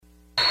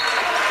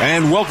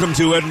And welcome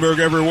to Edinburgh,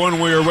 everyone.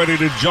 We are ready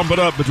to jump it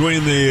up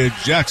between the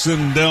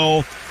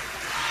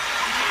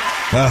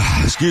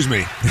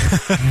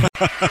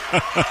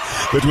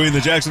between the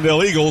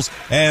Jacksonville Eagles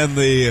and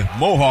the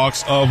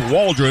Mohawks of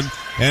Waldron.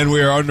 And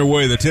we are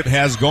underway. The tip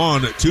has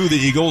gone to the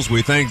Eagles.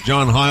 We thank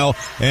John Heil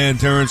and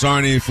Terrence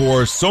Arney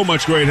for so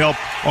much great help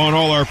on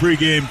all our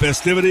pregame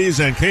festivities.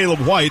 And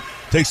Caleb White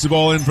takes the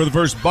ball in for the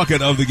first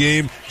bucket of the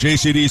game.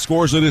 JCD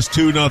scores it as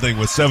 2-0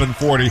 with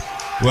 7:40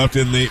 left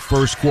in the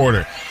first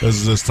quarter. This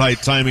is as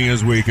tight timing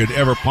as we could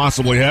ever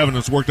possibly have, and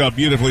it's worked out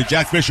beautifully.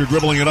 Jack Fisher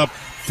dribbling it up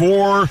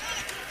for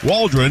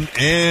Waldron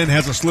and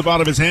has a slip out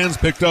of his hands,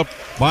 picked up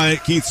by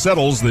Keith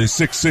Settles, the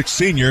 6'6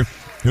 senior,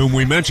 whom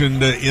we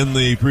mentioned in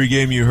the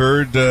pregame you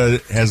heard,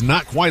 has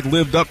not quite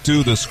lived up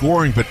to the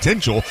scoring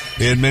potential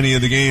in many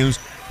of the games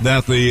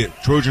that the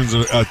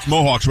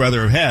Mohawks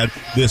have had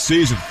this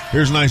season.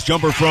 Here's a nice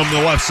jumper from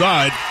the left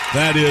side.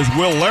 That is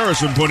Will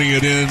Larison putting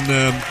it in,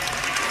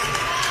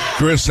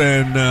 Chris,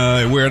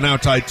 and we're now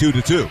tied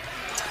 2-2.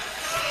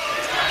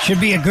 Should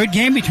be a good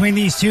game between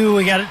these two.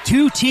 We got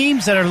two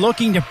teams that are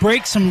looking to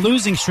break some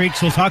losing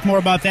streaks. We'll talk more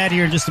about that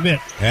here in just a bit.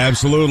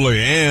 Absolutely.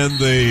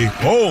 And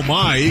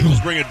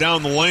Eagles bring it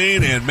down the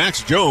lane, and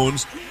Max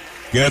Jones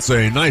gets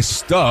a nice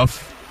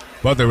stuff,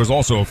 but there was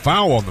also a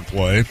foul on the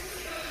play.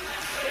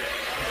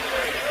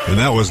 And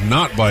that was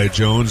not by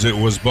Jones. It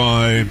was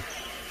by,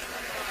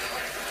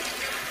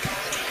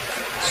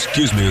 it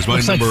was by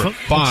number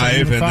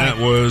 5, and that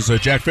was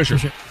Jack Fisher.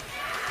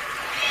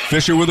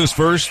 Fisher with his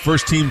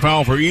first team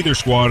foul for either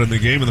squad in the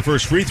game, and the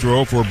first free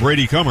throw for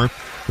Brady Cummer.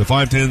 The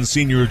 5'10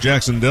 senior of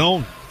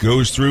Jacksonville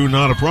goes through,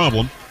 not a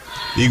problem.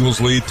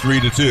 Eagles lead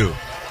 3-2.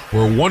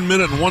 We're 1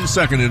 minute and 1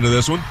 second into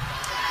this one.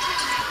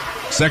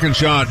 Second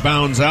shot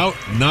bounds out,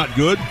 not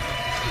good.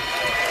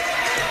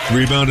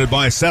 Rebounded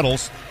by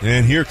Settles,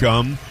 and here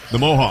come the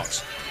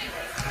Mohawks.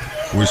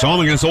 We saw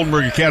them against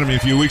Oldenburg Academy a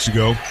few weeks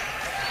ago.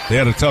 They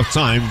had a tough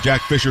time.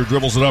 Jack Fisher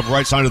dribbles it up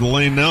right side of the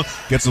lane now,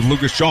 gets it to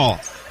Lucas Shaw.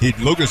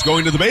 Lucas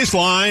going to the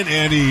baseline,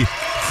 and he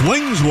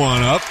flings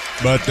one up,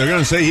 but they're going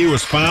to say he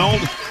was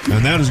fouled,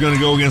 and that is going to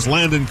go against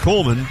Landon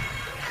Coleman.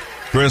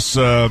 Chris,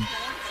 one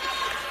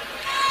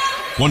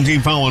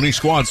team foul on each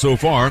squad so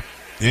far,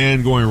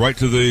 and going right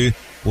to the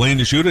lane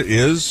to shoot it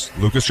is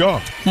Lucas Shaw.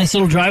 Nice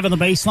little drive on the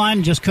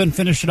baseline, just couldn't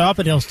finish it up,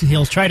 but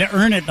he'll try to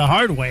earn it the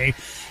hard way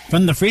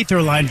from the free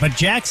throw line. But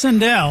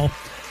Jacksonville,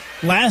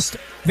 last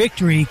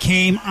victory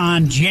came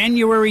on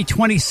January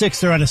 26th.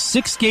 They're on a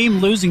 6-game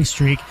losing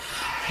streak.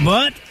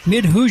 But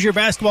mid-Hoosier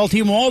basketball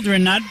team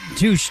Waldron, their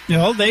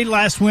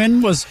last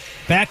win was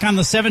back on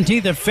the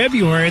 17th of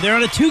February. They're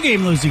on a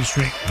 2-game losing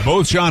streak.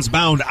 Both shots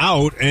bound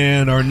out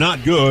and are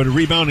not good.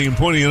 Rebounding and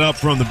pointing it up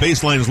from the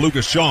baseline is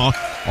Lucas Shaw.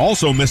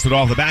 Also missed it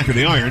off the back of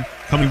the iron.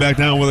 Coming back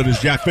down with it is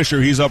Jack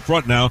Fisher. He's up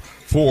front now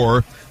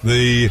for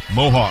the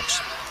Mohawks.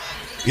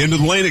 Into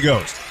the lane it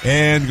goes.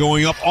 And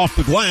going up off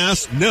the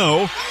glass,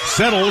 no.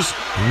 Settles,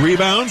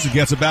 rebounds,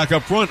 gets it back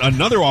up front.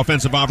 Another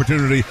offensive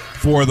opportunity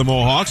for the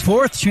Mohawks.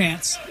 4th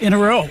chance in a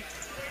row.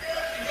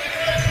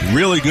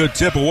 Really good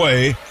tip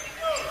away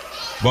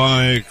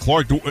by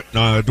Clark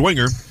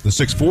Dwinger, the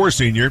 6'4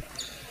 senior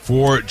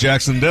for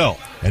Jacksonville.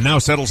 And now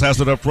Settles has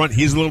it up front.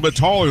 He's a little bit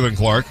taller than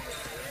Clark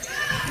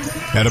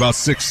at about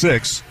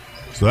 6'6".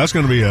 So that's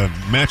going to be a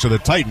match of the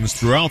Titans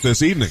throughout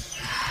this evening.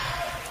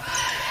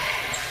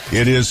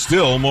 It is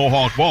still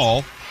Mohawk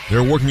ball.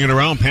 They're working it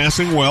around,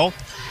 passing well.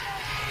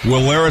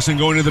 Will Larison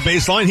going to the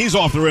baseline. He's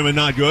off the rim and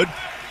not good.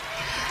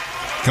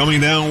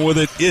 Coming down with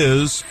it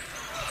is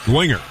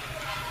Dwinger.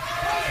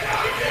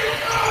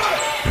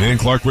 And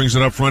Clark brings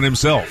it up front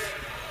himself.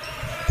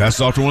 Passes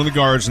off to one of the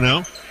guards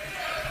now.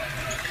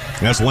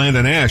 That's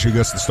Landon Ash who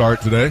gets the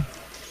start today.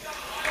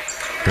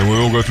 And we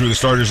will go through the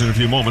starters in a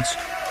few moments.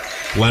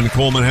 Landon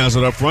Coleman has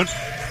it up front.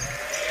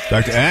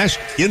 Back to Ash.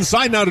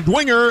 Inside now to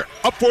Dwinger.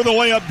 Up for the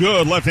layup.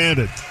 Good.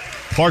 Left-handed.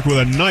 Clark with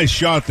a nice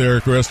shot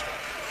there, Chris.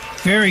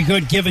 Very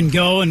good give and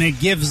go, and it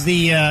gives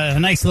the a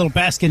nice little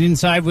basket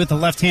inside with a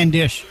left-hand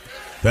dish.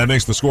 That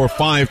makes the score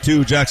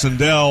 5-2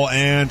 Jacksonville,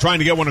 and trying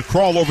to get one to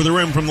crawl over the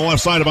rim from the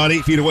left side about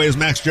 8 feet away is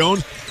Max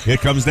Jones. It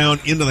comes down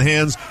into the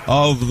hands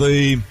of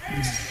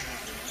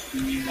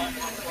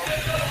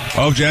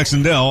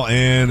Jacksonville,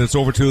 and it's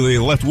over to the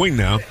left wing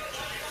now.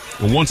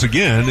 And once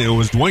again, it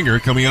was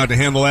Dwinger coming out to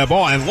handle that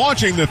ball and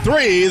launching the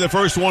three, the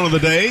first one of the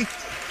day.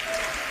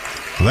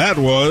 That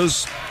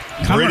was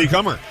Brady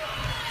Cummer.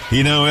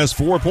 He now has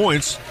 4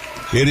 points.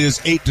 It is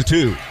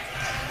 8-2.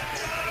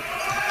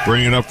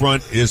 Bringing it up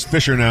front is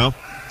Fisher now.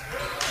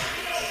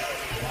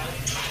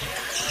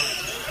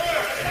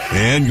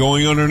 And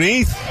going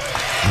underneath,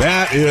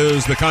 that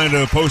is the kind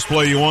of post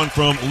play you want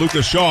from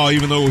Lucas Shaw,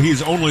 even though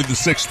he's only the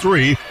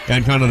 6'3",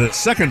 and kind of that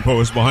second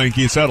post behind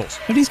Keith Settles.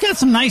 But he's got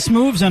some nice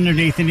moves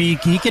underneath, and he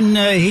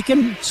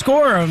can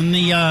score on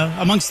the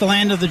amongst the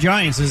land of the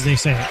Giants, as they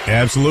say.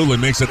 Absolutely,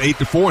 makes it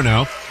 8-4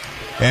 now.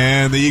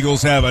 And the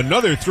Eagles have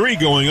another three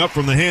going up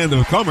from the hand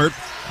of Cummer.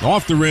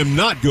 Off the rim,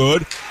 not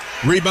good.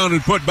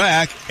 Rebounded, put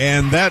back,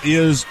 and that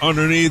is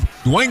underneath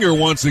Dwinger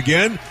once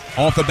again.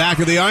 Off the back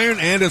of the iron,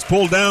 and it's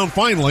pulled down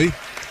finally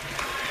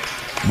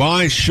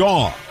by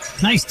Shaw.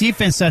 Nice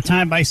defense that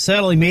time by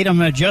Settle. He made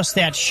him adjust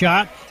that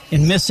shot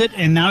and miss it,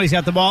 and now he's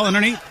got the ball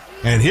underneath.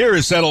 And here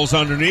is Settles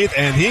underneath,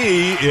 and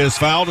he is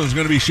fouled and is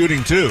going to be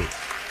shooting two.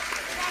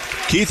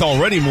 Keith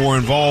already more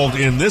involved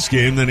in this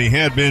game than he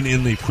had been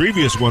in the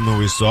previous one that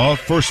we saw.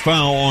 First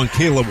foul on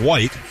Caleb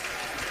White.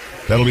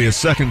 That'll be his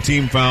second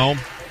team foul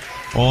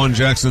on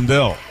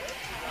Jacksonville.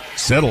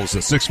 Settles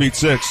at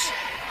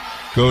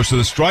 6'6". Goes to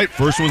the stripe.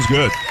 First one's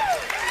good.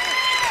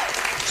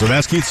 So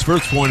that's Keith's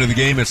first point of the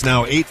game. It's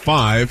now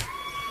 8-5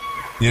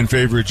 in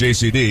favor of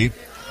JCD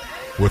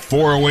with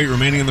 4:08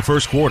 remaining in the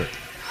first quarter.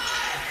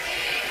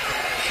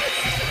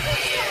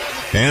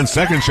 And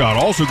second shot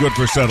also good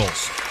for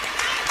Settles.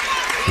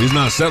 He's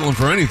not settling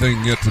for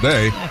anything yet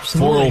today.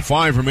 Absolutely.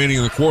 4:05 remaining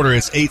in the quarter.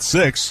 It's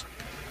 8-6.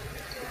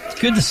 It's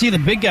good to see the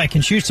big guy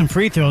can shoot some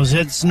free throws.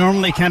 It's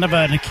normally kind of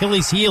an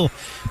Achilles heel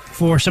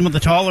for some of the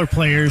taller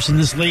players in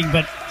this league,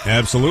 but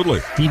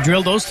absolutely, he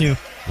drilled those two.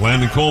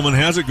 Landon Coleman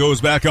has it,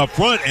 goes back up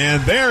front,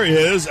 and there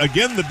is,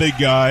 again, the big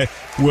guy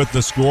with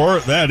the score.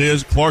 That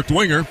is Clark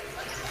Dwinger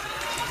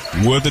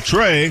with the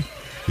tray.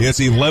 It's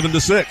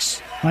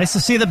 11-6. Nice to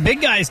see the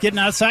big guys getting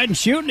outside and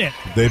shooting it.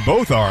 They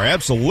both are,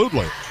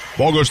 absolutely.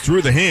 Ball goes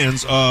through the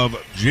hands of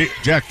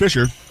Jack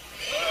Fisher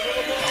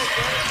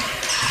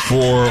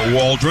for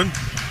Waldron.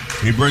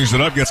 He brings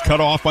it up, gets cut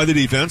off by the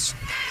defense.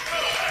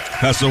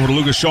 Passes over to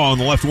Lucas Shaw on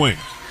the left wing,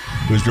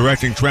 who's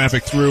directing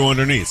traffic through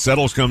underneath.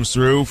 Settles comes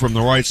through from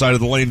the right side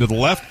of the lane to the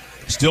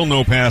left. Still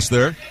no pass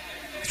there.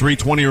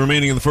 3:20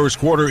 remaining in the first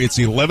quarter. It's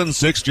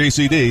 11-6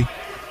 JCD.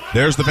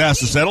 There's the pass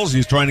to Settles.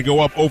 He's trying to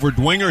go up over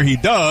Dwinger. He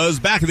does.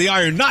 Back of the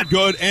iron, not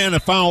good, and a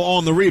foul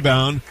on the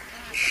rebound.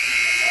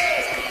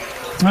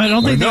 I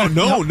don't think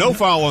no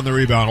foul on the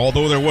rebound,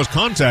 although there was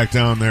contact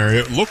down there.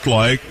 It looked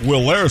like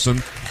Will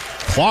Larison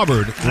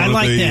clobbered one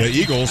of the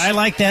Eagles. I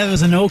like that. It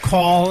was a no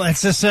call.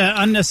 It's just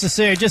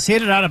unnecessary. Just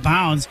hit it out of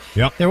bounds.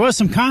 Yep. There was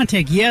some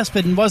contact, yes,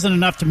 but it wasn't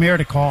enough to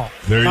merit a call.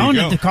 There you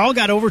go. The call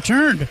got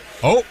overturned.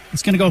 Oh.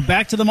 It's going to go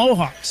back to the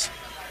Mohawks.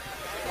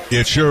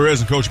 It sure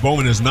is, and Coach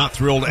Bowman is not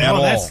thrilled at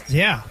all.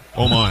 Yeah.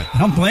 Oh, my. I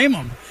don't blame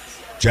him.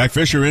 Jack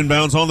Fisher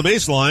inbounds on the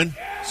baseline.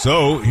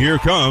 So here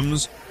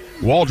comes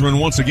Waldron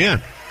once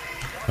again.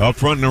 Up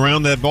front and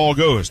around that ball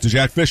goes to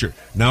Jack Fisher.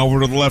 Now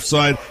over to the left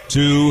side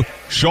to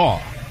Shaw.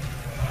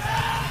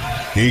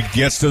 He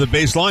gets to the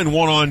baseline,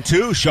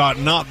 1-on-2, shot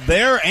not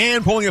there,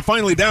 and pulling it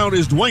finally down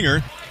is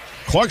Dwinger.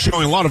 Clark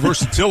showing a lot of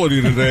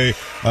versatility today,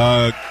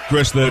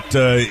 Chris,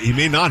 that he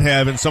may not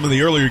have in some of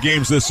the earlier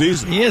games this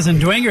season. He is,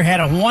 and Dwinger had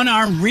a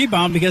one-arm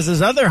rebound because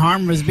his other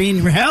arm was being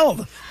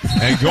held.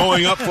 And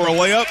going up for a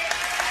layup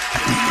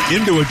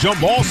into a jump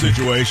ball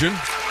situation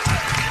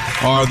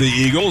are the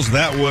Eagles.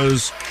 That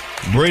was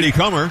Brady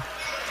Comer,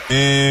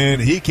 and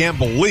he can't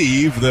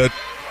believe that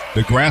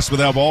the grasp of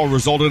that ball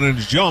resulted in a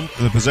jump,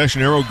 and the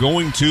possession arrow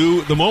going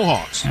to the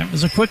Mohawks. That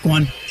was a quick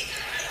one.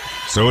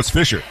 So it's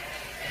Fisher.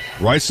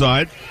 Right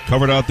side,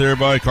 covered out there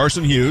by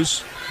Carson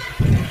Hughes.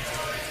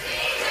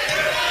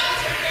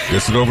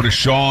 Gets it over to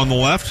Shaw on the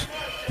left.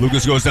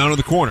 Lucas goes down to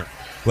the corner.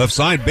 Left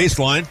side,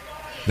 baseline.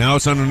 Now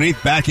it's underneath,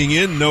 backing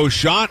in, no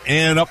shot,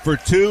 and up for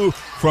two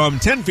from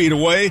 10 feet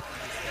away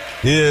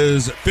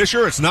is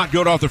Fisher. It's not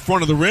good off the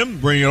front of the rim.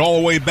 Bringing it all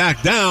the way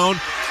back down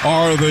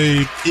are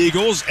the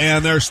Eagles,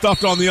 and they're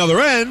stuffed on the other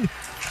end.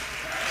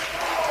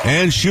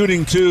 And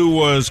shooting two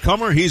was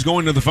Comer. He's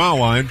going to the foul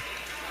line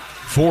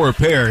for a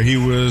pair. He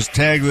was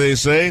tagged, they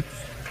say,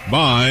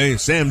 by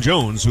Sam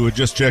Jones, who had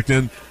just checked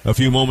in a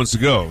few moments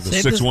ago, the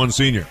 6'1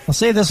 senior. I'll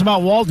say this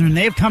about Waldron.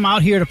 They've come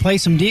out here to play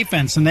some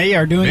defense, and they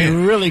are doing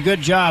a really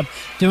good job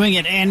doing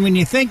it. And when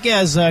you think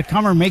as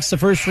Comer makes the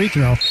first free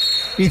throw,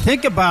 you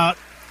think about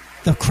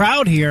the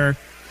crowd here,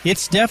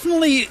 it's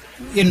definitely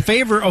in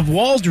favor of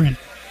Waldron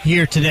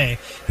here today.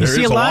 You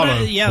see a lot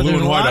of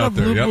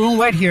blue and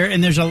white here,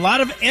 and there's a lot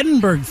of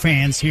Edinburgh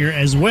fans here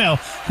as well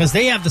because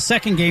they have the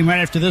second game right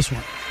after this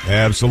one.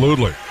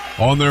 Absolutely.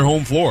 On their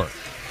home floor.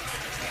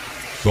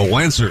 The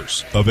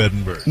Lancers of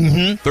Edinburgh.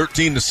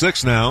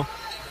 13-6 now.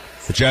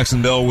 The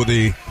Jacksonville with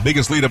the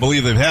biggest lead I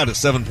believe they've had at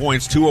 7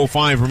 points.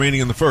 2:05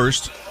 remaining in the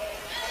first.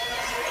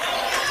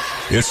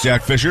 It's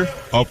Jack Fisher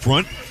up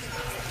front.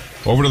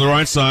 Over to the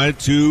right side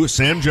to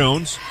Sam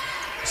Jones.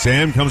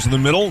 Sam comes to the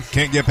middle.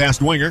 Can't get past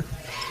Dwinger.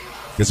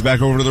 Gets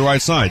back over to the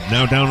right side.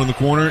 Now down in the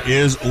corner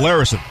is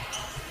Larison.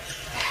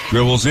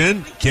 Dribbles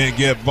in. Can't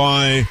get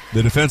by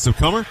the defensive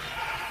Comer.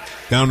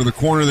 Down to the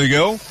corner they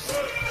go.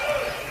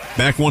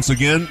 Back once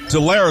again to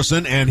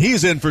Larison, and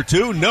he's in for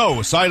two.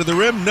 No. Side of the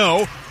rim,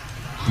 no.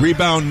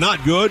 Rebound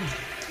not good.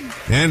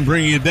 And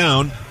bringing it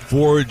down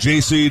for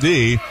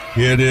JCD,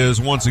 it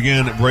is once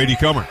again Brady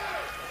Comer.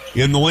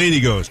 In the lane he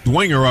goes.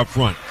 Dwinger up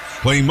front.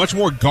 Playing much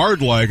more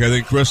guard-like, I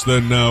think, Chris,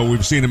 than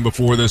we've seen him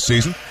before this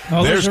season.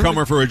 Oh, there's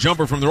Comer for a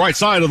jumper from the right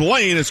side of the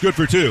lane. It's good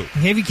for two.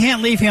 If you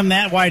can't leave him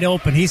that wide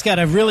open, he's got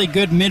a really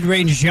good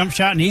mid-range jump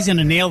shot, and he's going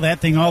to nail that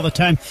thing all the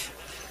time.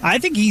 I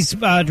think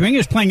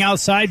Dringer's playing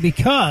outside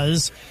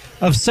because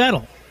of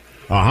Settle.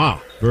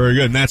 Very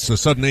good. And that's a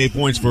sudden 8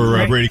 points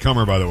for Brady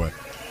Comer, by the way.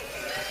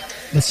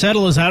 The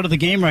Settle is out of the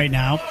game right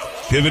now.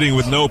 Pivoting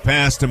with no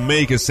pass to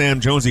make is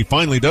Sam Jones. He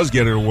finally does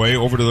get it away.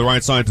 Over to the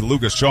right side to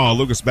Lucas Shaw.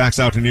 Lucas backs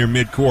out to near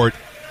midcourt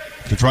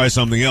to try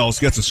something else.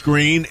 Gets a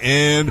screen,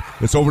 and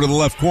it's over to the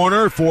left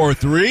corner for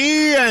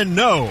three, and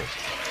no.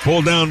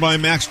 Pulled down by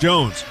Max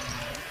Jones.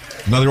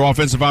 Another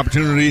offensive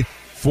opportunity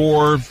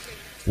for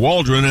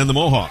Waldron and the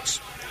Mohawks.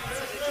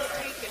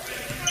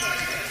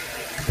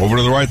 Over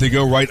to the right they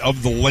go, right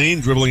of the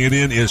lane. Dribbling it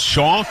in is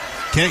Shaw.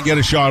 Can't get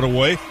a shot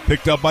away.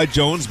 Picked up by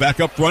Jones, back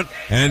up front.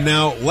 And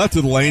now left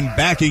of the lane,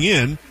 backing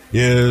in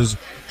is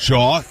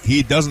Shaw.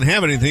 He doesn't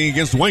have anything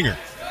against Winger.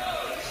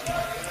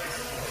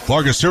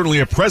 Clark is certainly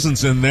a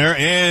presence in there,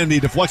 and he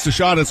deflects the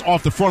shot. It's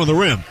off the front of the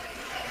rim.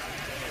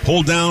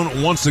 Pulled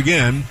down once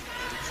again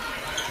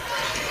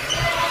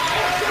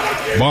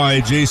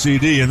by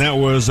JCD, and that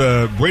was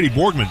Brady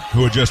Borgman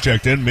who had just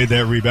checked in, made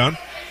that rebound.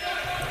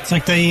 It's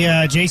like the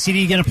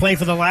JCD going to play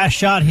for the last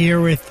shot here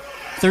with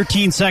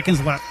 13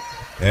 seconds left.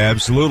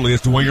 Absolutely.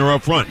 It's the Winger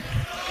up front.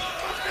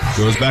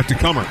 Goes back to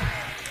Comer.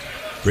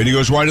 Brady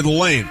goes right of the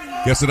lane.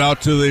 Gets it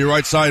out to the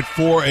right side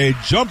for a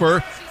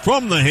jumper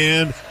from the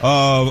hand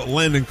of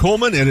Landon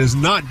Coleman. It is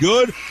not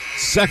good.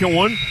 Second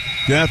one.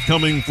 That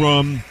coming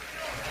from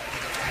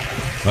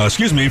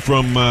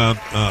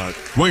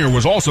Winger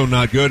was also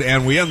not good.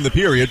 And we end the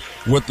period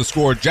with the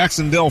score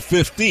Jacksonville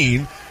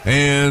 15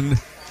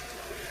 and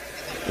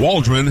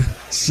Waldron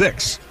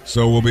 6.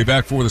 So we'll be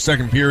back for the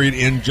second period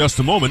in just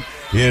a moment.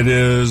 It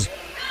is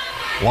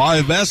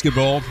live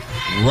basketball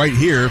right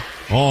here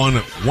on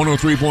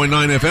 103.9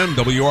 FM,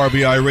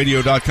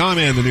 WRBIRadio.com,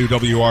 and the new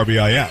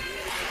WRBI app.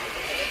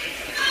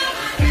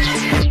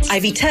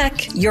 Ivy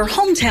Tech, your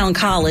hometown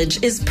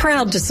college, is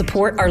proud to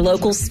support our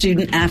local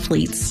student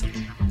athletes.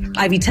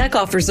 Ivy Tech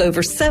offers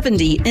over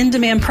 70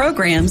 in-demand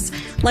programs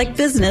like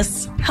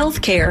business,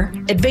 healthcare,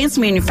 advanced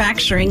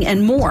manufacturing,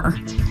 and more.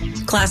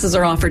 Classes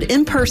are offered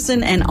in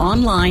person and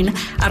online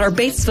at our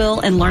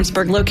Batesville and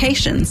Lawrenceburg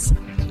locations.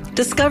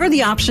 Discover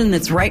the option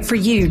that's right for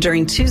you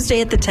during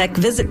Tuesday at the Tech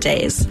Visit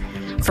Days.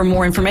 For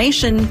more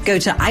information, go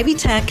to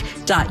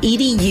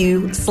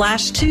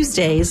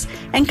ivytech.edu/Tuesdays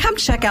and come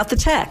check out the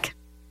Tech.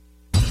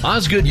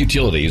 Osgood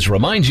Utilities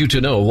reminds you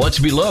to know what's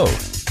below.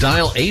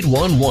 Dial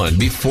 811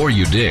 before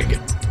you dig.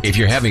 If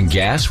you're having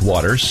gas,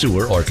 water,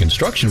 sewer, or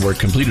construction work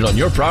completed on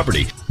your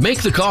property,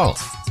 make the call.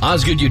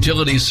 Osgood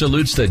Utilities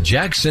salutes the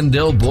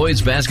Jacksonville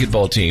boys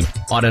basketball team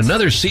on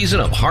another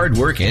season of hard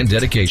work and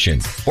dedication.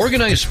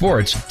 Organized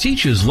sports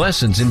teaches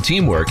lessons in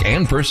teamwork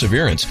and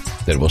perseverance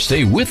that will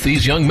stay with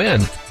these young men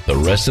the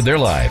rest of their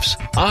lives.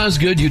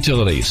 Osgood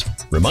Utilities,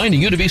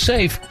 reminding you to be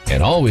safe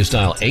and always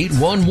dial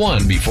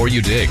 811 before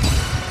you dig.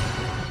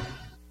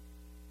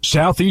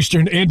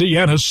 Southeastern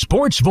Indiana's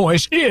sports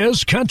voice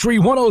is Country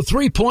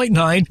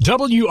 103.9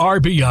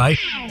 WRBI.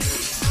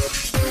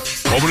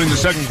 Opening the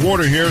second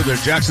quarter here, the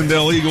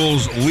Jacksonville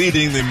Eagles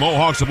leading the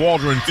Mohawks of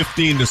Waldron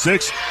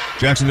 15-6.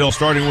 Jacksonville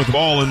starting with the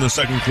ball in the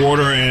second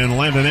quarter, and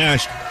Landon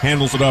Ash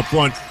handles it up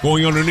front.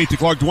 Going underneath to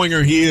Clark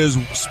Dwinger. He is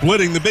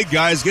splitting the big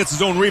guys, gets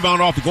his own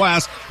rebound off the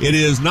glass. It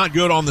is not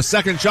good on the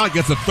second shot,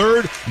 gets a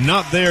third,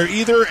 not there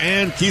either,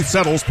 and Keith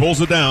Settles pulls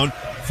it down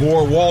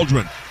for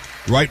Waldron.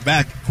 Right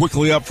back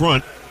quickly up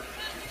front.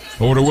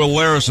 Over to Will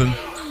Larison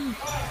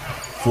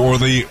for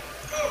the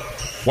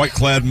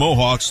white-clad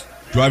Mohawks.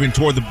 Driving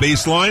toward the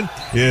baseline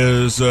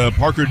is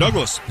Parker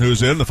Douglas,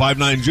 who's in, the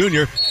 5'9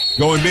 junior.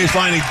 Going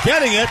baseline and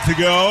getting it to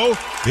go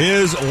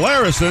is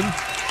Larison.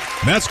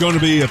 That's going to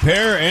be a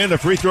pair and a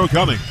free throw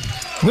coming.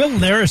 Will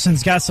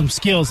Larison's got some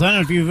skills. I don't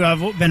know if you've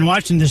been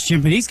watching this, Jim,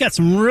 but he's got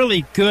some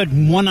really good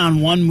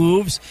one-on-one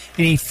moves,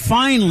 and he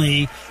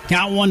finally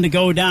got one to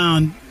go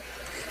down,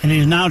 and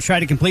he's now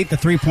trying to complete the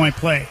three-point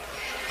play.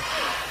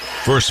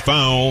 First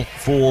foul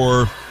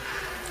for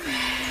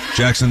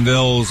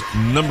Jacksonville's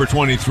number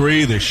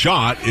 23. The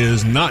shot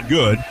is not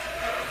good.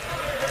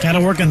 Got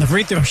to work on the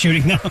free throw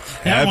shooting now.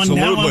 That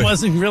one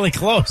wasn't really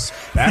close.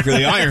 Back of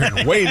the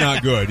iron, way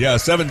not good. Yeah,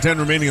 7:10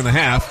 remaining in the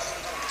half.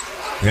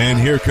 And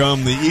here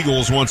come the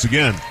Eagles once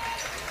again.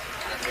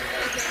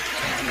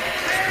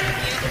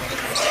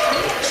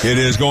 It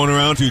is going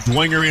around to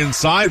Dwinger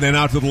inside, then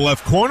out to the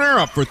left corner,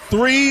 up for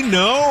three,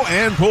 no,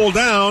 and pulled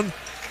down.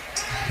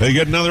 They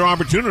get another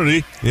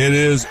opportunity. It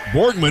is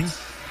Borgman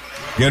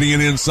getting it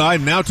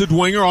inside, now to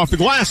Dwinger, off the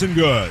glass and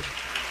good.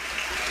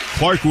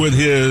 Clark with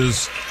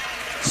his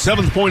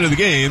 7th point of the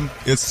game.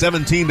 It's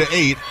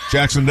 17-8,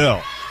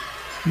 Jacksonville.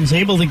 He was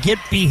able to get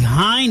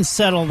behind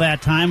Settle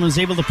that time, was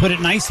able to put it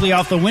nicely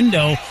off the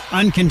window,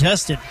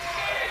 uncontested.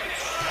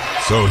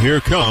 So here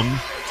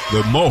come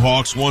the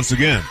Mohawks once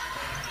again.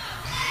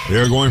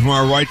 They're going from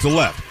our right to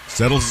left.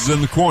 Settles is in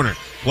the corner,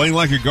 playing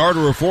like a guard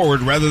or a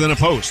forward rather than a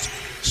post.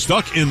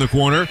 Stuck in the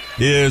corner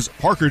is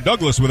Parker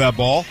Douglas with that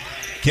ball.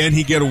 Can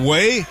he get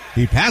away?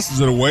 He passes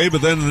it away,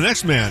 but then the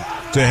next man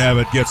to have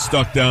it gets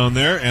stuck down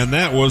there, and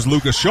that was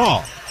Lucas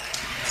Shaw.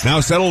 Now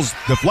Settles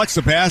deflects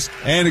the pass,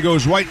 and it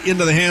goes right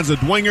into the hands of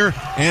Dwinger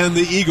and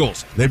the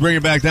Eagles. They bring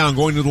it back down,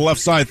 going to the left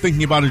side,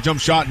 thinking about a jump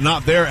shot,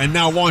 not there, and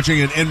now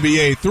launching an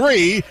NBA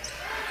three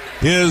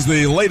is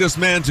the latest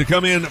man to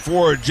come in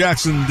for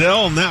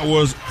Jacksonville, and that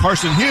was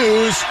Carson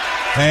Hughes.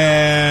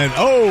 And,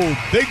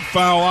 big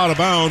foul out of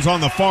bounds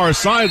on the far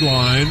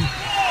sideline.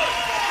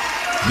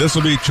 This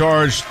will be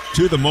charged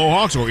to the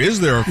Mohawks, or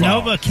is there a foul?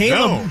 No, but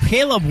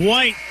Caleb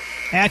White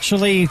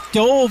actually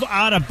dove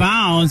out of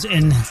bounds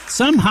and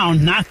somehow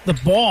knocked the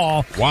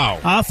ball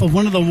off of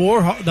one of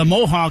the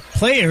Mohawk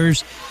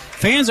players.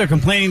 Fans are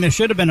complaining there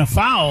should have been a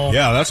foul.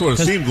 Yeah, that's what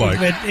it seemed like.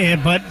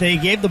 But they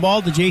gave the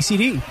ball to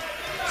JCD.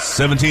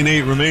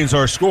 17-8 remains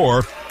our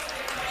score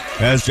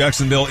as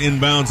Jacksonville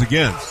inbounds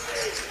again.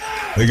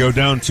 They go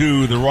down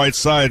to the right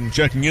side, and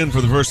checking in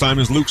for the first time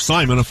is Luke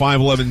Simon, a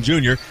 5'11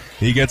 junior.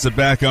 He gets it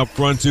back up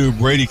front to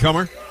Brady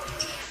Cummer.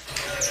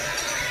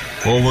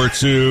 Over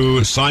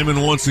to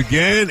Simon once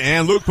again,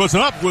 and Luke puts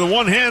it up with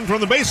one hand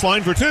from the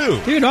baseline for two.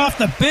 Dude, off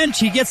the bench,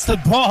 he gets the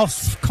ball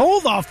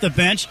cold off the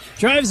bench,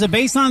 drives the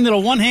baseline,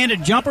 little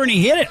one-handed jumper, and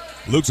he hit it.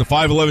 Luke's a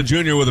 5'11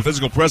 junior with a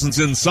physical presence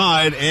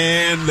inside,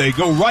 and they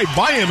go right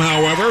by him,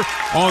 however.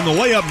 On the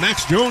layup,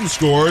 Max Jones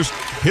scores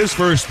his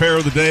first pair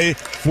of the day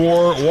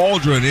for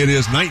Waldron. It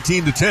is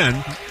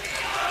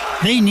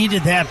 19-10. They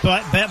needed that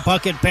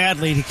bucket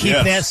badly to keep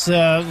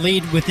that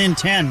lead within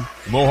 10.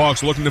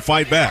 Mohawks looking to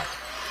fight back.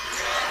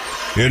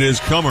 It is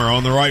Cummer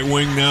on the right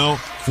wing now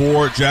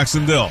for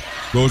Jacksonville.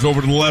 Goes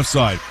over to the left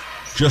side.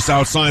 Just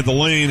outside the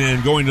lane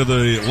and going to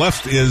the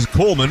left is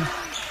Coleman.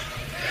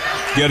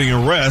 Getting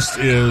a rest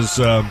is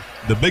the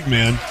big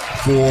man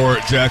for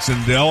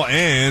Jacksonville,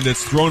 and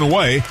it's thrown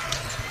away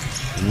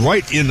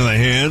right into the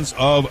hands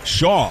of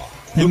Shaw.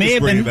 That may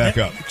have been back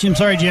up. Jim.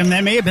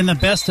 That may have been the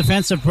best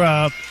defensive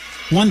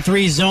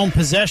 1-3 zone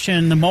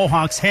possession the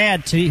Mohawks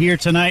had here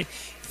tonight.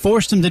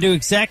 Forced them to do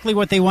exactly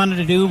what they wanted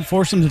to do,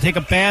 forced them to take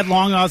a bad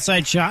long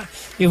outside shot.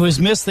 It was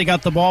missed. They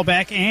got the ball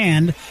back,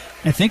 and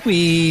I think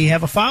we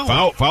have a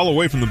foul. Foul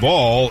away from the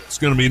ball. It's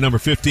going to be number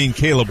 15,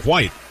 Caleb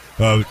White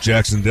of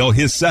Jacksonville,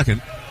 his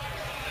second.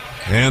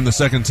 And the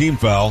second team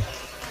foul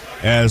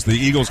as the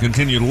Eagles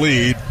continue to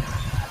lead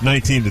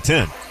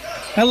 19-10.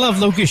 I love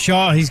Lucas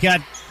Shaw. He's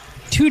got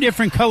two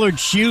different colored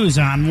shoes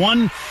on.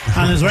 One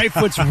on his right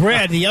foot's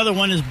red. The other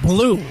one is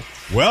blue.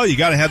 Well, you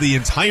got to have the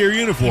entire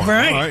uniform.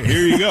 Right. All right,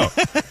 here you go.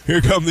 Here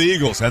come the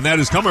Eagles. And that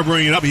is Cummer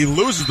bringing it up. He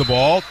loses the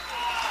ball.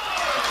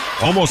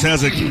 Almost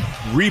has it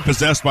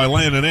repossessed by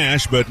Landon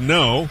Ash, but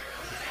no.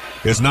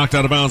 It's knocked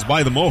out of bounds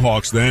by the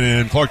Mohawks then,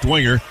 and Clark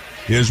Dwenger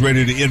is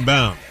ready to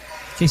inbound.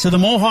 Okay, so the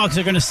Mohawks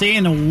are going to stay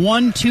in the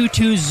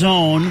 1-2-2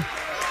 zone,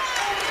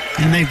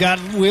 and they've got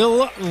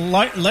Will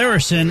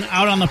Larison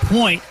out on the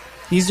point.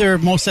 He's their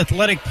most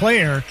athletic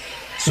player.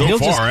 So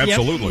far,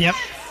 absolutely. Yep.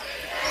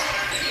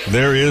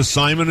 There is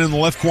Simon in the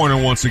left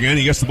corner once again.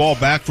 He gets the ball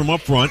back from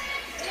up front.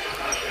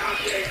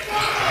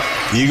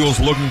 Eagles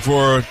looking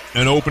for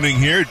an opening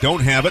here.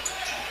 Don't have it.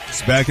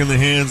 It's back in the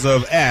hands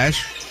of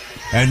Ash.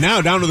 And now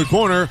down to the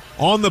corner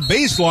on the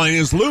baseline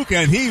is Luke,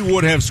 and he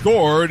would have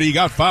scored. He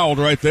got fouled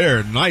right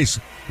there. Nice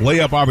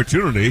layup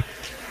opportunity.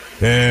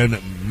 And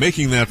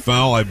making that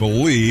foul, I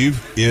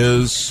believe,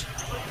 is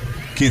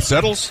Keith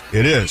Settles.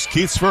 It is.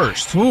 Keith's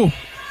first. Ooh.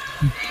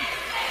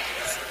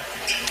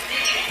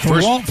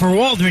 For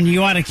Waldron,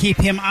 you want to keep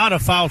him out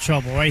of foul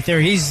trouble right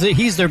there.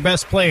 He's their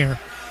best player.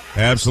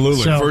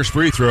 Absolutely. So, first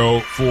free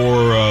throw for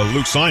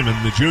Luke Simon,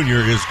 the junior,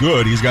 is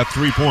good. He's got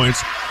 3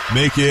 points.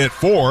 Make it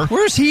 4.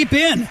 Where's he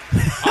been?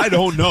 I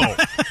don't know.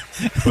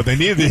 But they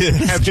need to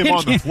have him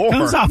on the floor.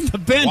 Comes off the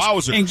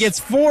bench and gets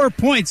 4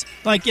 points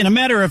like in a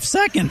matter of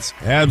seconds.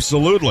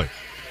 Absolutely.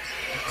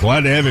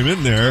 Glad to have him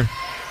in there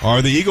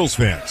are the Eagles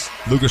fans.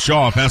 Lucas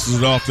Shaw passes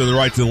it off to the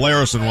right to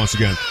Larison once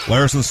again.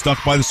 Larison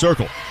stuck by the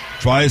circle.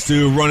 Tries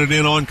to run it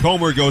in on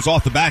Comer. Goes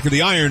off the back of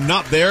the iron.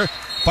 Not there.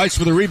 Fights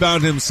for the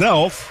rebound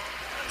himself.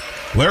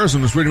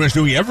 Larison was pretty much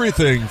doing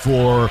everything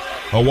for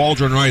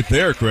Waldron right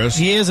there, Chris.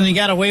 He is, and he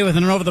got away with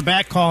an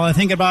over-the-back call. I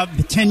think about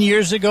 10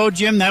 years ago,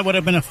 Jim, that would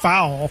have been a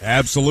foul.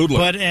 Absolutely.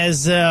 But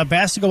as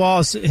basketball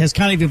has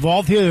kind of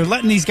evolved here, they're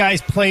letting these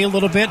guys play a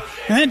little bit,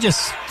 and that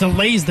just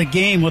delays the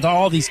game with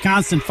all these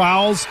constant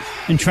fouls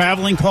and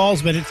traveling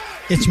calls, but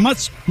it's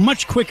much,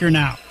 much quicker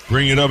now.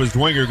 Bring it up as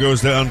Dwenger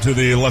goes down to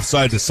the left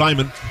side to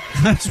Simon.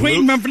 I was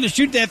waiting for him to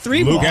shoot that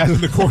three ball. Luke out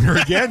in the corner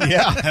again.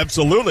 Yeah,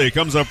 absolutely. It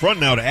comes up front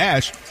now to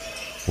Ash.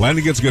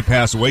 Landon gets a good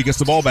pass away, gets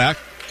the ball back.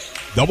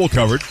 Double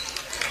covered.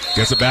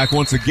 Gets it back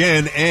once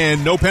again,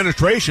 and no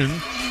penetration.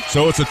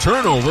 So it's a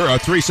turnover, a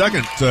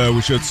 3-second,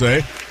 we should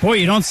say. Boy,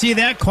 you don't see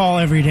that call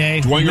every day.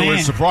 Dwenger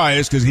was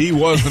surprised because he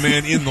was the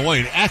man in the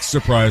lane. Acts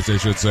surprised, I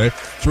should say.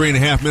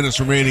 3.5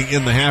 minutes remaining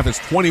in the half. It's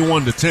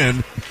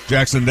 21-10,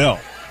 Jacksonville.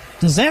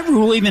 Does that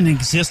rule even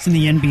exist in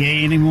the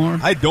NBA anymore?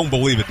 I don't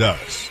believe it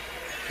does.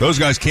 Those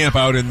guys camp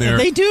out in there.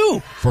 They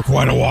do. For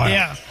quite a while.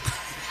 Yeah.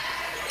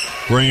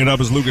 Bringing it up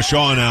is Lucas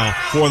Shaw now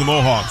for the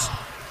Mohawks.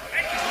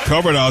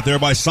 Covered out there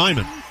by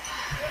Simon.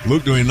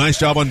 Luke doing a nice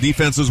job on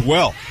defense as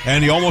well.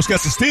 And he almost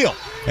gets a steal.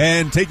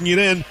 And taking it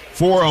in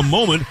for a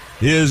moment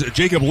is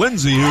Jacob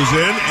Lindsay, who's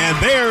in. And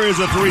there is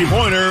a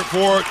three-pointer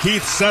for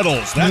Keith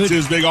Settles. That's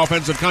his big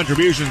offensive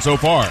contribution so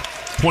far.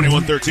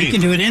 21-13. He can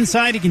do it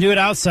inside. He can do it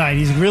outside.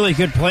 He's a really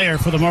good player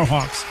for the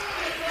Mohawks.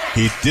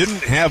 He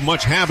didn't have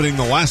much happening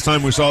the last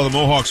time we saw the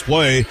Mohawks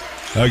play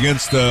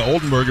against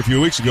Oldenburg a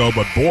few weeks ago.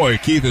 But, boy,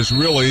 Keith is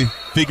really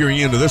figuring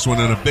into this one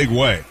in a big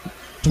way.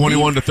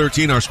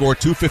 21-13 our score,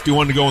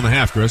 2:51 to go in the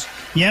half, Chris.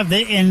 Yeah,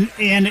 and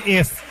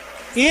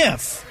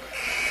if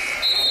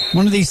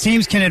one of these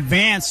teams can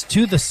advance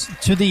to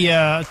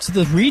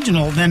the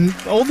regional, then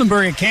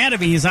Oldenburg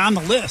Academy is on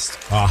the list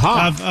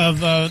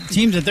of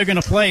teams that they're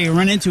going to play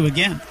run into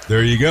again.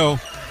 There you go.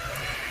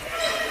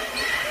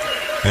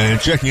 And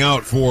checking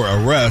out for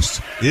a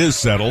rest is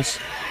Settles.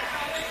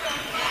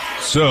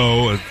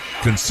 So a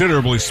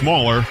considerably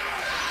smaller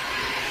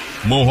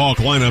Mohawk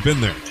lineup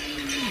in there.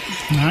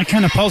 Now, that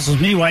kind of puzzles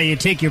me why you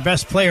take your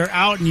best player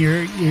out and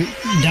you're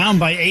down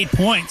by 8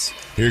 points.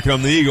 Here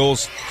come the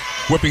Eagles,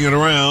 whipping it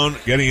around,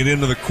 getting it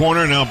into the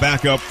corner. Now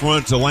back up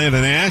front to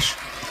Landon Ash.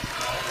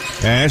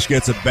 Ash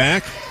gets it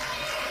back.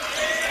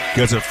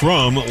 Gets it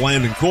from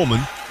Landon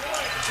Coleman.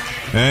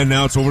 And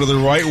now it's over to the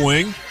right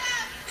wing.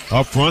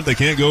 Up front, they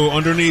can't go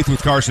underneath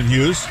with Carson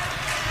Hughes.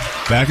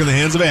 Back in the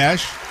hands of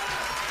Ash.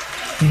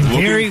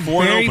 Very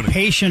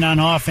patient on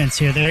offense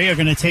here. They are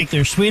going to take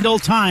their sweet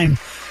old time.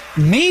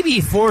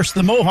 Maybe force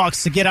the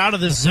Mohawks to get out of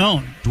this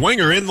zone.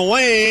 Dwinger in the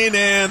lane,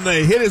 and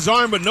they hit his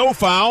arm, but no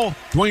foul.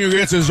 Dwinger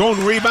gets his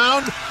own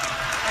rebound.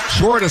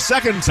 Short a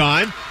second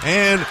time,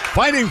 and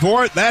fighting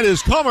for it, that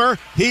is Comer.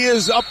 He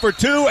is up for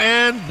two,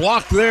 and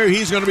blocked there.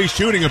 He's going to be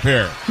shooting a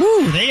pair.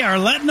 Woo, they are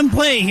letting them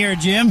play here,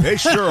 Jim. They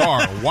sure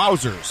are.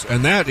 Wowzers.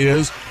 And that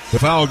is the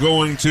foul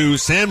going to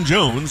Sam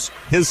Jones,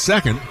 his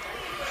second.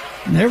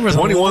 There was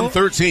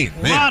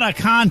 21-13. A lot of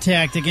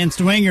contact against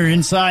Dwinger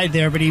inside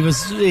there, but he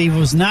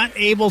was not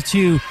able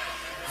to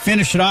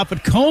finish it off.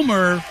 But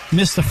Comer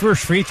missed the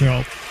first free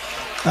throw.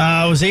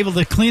 Was able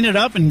to clean it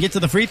up and get to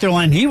the free throw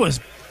line. It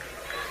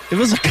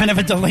was a kind of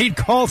a delayed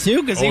call,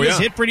 too, because he was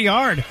hit pretty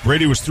hard.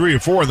 Brady was 3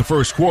 of 4 in the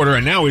first quarter,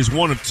 and now he's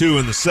 1 of 2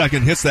 in the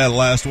second. Hits that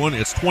last one.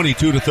 It's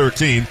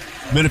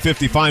 22-13. Minute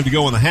 55 to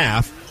go in the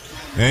half.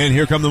 And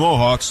here come the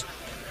Mohawks.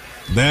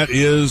 That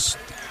is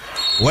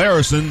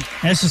Larison.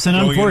 That's just an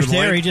unforced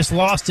error. He just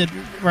lost it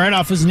right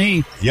off his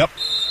knee. Yep.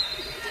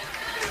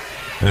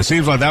 And it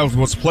seems like that was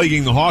what's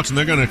plaguing the Hawks, and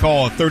they're going to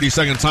call a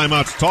 30-second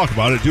timeout to talk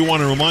about it. Do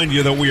want to remind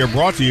you that we are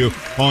brought to you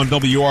on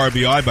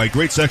WRBI by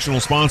great sectional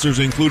sponsors,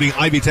 including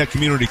Ivy Tech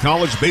Community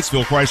College,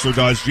 Batesville Chrysler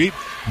Dodge Jeep,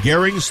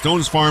 Gehring,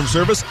 Stones Farm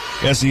Service,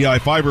 SEI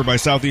Fiber by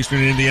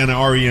Southeastern Indiana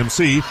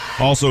REMC,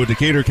 also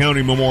Decatur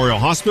County Memorial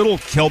Hospital,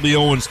 Kelby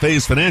Owens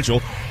Faze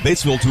Financial,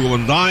 Batesville Tool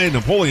and Die,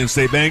 Napoleon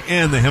State Bank,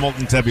 and the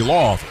Hamilton Tebby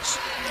Law Office.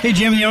 Hey,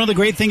 Jim, you know, the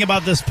great thing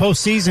about this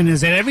postseason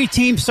is that every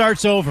team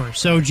starts over.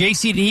 So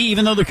JCD,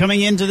 even though they're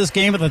coming into this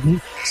game with a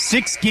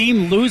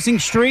 6-game losing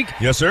streak,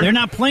 yes, sir, they're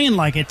not playing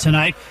like it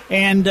tonight.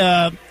 And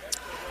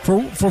for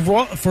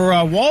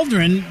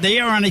Waldron, they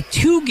are on a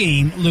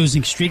 2-game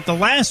losing streak. The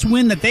last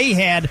win that they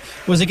had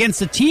was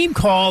against a team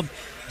called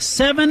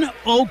Seven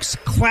Oaks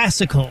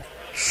Classical.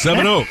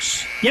 Seven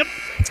Oaks. Yep.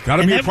 Got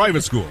to be a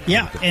private school.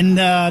 Yeah, and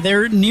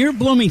they're near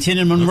Bloomington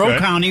in Monroe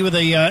County with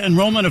a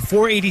enrollment of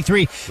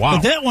 483. Wow.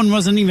 But that one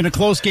wasn't even a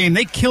close game.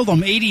 They killed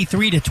them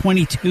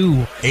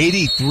 83-22.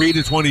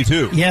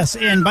 83-22. Yes,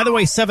 and by the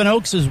way, Seven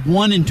Oaks is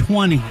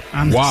 1-20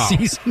 on the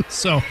season.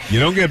 So you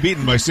don't get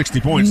beaten by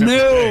 60 points.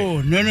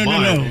 No.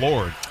 My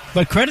Lord.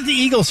 But credit the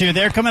Eagles here.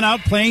 They're coming out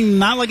playing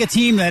not like a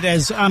team that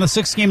is on a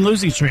 6-game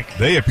losing streak.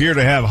 They appear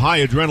to have high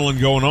adrenaline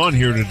going on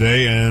here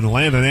today, and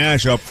Landon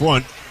Ash up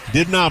front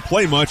did not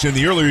play much in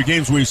the earlier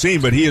games we've seen,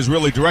 but he is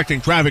really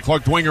directing traffic.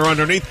 Clark Dwinger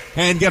underneath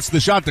and gets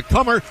the shot to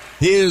Comer.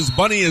 His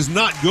bunny is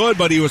not good,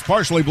 but he was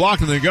partially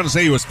blocked, and they're going to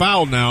say he was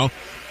fouled now.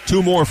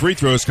 2 more free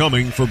throws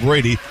coming for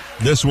Brady.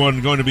 This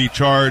one going to be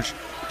charged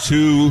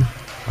to,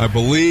 I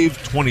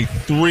believe,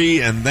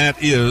 23, and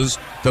that is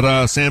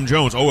Sam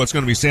Jones. Oh, it's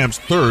going to be Sam's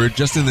third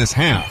just in this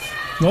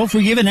half. Well, if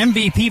we give an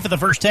MVP for the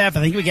first half,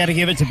 I think we got to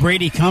give it to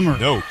Brady Comer.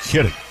 No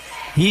kidding.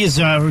 He's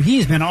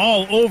been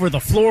all over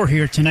the floor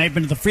here tonight.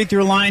 Been to the free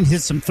throw line,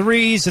 hit some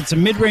threes, hit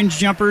some mid-range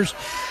jumpers,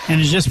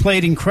 and has just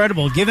played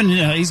incredible.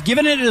 He's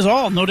given it his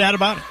all, no doubt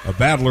about it. A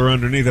battler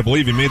underneath. I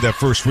believe he made that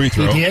first free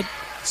throw. He did.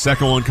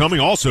 Second one coming,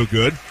 also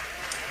good.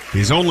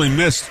 He's only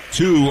missed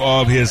 2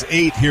 of his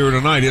 8 here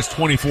tonight. It's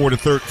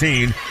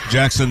 24-13,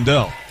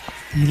 Jacksonville.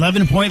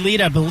 11-point lead,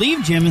 I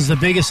believe, Jim, is the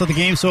biggest of the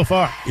game so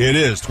far. It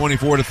is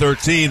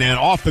 24-13, and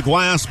off the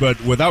glass,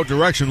 but without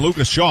direction,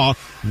 Lucas Shaw.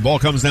 The ball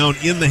comes down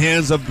in the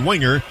hands of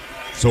Dwinger.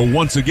 So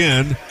once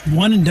again,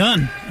 one and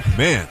done.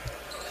 Man,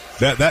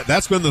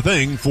 that's been the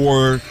thing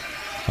for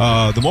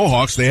the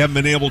Mohawks. They haven't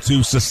been able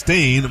to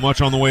sustain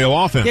much on the way of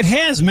offense. It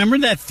has. Remember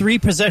that 3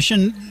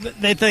 possession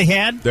that they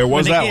had? There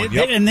was that one.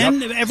 Yep, and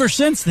then ever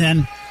since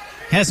then,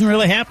 hasn't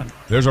really happened.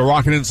 There's a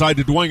rocket inside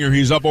to Dwinger.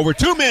 He's up over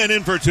 2 men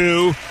in for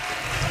 2.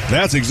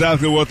 That's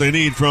exactly what they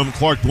need from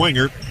Clark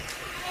Dwinger.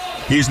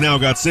 He's now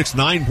got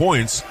 9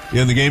 points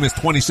in the game. It's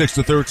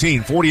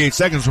 26-13. 48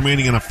 seconds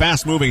remaining in a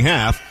fast-moving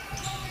half.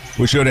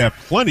 We should have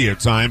plenty of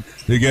time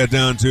to get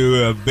down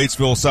to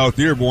Batesville South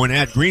Dearborn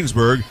at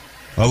Greensburg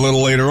a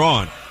little later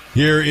on.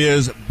 Here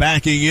is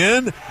backing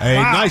in. A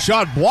nice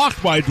shot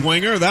blocked by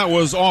Dwinger. That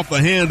was off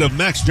the hand of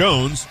Max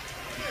Jones.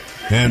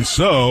 And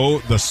so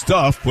the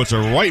stuff puts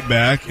her right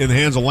back in the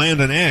hands of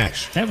Landon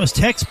Ash. That was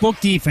textbook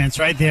defense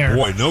right there.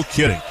 Boy, no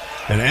kidding.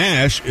 And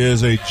Ash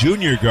is a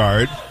junior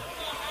guard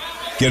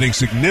getting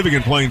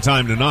significant playing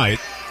time tonight.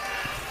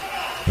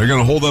 They're going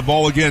to hold that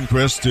ball again,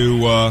 Chris,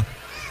 to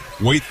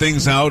wait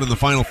things out in the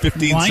final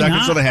 15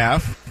 seconds of the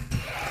half.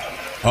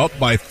 Up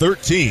by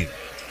 13.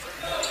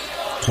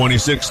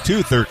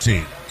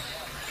 26-13.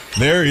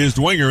 There is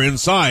Dwenger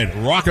inside.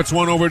 Rockets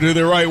one over to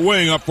the right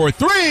wing. Up for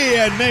three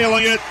and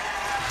nailing it.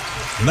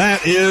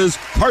 That is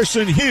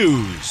Carson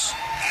Hughes.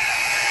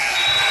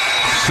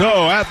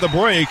 So at the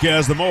break,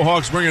 as the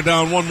Mohawks bring it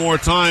down one more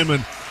time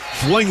and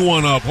fling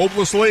one up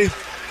hopelessly.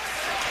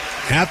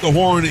 At the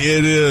horn,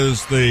 it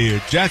is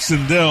the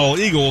Jacksonville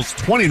Eagles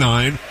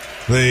 29,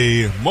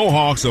 the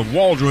Mohawks of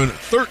Waldron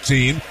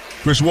 13.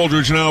 Chris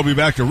Waldridge and I will be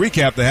back to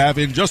recap the half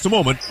in just a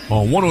moment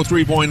on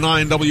 103.9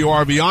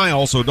 WRBI,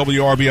 also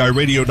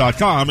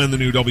WRBIRadio.com, and the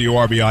new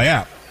WRBI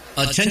app.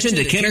 Attention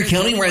Decatur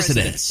County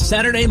residents.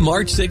 Saturday,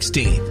 March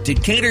 16th,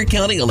 Decatur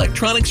County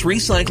Electronics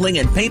Recycling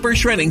and Paper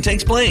Shredding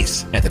takes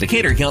place at the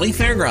Decatur County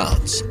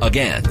Fairgrounds.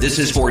 Again, this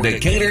is for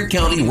Decatur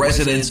County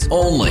residents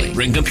only.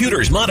 Bring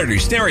computers,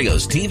 monitors,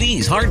 stereos,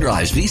 TVs, hard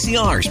drives,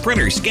 VCRs,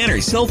 printers,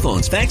 scanners, cell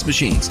phones, fax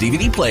machines,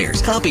 DVD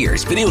players,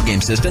 copiers, video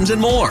game systems,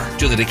 and more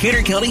to the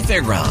Decatur County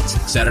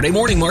Fairgrounds. Saturday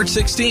morning, March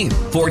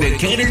 16th, for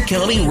Decatur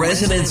County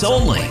residents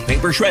only.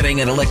 Paper Shredding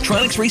and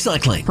Electronics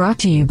Recycling. Brought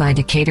to you by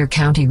Decatur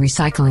County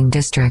Recycling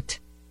District.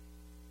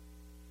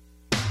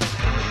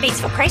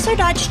 Batesville Chrysler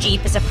Dodge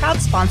Jeep is a proud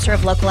sponsor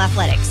of local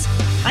athletics.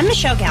 I'm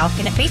Michelle Galk,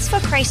 and at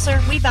Batesville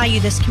Chrysler, we value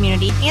this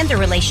community and the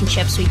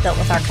relationships we've built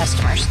with our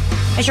customers.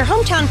 As your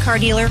hometown car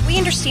dealer, we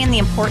understand the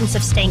importance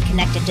of staying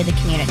connected to the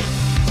community.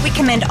 We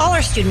commend all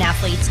our student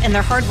athletes and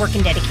their hard work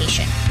and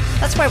dedication.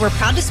 That's why we're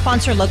proud to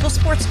sponsor local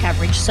sports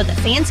coverage so that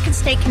fans can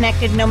stay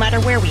connected no matter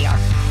where we are.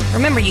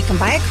 Remember, you can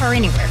buy a car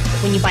anywhere,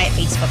 but when you buy at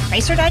Batesville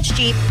Chrysler Dodge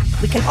Jeep,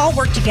 we can all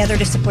work together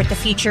to support the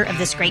future of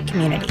this great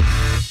community.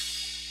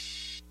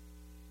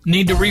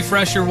 Need to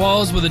refresh your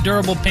walls with a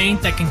durable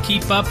paint that can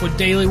keep up with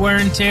daily wear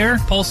and tear?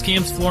 Pulse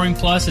Camp's Flooring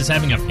Plus is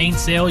having a paint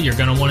sale you're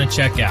going to want to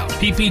check out.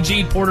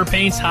 PPG Porter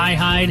Paint's High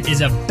Hide is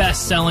a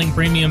best-selling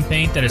premium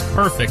paint that is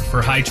perfect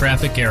for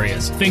high-traffic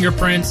areas.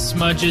 Fingerprints,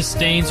 smudges,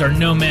 stains are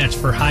no match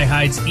for High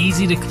Hide's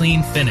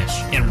easy-to-clean finish.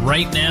 And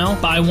right now,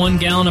 buy 1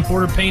 gallon of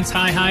Porter Paint's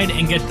High Hide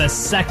and get the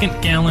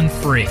second gallon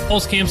free.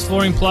 Pulse Camp's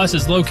Flooring Plus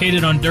is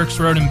located on Dirks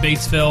Road in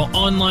Batesville,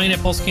 online at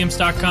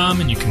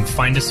pulsecamps.com, and you can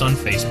find us on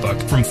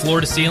Facebook. From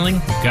floor to ceiling,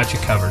 got you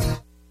covered.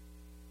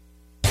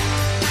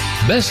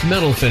 Best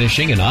Metal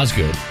Finishing and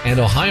Osgood and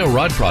Ohio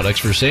Rod Products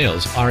for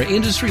Sales are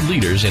industry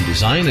leaders in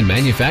design and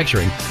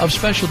manufacturing of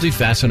specialty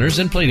fasteners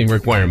and plating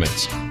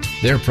requirements.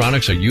 Their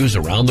products are used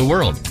around the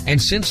world, and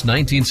since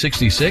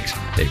 1966,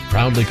 they've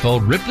proudly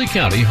called Ripley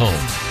County home.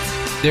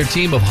 Their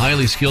team of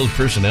highly skilled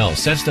personnel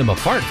sets them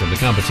apart from the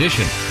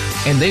competition,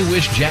 and they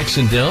wish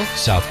Jacksonville,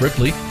 South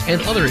Ripley,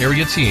 and other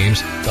area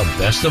teams the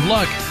best of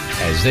luck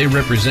as they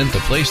represent the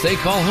place they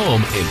call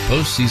home in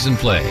postseason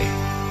play.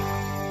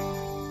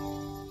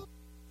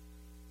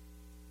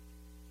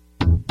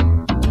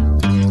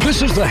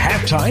 This is the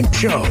Halftime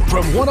Show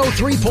from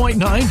 103.9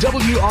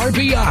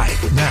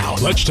 WRBI. Now,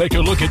 let's take a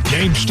look at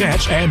game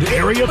stats and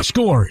area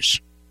scores.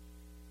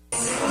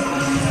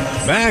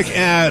 Back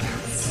at,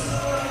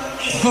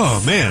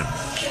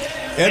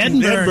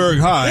 Edinburgh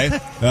High,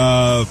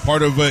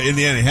 part of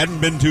Indiana. Hadn't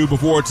been to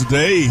before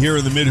today here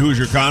in the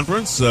Mid-Hoosier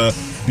Conference.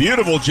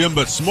 Beautiful gym,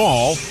 but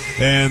small.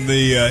 And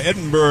the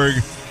Edinburgh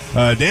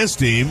dance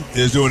team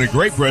is doing a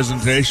great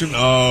presentation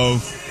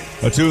of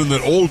a tune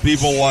that old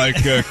people like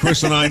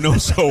Chris and I know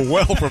so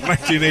well from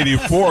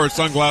 1984,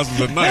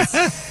 Sunglasses at Night.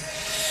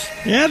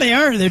 Yeah, they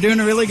are. They're doing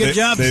a really good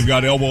job. They've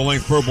got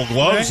elbow-length purple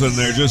gloves, right, and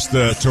they're just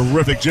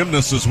terrific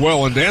gymnasts as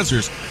well and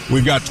dancers.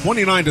 We've got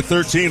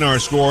 29-13 our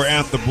score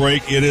at the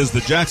break. It is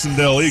the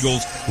Jacksonville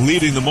Eagles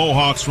leading the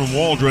Mohawks from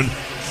Waldron.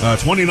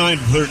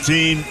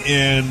 29-13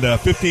 and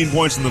 15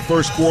 points in the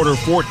first quarter,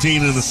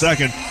 14 in the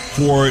second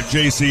for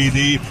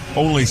JCD.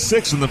 Only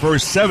 6 in the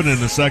first, 7 in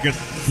the second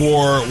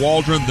for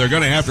Waldron. They're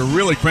going to have to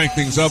really crank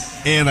things up,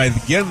 and I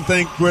again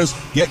think, Chris,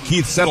 get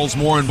Keith Settles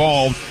more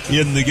involved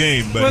in the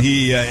game. But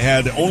he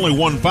had only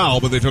 1 foul,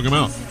 but they took him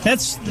out.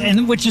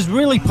 Which is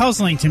really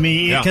puzzling to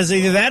me, because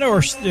either that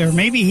or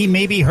maybe he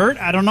may be hurt.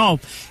 I don't know.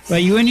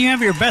 But when you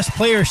have your best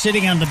player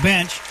sitting on the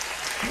bench,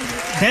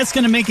 that's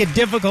going to make it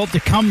difficult to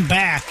come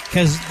back,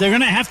 because they're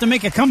going to have to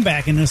make a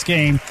comeback in this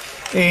game,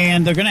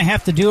 and they're going to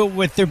have to do it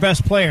with their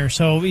best player.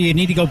 So you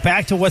need to go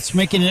back to what's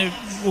making it,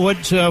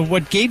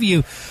 what gave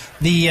you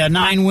the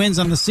 9 wins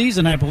on the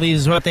season, I believe,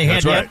 is what they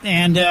had. That's right.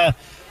 And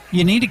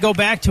you need to go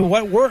back to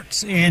what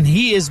works, and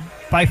he is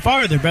by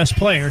far their best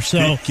player.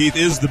 So Keith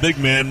is the big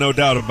man, no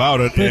doubt about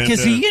it.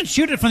 Because he can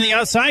shoot it from the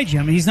outside,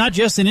 Jim. He's not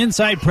just an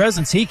inside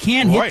presence. He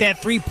can hit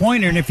that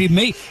three-pointer, and if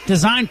you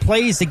design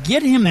plays to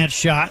get him that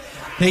shot,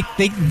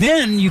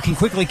 then you can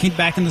quickly keep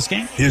back in this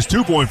game. His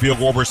 2-point field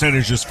goal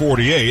percentage is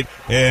 48,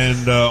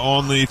 and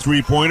on the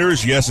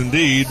 3-pointers, yes,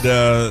 indeed,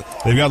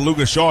 they've got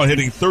Lucas Shaw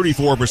hitting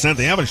 34%.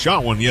 They haven't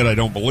shot one yet, I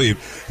don't believe,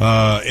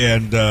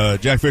 and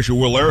Jack Fisher,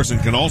 Will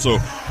Larison can also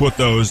put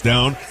those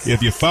down.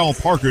 If you foul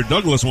Parker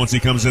Douglas once he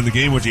comes in the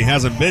game, which he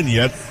hasn't been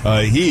yet,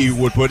 he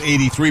would put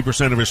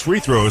 83% of his free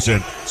throws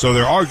in. So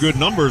there are good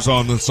numbers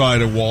on the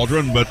side of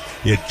Waldron, but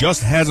it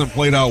just hasn't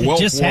played out well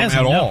for him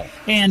at all.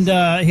 And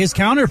his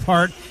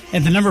counterpart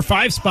at the number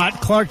 5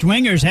 spot, Clark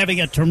Dwinger, is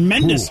having a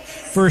tremendous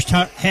first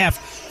half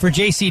for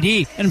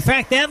JCD. And in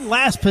fact, that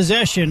last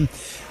possession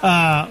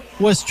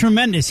was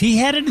tremendous. He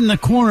had it in the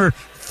corner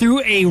through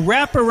a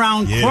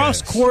wraparound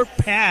cross-court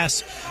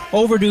pass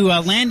over to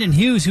Landon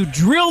Hughes, who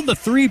drilled the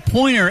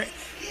three-pointer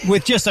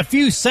with just a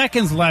few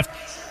seconds left.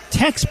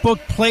 Textbook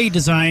play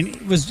design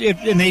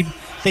and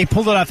they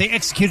pulled it off. They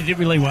executed it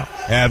really well.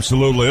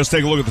 Absolutely. Let's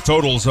take a look at the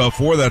totals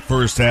for that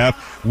first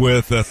half.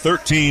 With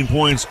 13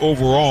 points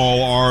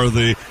overall are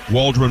the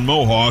Waldron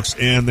Mohawks,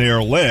 and they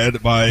are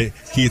led by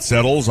Keith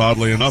Settles,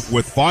 oddly enough,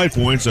 with 5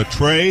 points, a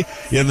tray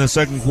in the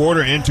second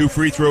quarter, and 2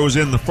 free throws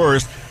in the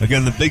first.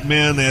 Again, the big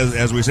man,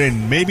 as we say,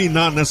 maybe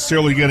not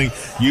necessarily getting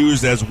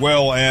used as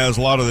well as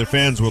a lot of their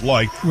fans would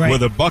like. Right.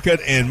 With a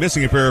bucket and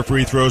missing a pair of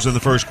free throws in the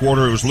first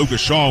quarter, it was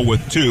Lucas Shaw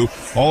with 2.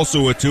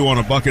 Also with 2 on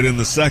a bucket in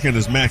the second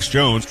is Max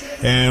Jones.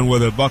 And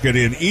with a bucket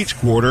in each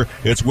quarter,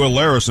 it's Will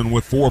Larison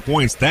with 4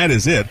 points. That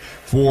is it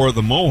for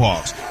the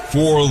Mohawks.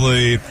 For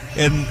the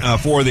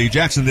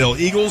Jacksonville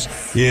Eagles,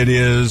 it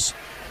is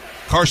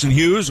Carson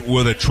Hughes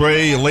with a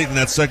tray late in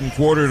that second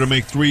quarter to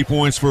make 3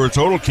 points for a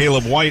total.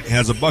 Caleb White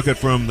has a bucket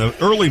from the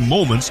early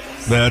moments.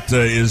 That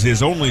is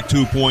his only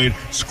 2-point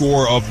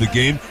score of the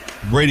game.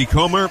 Brady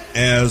Comer,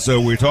 as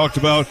we talked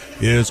about,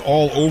 is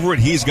all over it.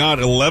 He's got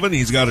 11.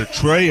 He's got a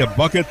tray, a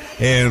bucket,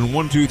 and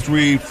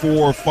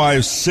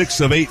 6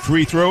 of 8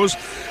 free throws.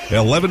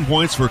 11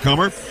 points for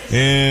Comer,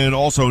 and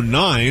also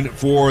 9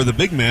 for the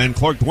big man,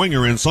 Clark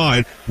Dwinger,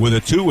 inside with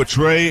a 2, a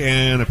tray,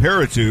 and a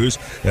pair of 2s.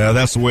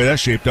 That's the way that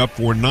shaped up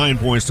for 9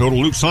 points total.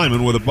 Luke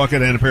Simon with a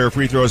bucket and a pair of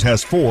free throws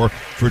has 4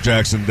 for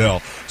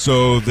Jacksonville.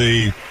 So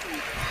the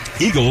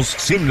Eagles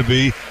seem to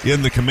be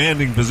in the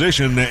commanding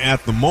position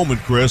at the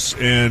moment, Chris,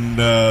 and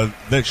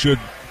that should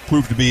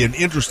prove to be an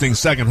interesting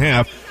second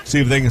half. See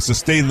if they can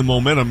sustain the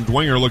momentum.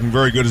 Dwinger looking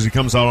very good as he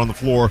comes out on the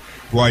floor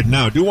right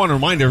now. I do want to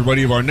remind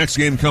everybody of our next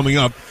game coming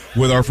up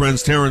with our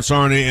friends Terrence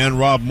Arney and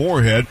Rob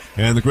Moorhead,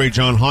 and the great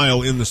John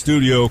Heil in the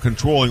studio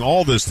controlling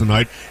all this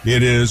tonight.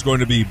 It is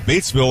going to be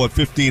Batesville at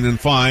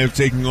 15-5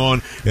 taking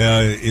on,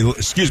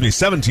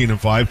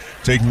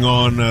 17-5 taking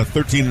on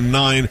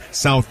 13-9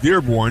 South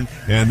Dearborn,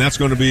 and that's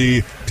going to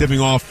be tipping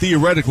off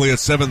theoretically at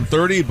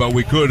 7:30, but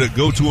we could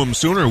go to them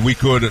sooner. We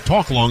could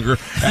talk longer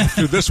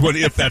after this one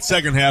if that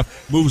second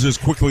half moves as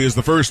quickly as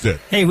the first did.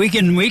 Hey, we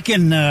can eat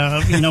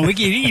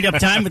up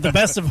time with the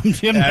best of them,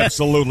 Jim.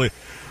 Absolutely.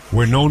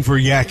 We're known for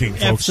yakking,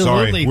 folks.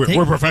 Absolutely. Sorry.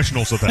 We're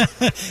professionals at that.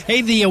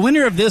 Hey, the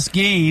winner of this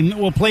game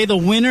will play the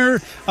winner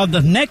of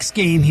the next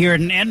game here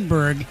in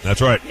Edinburgh.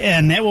 That's right.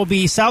 And that will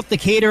be South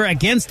Decatur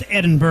against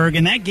Edinburgh,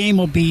 and that game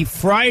will be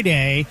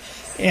Friday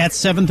at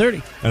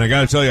 7:30. And I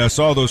got to tell you, I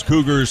saw those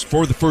Cougars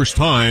for the first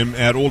time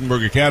at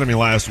Oldenburg Academy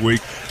last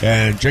week,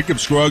 and Jacob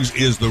Scruggs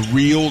is the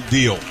real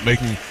deal,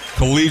 making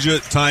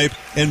collegiate-type,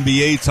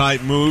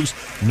 NBA-type moves,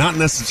 not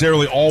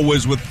necessarily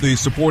always with the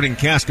supporting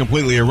cast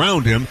completely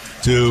around him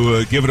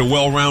to give it a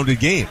well-rounded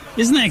game.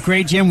 Isn't that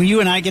great, Jim, when you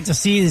and I get to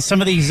see some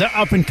of these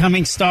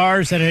up-and-coming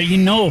stars that are,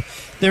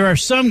 there are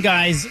some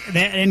guys,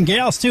 and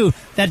gals too,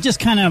 that just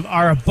kind of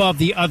are above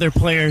the other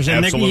players,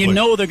 and they're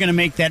going to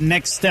make that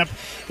next step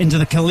into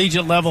the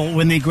collegiate level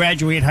when they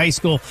graduate high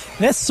school.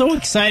 That's so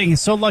exciting and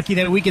so lucky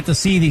that we get to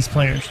see these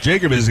players.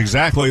 Jacob is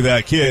exactly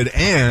that kid,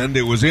 and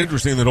it was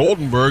interesting that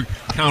Oldenburg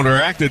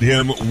counteracted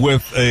him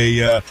with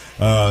a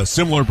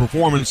similar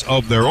performance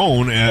of their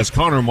own as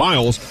Connor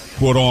Miles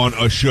put on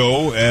a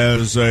show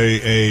as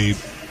a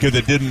kid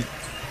that didn't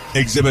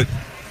exhibit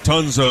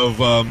tons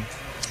of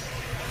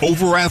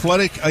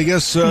over-athletic, I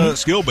guess,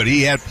 skill, but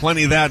he had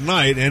plenty that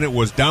night, and it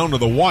was down to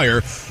the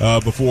wire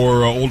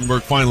before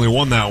Oldenburg finally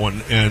won that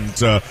one. And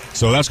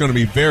so that's going to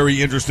be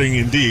very interesting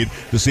indeed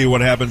to see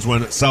what happens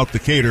when South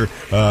Decatur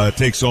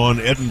takes on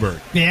Edinburgh.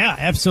 Yeah,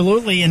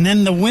 absolutely. And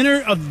then the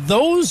winner of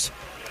those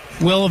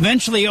will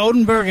eventually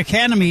Oldenburg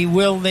Academy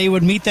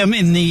would meet them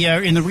in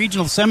the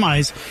regional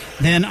semis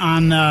then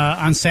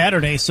on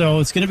Saturday.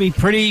 So it's going to be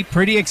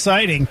pretty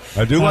exciting.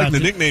 I do like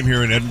the nickname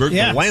here in Edinburgh,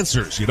 the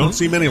Lancers. You don't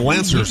see many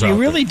Lancers out there. You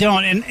really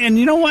don't. And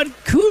you know what?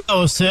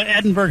 Kudos to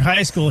Edinburgh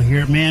High School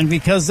here, man,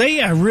 because they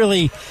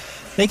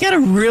got a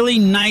really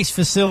nice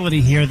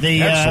facility here.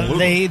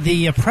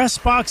 The press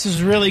box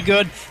is really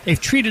good. They've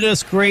treated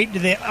us great.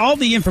 All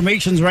the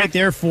information's right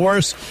there for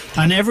us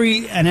on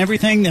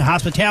everything. The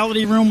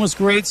hospitality room was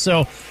great.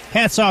 So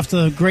hats off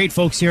to the great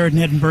folks here in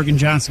Edinburgh and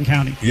Johnson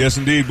County. Yes,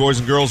 indeed, boys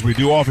and girls. We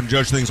do often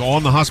judge things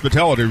on the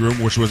hospitality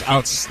room, which was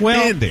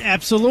outstanding. Well,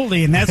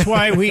 absolutely, and that's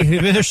why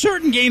there's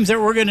certain games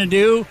that we're going to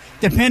do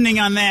depending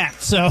on that.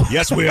 So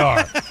yes, we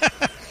are.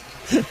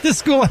 This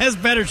school has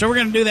better, so we're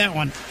going to do that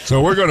one.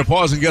 So we're going to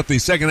pause and get the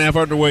second half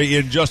underway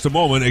in just a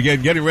moment.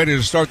 Again, getting ready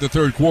to start the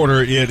third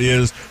quarter. It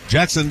is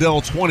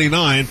Jacksonville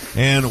 29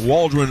 and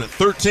Waldron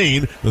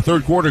 13. The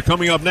third quarter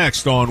coming up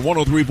next on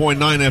 103.9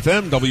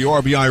 FM,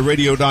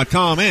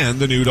 WRBIRadio.com, and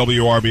the new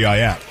WRBI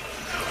app.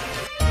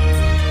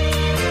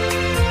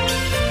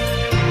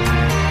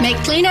 Make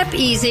cleanup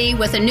easy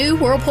with a new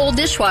Whirlpool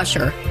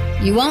dishwasher.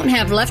 You won't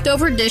have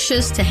leftover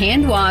dishes to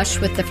hand wash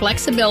with the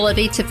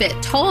flexibility to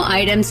fit tall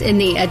items in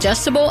the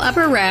adjustable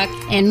upper rack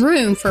and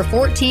room for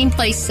 14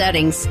 place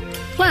settings.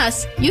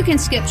 Plus, you can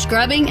skip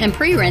scrubbing and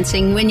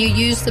pre-rinsing when you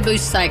use the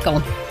boost cycle.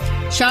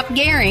 Shop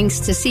Gehring's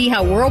to see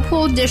how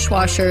Whirlpool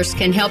dishwashers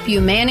can help you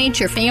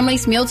manage your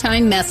family's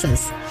mealtime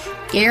messes.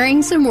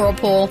 Gehring's and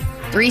Whirlpool,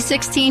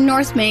 316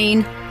 North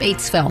Main,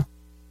 Batesville.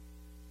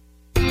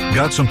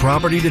 Got some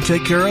property to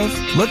take care of?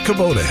 Let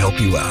Kubota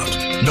help you out.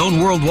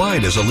 Known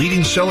worldwide as a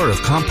leading seller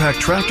of compact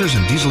tractors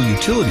and diesel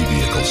utility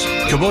vehicles,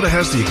 Kubota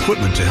has the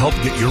equipment to help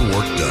get your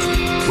work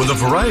done. With a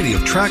variety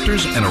of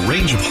tractors and a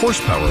range of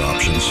horsepower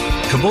options,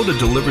 Kubota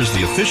delivers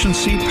the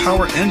efficiency,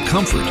 power, and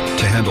comfort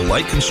to handle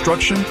light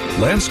construction,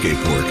 landscape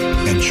work,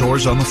 and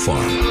chores on the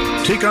farm.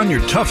 Take on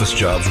your toughest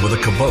jobs with a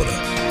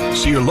Kubota.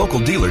 See your local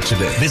dealer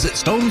today. Visit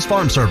Stone's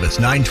Farm Service,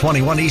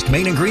 921 East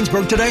Main in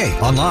Greensburg today.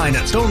 Online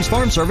at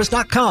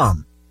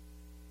stonesfarmservice.com.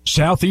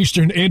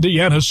 Southeastern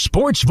Indiana's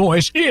sports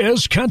voice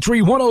is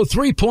Country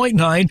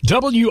 103.9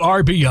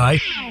 WRBI.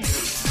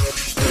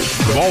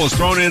 The ball is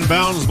thrown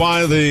inbounds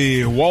by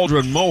the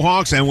Waldron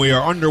Mohawks, and we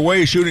are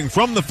underway shooting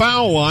from the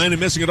foul line,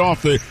 and missing it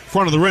off the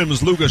front of the rim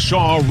is Lucas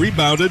Shaw,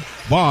 rebounded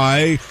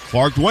by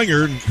Clark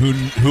Dwinger,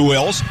 who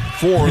else,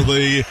 for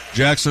the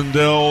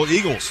Jacksonville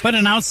Eagles. But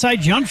an outside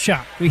jump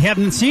shot. We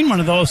haven't seen one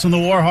of those from the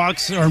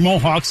Warhawks or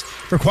Mohawks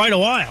for quite a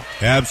while.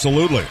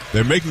 Absolutely.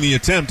 They're making the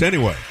attempt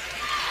anyway.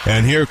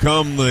 And here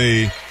come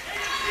the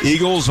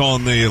Eagles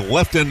on the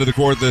left end of the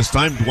court this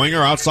time.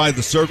 Dwinger outside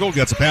the circle,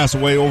 gets a pass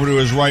away over to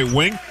his right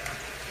wing.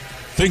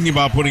 Thinking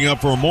about putting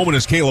up for a moment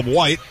is Caleb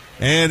White.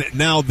 And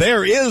now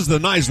there is the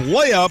nice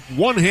layup,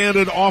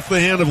 one-handed off the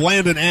hand of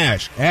Landon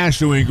Ash. Ash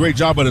doing a great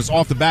job, but it's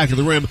off the back of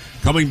the rim.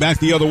 Coming back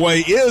the other way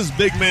is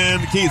big man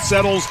Keith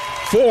Settles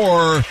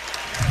for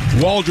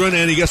Waldron,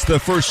 and he gets the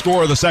first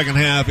score of the second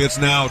half. It's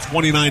now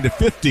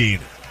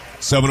 29-15.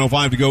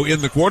 7:05 to go in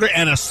the quarter,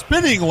 and a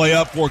spinning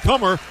layup for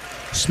Comer.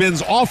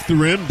 Spins off the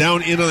rim,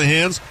 down into the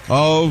hands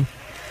of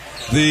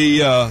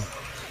the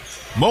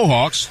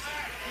Mohawks.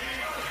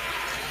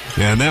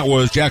 And that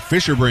was Jack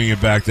Fisher bringing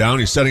it back down.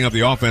 He's setting up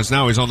the offense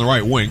now. He's on the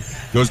right wing.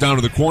 Goes down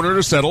to the corner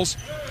to Settles.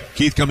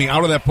 Keith coming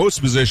out of that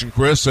post position,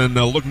 Chris, and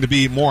looking to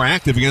be more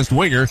active against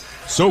Winger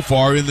so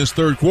far in this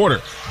third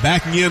quarter.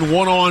 Backing in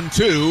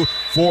 1-on-2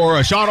 for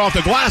a shot off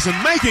the glass, and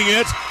making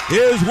it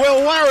is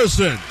Will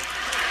Larison.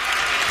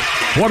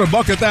 What a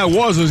bucket that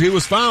was as he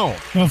was fouled.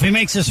 Well, if he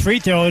makes this free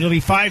throw, it'll be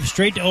 5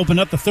 straight to open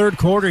up the third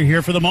quarter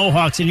here for the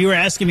Mohawks. And you were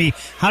asking me,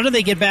 how do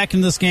they get back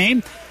in this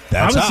game?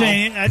 I was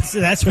saying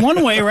that's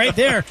one way right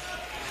there.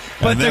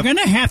 But they're going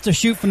to have to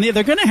shoot from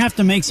they're going to have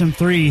to make some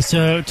threes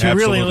to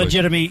really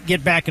legitimately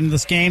get back into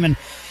this game.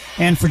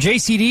 And for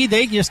JCD,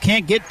 they just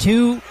can't get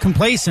too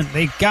complacent.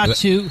 They've got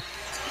to.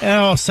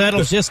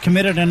 Settles just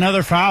committed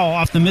another foul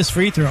off the missed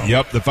free throw.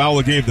 Yep, the foul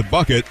that gave the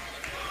bucket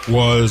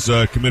was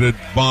committed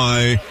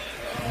by,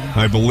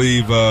 I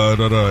believe,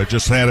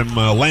 just had him,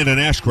 Landon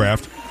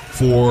Ashcraft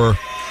for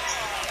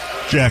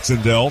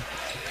Jacksonville.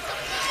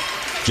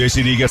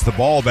 JCD gets the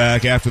ball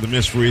back after the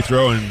missed free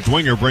throw, and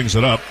Dwinger brings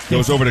it up.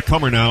 Goes over to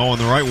Comer now on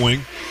the right wing.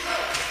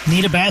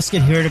 Need a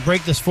basket here to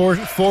break this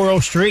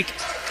 4-0 streak.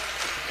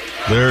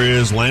 There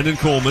is Landon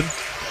Coleman.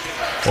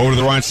 Over to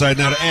the right side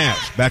now to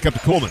Ash. Back up to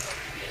Coleman.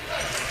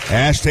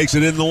 Ash takes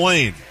it in the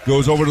lane.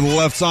 Goes over to the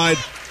left side.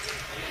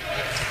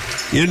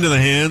 Into the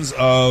hands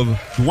of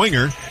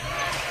Dwinger.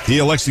 He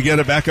elects to get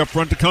it back up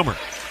front to Comer.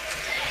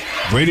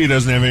 Brady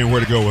doesn't have anywhere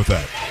to go with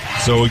that.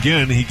 So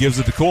again, he gives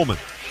it to Coleman.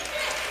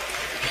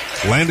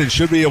 Landon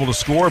should be able to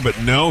score, but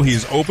no,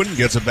 he's open.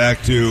 Gets it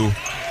back to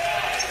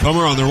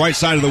Comer on the right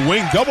side of the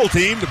wing. Double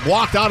teamed,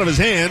 blocked out of his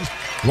hands,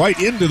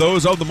 right into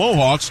those of the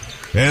Mohawks.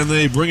 And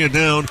they bring it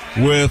down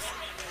with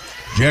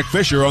Jack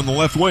Fisher on the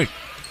left wing.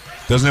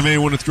 Doesn't have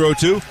anyone to throw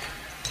to.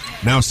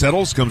 Now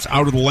Settles, comes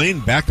out of the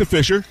lane, back to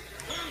Fisher.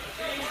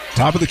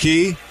 Top of the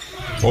key,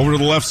 over to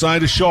the left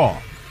side to Shaw.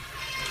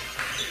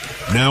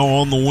 Now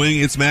on the wing,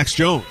 it's Max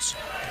Jones.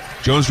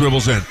 Jones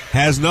dribbles in,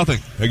 has nothing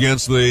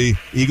against the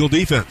Eagle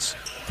defense.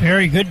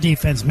 Very good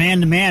defense,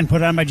 man-to-man,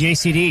 put on by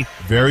JCD.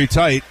 Very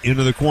tight,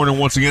 into the corner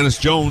once again. It's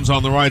Jones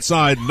on the right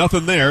side,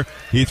 nothing there.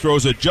 He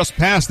throws it just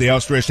past the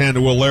outstretched hand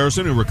to Will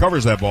Larison, who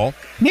recovers that ball.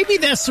 Maybe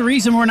that's the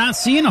reason we're not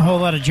seeing a whole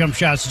lot of jump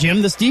shots,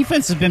 Jim. This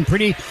defense has been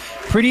pretty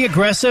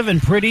aggressive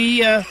and pretty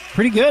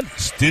good.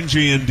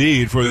 Stingy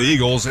indeed for the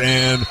Eagles,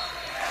 and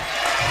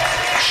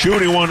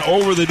shooting one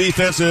over the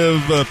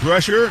defensive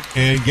pressure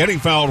and getting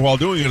fouled while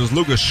doing it is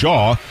Lucas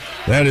Shaw.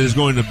 That is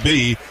going to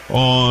be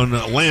on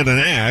Landon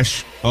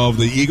Ash of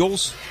the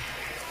Eagles.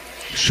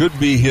 Should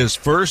be his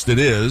first. It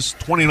is.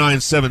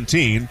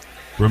 29-17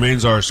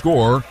 remains our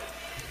score.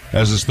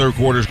 as this third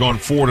quarter's gone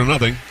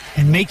 4-0.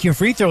 And make your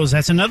free throws.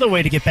 That's another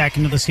way to get back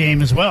into this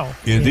game as well.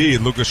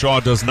 Indeed. Lucas Shaw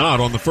does not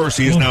on the first.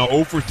 He is now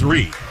 0 for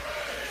 3.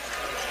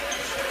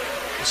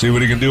 See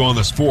what he can do on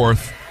this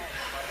fourth.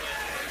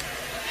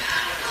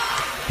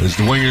 As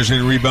the Dwinger's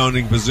in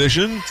rebounding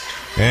position.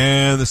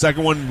 And the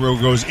second one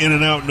goes in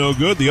and out, no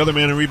good. The other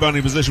man in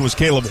rebounding position was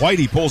Caleb White.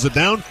 He pulls it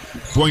down.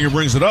 Dwinger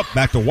brings it up,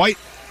 back to White.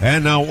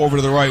 And now over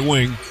to the right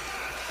wing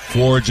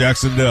for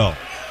Jacksonville.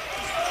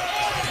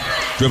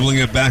 Dribbling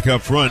it back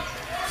up front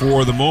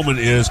for the moment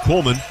is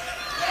Coleman.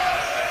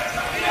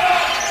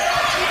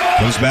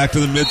 Comes back to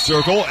the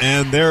mid-circle,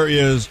 and there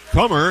is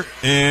Comer,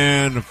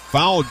 and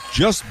fouled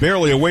just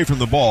barely away from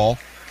the ball.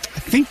 I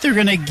think they're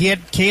going to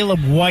get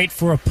Caleb White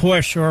for a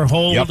push or a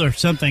hold or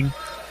something.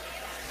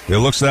 It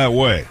looks that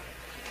way.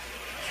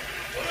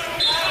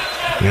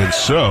 And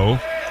so,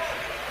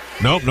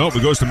 nope,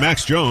 it goes to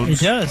Max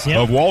Jones. It does,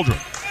 of Waldron.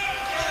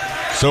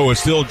 So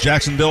it's still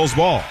Jacksonville's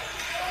ball.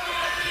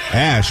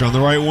 Ash on the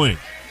right wing.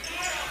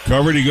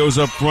 Covered, he goes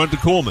up front to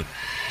Coleman.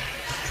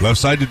 Left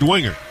side to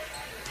Dwinger.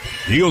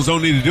 The Eagles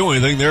don't need to do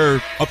anything.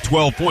 They're up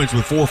 12 points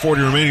with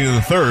 4:40 remaining in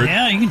the third.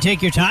 Yeah, you can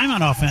take your time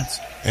on offense.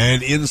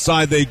 And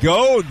inside they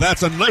go.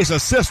 That's a nice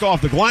assist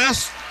off the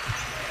glass.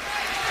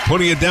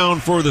 Putting it down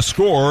for the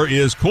score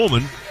is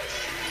Coleman.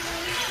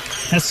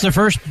 That's the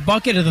first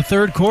bucket of the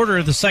third quarter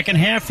of the second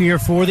half here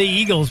for the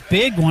Eagles.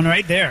 Big one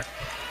right there.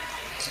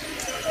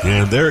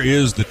 And there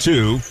is the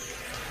two.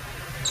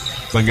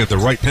 If I can get the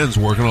right pens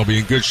working, I'll be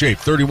in good shape.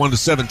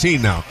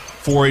 31-17 now.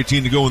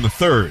 4:18 to go in the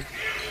third.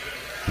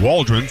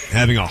 Waldron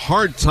having a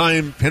hard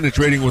time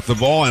penetrating with the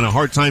ball and a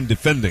hard time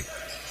defending.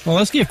 Well,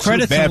 let's give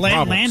credit to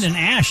Landon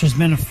Ash. Has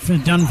done a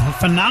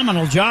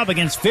phenomenal job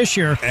against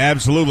Fisher.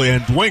 Absolutely,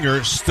 and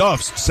Dwinger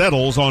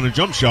settles on a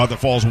jump shot that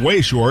falls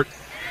way short.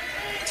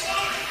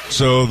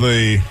 So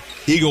the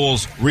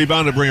Eagles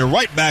rebound to bring it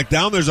right back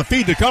down. There's a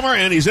feed to Comer,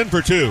 and he's in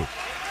for two.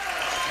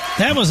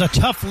 That was a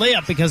tough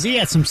layup because he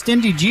had some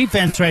stingy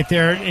defense right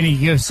there, and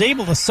he was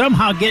able to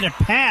somehow get it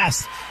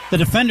past the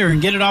defender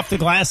and get it off the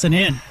glass and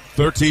in.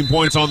 13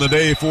 points on the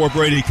day for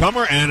Brady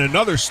Comer, and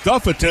another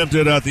stuff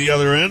attempted at the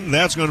other end.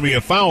 That's going to be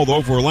a foul,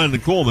 though, for Landon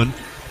Coleman.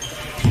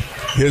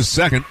 His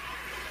second.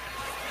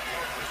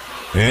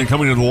 And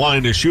coming to the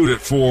line to shoot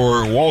it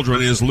for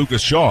Waldron is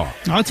Lucas Shaw.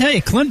 I'll tell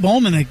you, Clint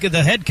Bowman,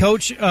 the head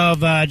coach of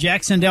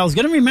Jacksonville, is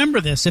going to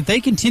remember this. If they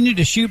continue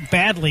to shoot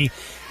badly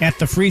at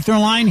the free throw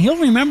line, he'll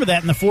remember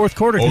that in the fourth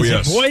quarter. Oh,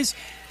 yes. Boys,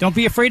 don't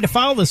be afraid to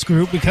foul this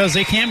group because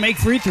they can't make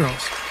free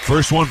throws.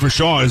 First one for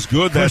Shaw is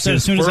good. That's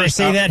as soon as I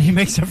say that, he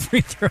makes a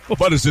free throw.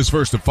 But it's his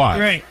first of 5.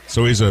 Right.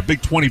 So he's a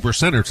big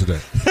 20%er today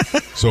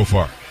so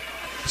far.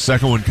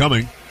 Second one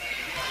coming.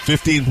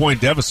 15-point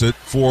deficit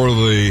for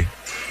the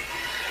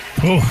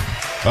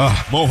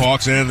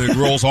Mohawks, and it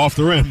rolls off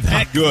the rim.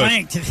 Not good.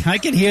 Clanked. I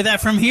can hear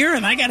that from here,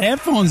 and I got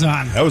headphones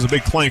on. That was a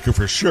big clanker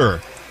for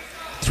sure.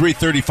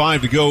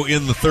 3:35 to go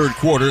in the third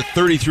quarter.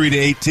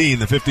 33-18,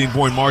 the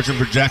 15-point margin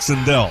for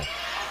Jacksonville.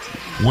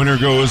 Winner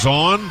goes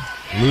on.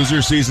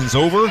 Loser season's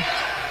over.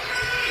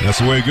 That's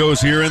the way it goes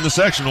here in the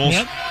sectionals.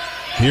 Yep.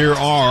 Here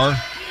are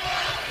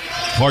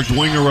Clark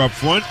Dwinger up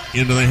front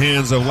into the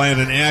hands of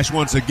Landon Ash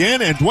once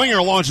again, and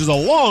Dwinger launches a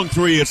long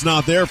three. It's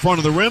not there, front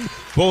of the rim,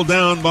 pulled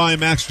down by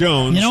Max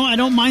Jones. You know, I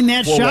don't mind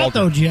that shot,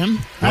 though, Jim.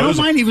 I don't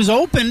mind. He was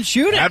open.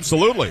 Shoot it.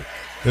 Absolutely.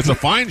 It's a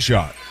fine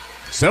shot.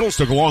 Settles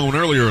took a long one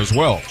earlier as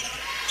well.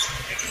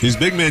 These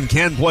big men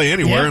can play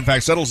anywhere. Yeah. In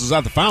fact, Settles is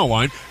at the foul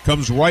line,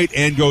 comes right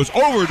and goes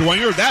over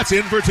Dwinger. That's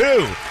in for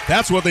two.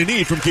 That's what they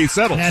need from Keith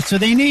Settles. That's what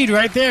they need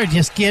right there.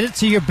 Just get it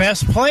to your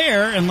best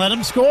player and let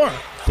him score.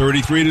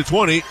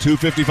 33-20,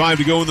 2:55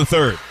 to go in the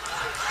third.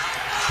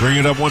 Bring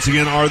it up once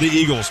again are the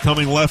Eagles,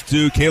 coming left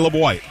to Caleb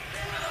White.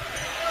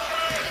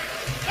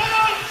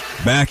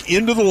 Back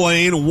into the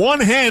lane,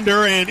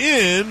 one-hander and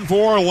in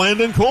for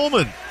Landon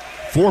Coleman.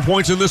 4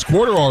 points in this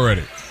quarter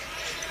already.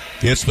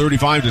 It's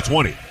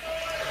 35-20.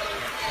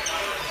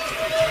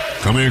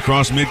 Coming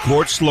across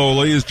midcourt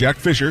slowly is Jack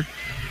Fisher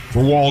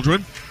for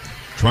Waldron.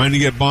 Trying to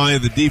get by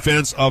the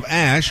defense of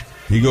Ash.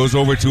 He goes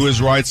over to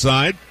his right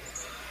side.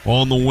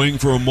 On the wing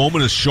for a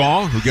moment is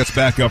Shaw, who gets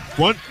back up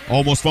front.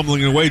 Almost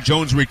fumbling it away.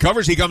 Jones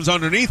recovers. He comes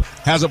underneath.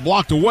 Has it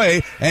blocked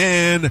away.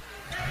 And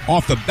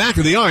off the back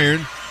of the iron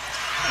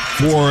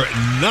for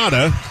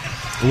Nada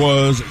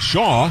was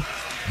Shaw,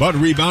 but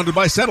rebounded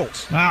by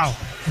Settles. Wow.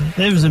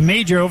 There was a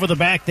major over the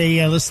back.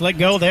 They let's let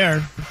go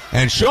there.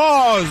 And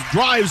Shaw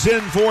drives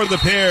in for the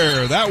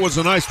pair. That was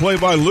a nice play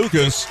by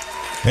Lucas.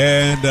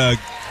 And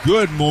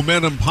good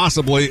momentum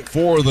possibly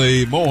for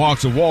the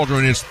Mohawks of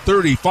Waldron. It's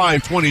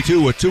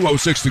 35-22 with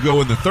 2:06 to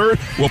go in the third.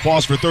 We'll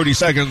pause for 30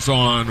 seconds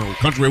on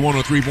Country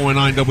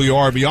 103.9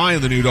 WRBI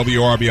and the new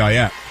WRBI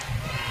app.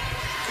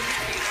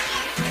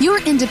 Your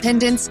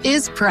independence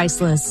is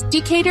priceless.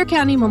 Decatur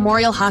County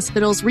Memorial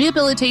Hospital's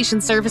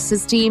Rehabilitation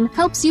Services team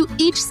helps you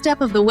each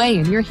step of the way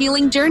in your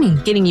healing journey,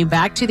 getting you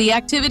back to the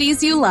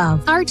activities you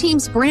love. Our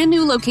team's brand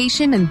new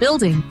location and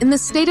building in the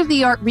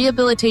state-of-the-art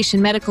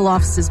Rehabilitation Medical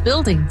Offices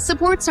building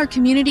supports our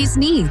community's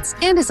needs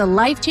and is a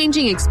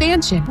life-changing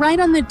expansion right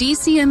on the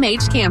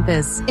DCMH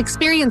campus.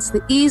 Experience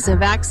the ease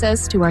of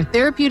access to our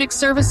therapeutic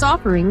service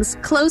offerings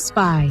close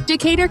by.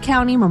 Decatur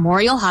County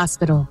Memorial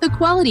Hospital, the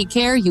quality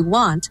care you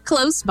want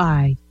close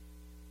by.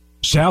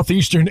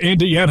 Southeastern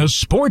Indiana's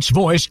sports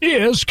voice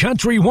is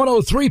Country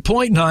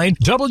 103.9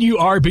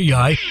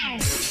 WRBI.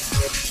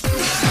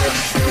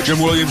 Jim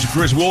Williams and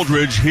Chris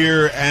Wooldridge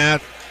here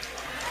at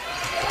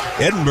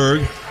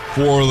Edinburgh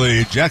for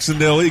the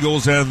Jacksonville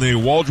Eagles and the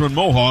Waldron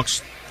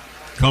Mohawks.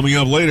 Coming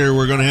up later,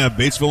 we're going to have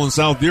Batesville and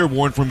South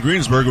Dearborn from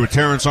Greensburg with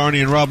Terrence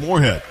Arney and Rob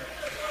Moorhead.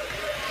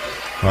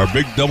 Our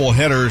big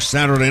doubleheader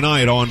Saturday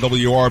night on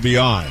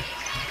WRBI.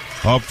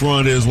 Up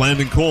front is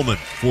Landon Coleman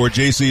for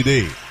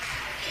JCD.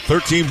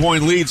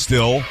 13-point lead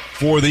still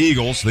for the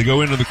Eagles. They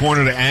go into the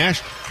corner to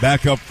Ash.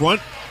 Back up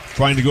front.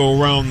 Trying to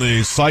go around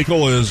the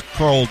cycle is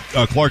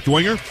Clark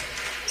Dwenger.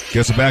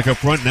 Gets it back up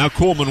front. Now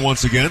Coleman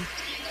once again.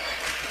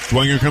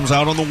 Dwenger comes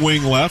out on the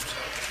wing left.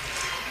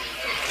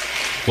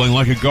 Playing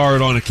like a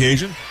guard on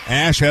occasion.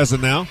 Ash has it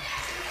now.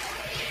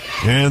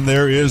 And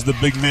there is the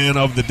big man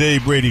of the day,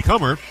 Brady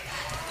Comer,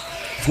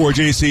 for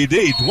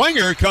JCD.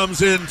 Dwenger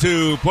comes in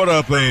to put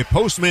up a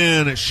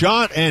postman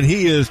shot, and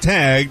he is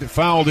tagged,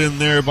 fouled in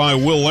there by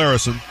Will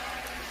Larison.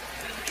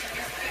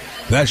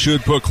 That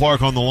should put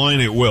Clark on the line.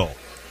 It will.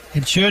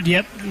 It should,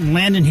 yep.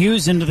 Landon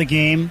Hughes into the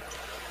game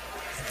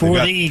for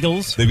the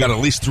Eagles. They've got at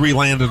least 3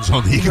 Landons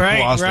on the Eagles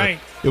roster. Right.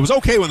 It was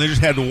okay when they just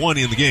had 1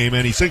 in the game,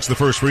 and he sinks the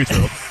first free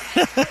throw.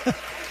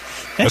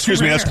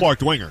 Excuse me, that's Clark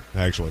Dwenger,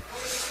 actually.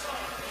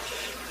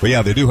 But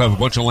yeah, they do have a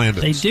bunch of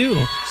Landons. They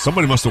do.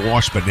 Somebody must have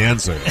watched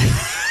Bonanza.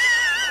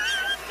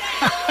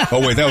 Oh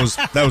wait, that was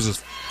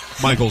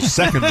Michael's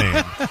second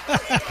name.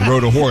 He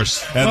rode a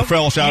horse and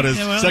fell shot his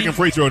second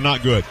free throw,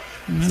 not good.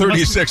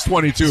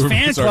 36-22.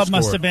 Fan club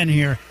must have been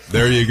here.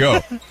 There you go.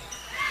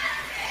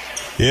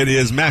 It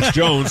is Max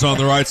Jones on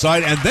the right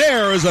side, and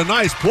there is a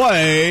nice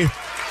play.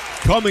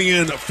 Coming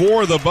in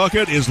for the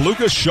bucket is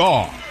Lucas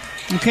Shaw.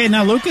 Okay,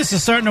 now Lucas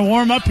is starting to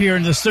warm up here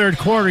in this third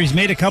quarter. He's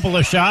made a couple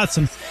of shots,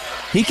 and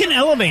he can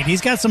elevate.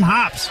 He's got some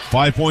hops.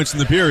 5 points in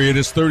the period.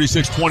 It's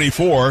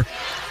 36-24.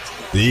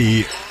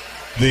 The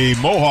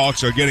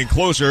Mohawks are getting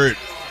closer,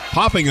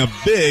 popping a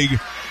big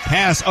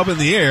pass up in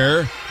the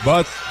air,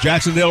 but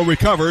Jacksonville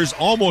recovers,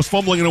 almost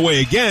fumbling it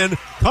away again.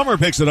 Comer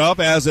picks it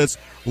up as it's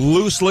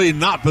loosely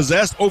not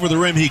possessed. Over the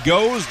rim he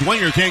goes.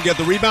 Dwenger can't get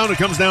the rebound. It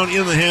comes down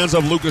in the hands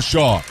of Lucas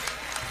Shaw.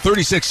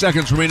 36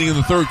 seconds remaining in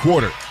the third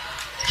quarter.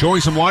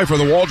 Showing some life for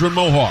the Waldron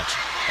Mohawks.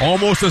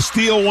 Almost a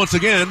steal once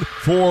again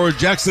for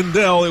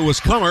Jacksonville. It was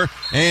Comer,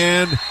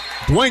 and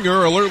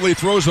Dwenger alertly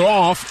throws it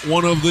off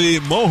one of the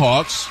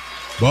Mohawks,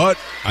 but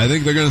I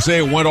think they're going to say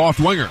it went off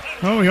Dwenger.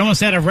 Oh, we almost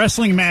had a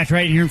wrestling match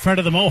right here in front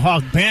of the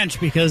Mohawk bench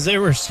because it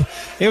was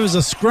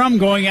a scrum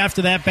going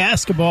after that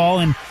basketball,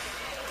 and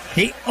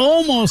he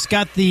almost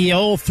got the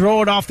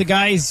throw it off the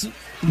guy's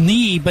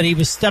knee, but he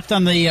was stepped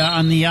on the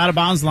out of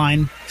bounds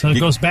line, so it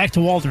goes back to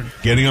Waldron.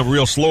 Getting up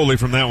real slowly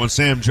from that one,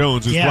 Sam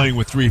Jones is playing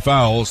with 3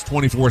 fouls.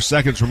 24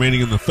 seconds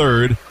remaining in the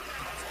third.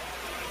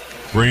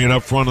 Bring it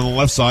up front on the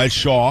left side.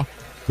 Shaw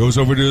goes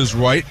over to his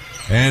right,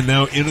 and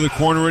now into the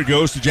corner it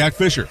goes to Jack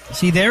Fisher.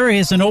 See, there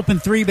is an open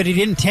 3, but he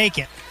didn't take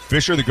it.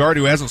 Fisher, the guard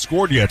who hasn't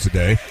scored yet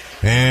today.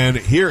 And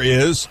here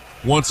is,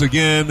 once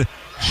again,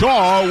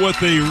 Shaw with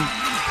the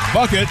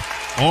bucket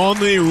on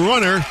the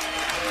runner.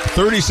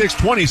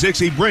 36-26,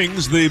 he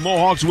brings the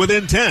Mohawks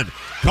within 10.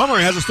 Comer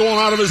has it stolen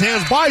out of his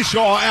hands by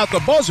Shaw at the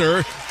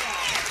buzzer.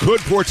 Could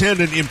portend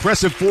an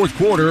impressive fourth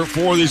quarter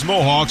for these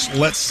Mohawks.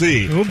 Let's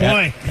see. Oh,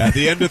 boy. At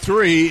the end of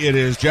 3, it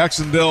is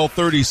Jacksonville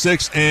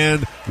 36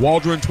 and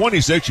Waldron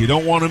 26. You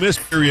don't want to miss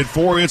period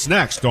 4. It's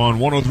next on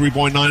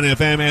 103.9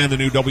 FM and the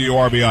new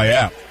WRBI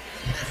app.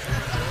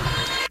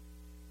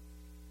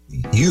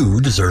 You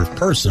deserve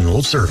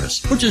personal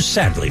service, which has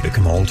sadly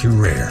become all too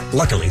rare.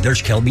 Luckily,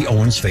 there's Kelby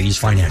Owens Phase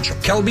Financial.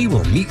 Kelby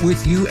will meet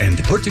with you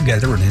and put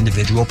together an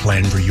individual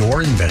plan for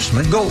your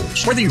investment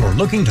goals. Whether you're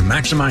looking to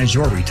maximize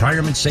your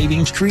retirement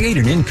savings, create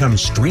an income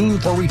stream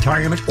for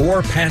retirement,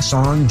 or pass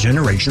on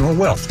generational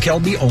wealth,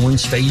 Kelby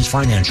Owens Phase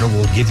Financial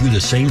will give you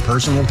the same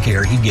personal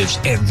care he gives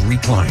every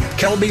client.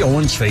 Kelby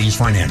Owens Phase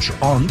Financial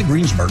on the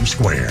Greensburg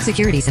Square.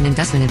 Securities and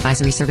investment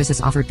advisory services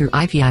offered through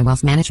IPI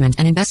Wealth Management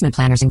and Investment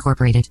Planners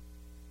Incorporated.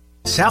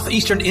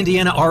 Southeastern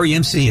Indiana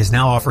REMC is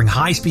now offering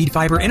high-speed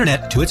fiber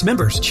internet to its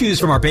members. Choose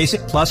from our basic,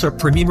 plus, or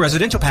premium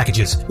residential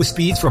packages with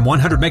speeds from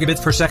 100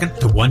 megabits per second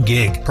to 1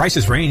 gig.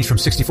 Prices range from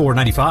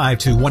 $64.95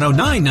 to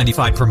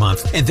 $109.95 per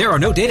month, and there are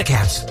no data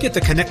caps. Get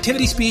the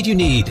connectivity speed you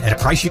need at a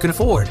price you can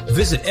afford.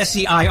 Visit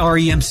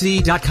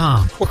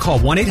SCIREMC.com or call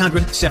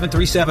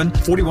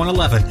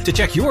 1-800-737-4111 to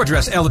check your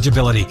address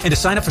eligibility and to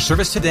sign up for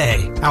service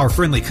today. Our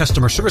friendly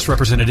customer service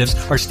representatives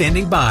are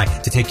standing by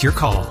to take your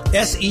call.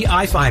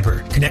 SEI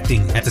Fiber,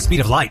 connecting at the speed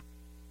of light.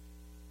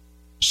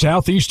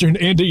 Southeastern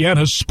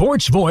Indiana's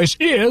sports voice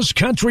is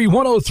Country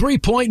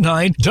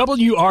 103.9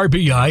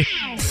 WRBI.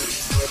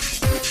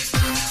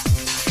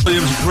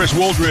 Williams and Chris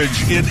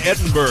Woldridge in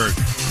Edinburgh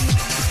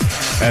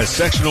as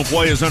sectional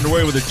play is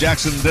underway with the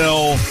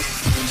Jacksonville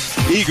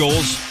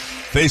Eagles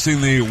facing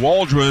the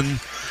Waldron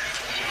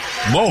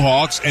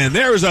Mohawks. And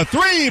there is a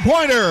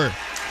three-pointer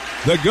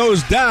that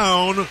goes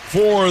down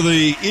for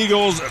the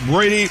Eagles'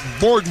 Brady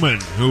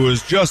Borgman, who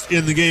was just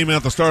in the game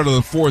at the start of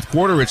the fourth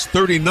quarter. It's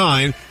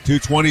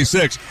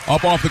 39-26.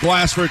 Up off the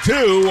glass for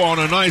two on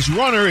a nice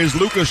runner is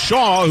Lucas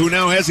Shaw, who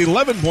now has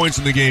 11 points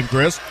in the game,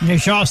 Chris. Yeah,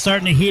 Shaw's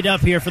starting to heat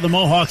up here for the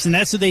Mohawks, and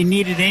that's what they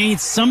needed. They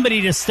need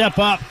somebody to step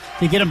up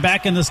to get them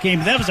back in this game.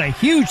 That was a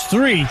huge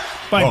three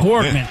by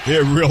Borgman. Man,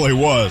 it really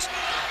was.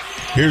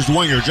 Here's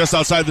Winger just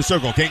outside the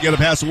circle. Can't get a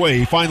pass away.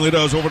 He finally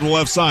does over to the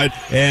left side.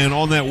 And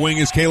on that wing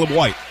is Caleb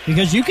White.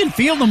 Because you can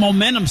feel the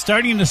momentum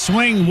starting to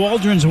swing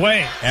Waldron's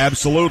way.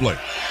 Absolutely.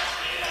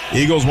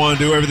 Eagles want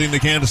to do everything they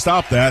can to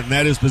stop that, and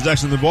that is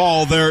possession of the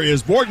ball. There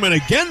is Borgman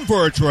again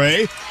for a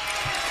tray.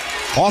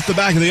 Off the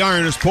back of the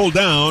iron is pulled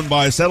down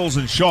by Settles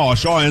and Shaw.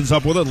 Shaw ends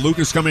up with it.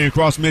 Lucas coming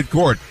across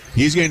midcourt.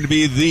 He's going to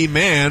be the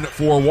man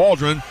for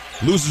Waldron.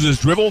 Loses his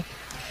dribble.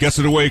 Gets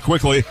it away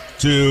quickly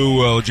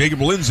to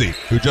Jacob Lindsay,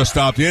 who just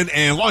stopped in.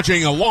 And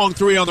launching a long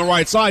three on the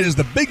right side is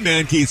the big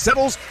man, Keith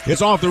Settles.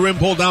 It's off the rim,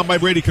 pulled down by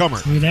Brady Comer.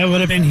 That would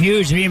have been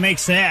huge if he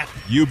makes that.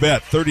 You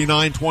bet.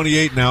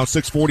 39-28 now,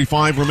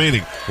 6:45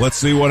 remaining. Let's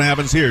see what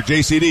happens here.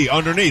 JCD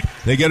underneath.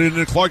 They get it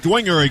into Clark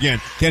Dwinger again.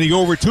 Can he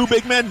go over two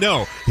big men?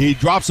 No. He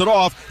drops it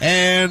off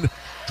and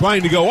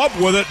trying to go up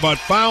with it, but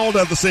fouled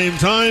at the same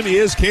time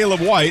is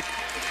Caleb White.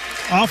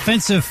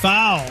 Offensive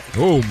foul.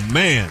 Oh,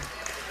 man.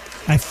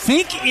 I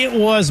think it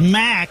was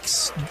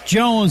Max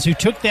Jones who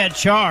took that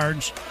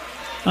charge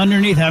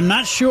underneath. I'm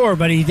not sure,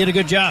 but he did a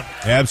good job.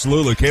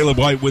 Absolutely. Caleb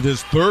White with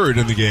his third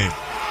in the game.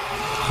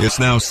 It's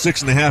now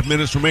 6.5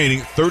 minutes remaining.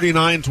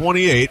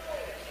 39-28.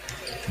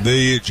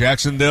 The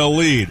Jacksonville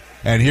lead.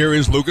 And here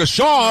is Lucas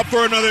Shaw up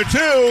for another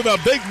two. The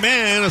big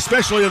man,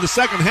 especially in the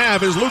second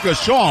half, is Lucas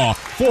Shaw.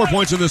 4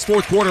 points in this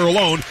fourth quarter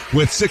alone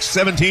with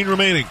 6:17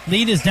 remaining.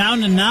 Lead is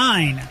down to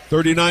 9.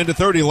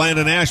 39-30.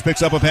 Landon Ash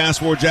picks up a pass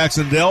for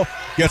Jacksonville.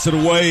 Gets it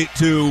away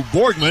to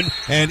Borgman.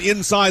 And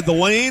inside the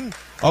lane,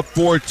 up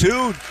for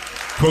two.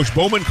 Coach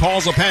Bowman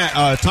calls a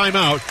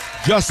timeout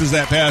just as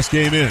that pass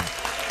came in.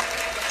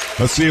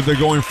 Let's see if they're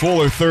going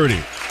full or 30.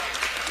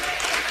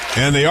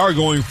 And they are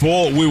going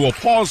full. We will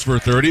pause for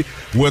 30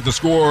 with the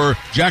score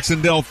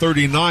Jacksonville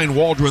 39,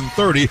 Waldron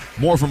 30.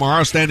 More from our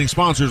outstanding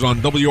sponsors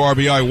on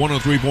WRBI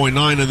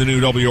 103.9 and the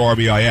new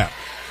WRBI app.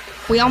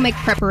 We all make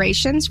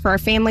preparations for our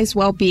family's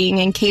well-being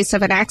in case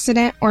of an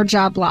accident or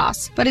job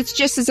loss, but it's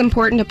just as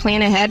important to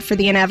plan ahead for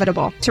the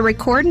inevitable, to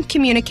record and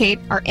communicate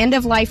our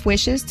end-of-life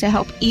wishes to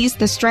help ease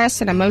the stress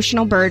and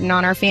emotional burden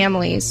on our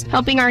families.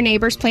 Helping our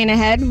neighbors plan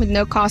ahead with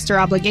no cost or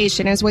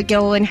obligation is what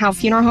Gilliland Howe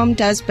Funeral Home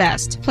does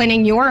best.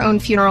 Planning your own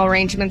funeral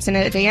arrangements in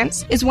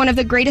advance is one of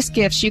the greatest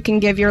gifts you can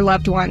give your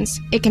loved ones.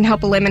 It can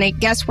help eliminate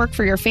guesswork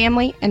for your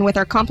family, and with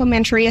our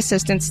complimentary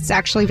assistance, it's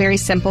actually very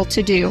simple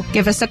to do.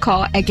 Give us a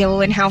call at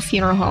Gilliland Howe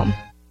Funeral Home.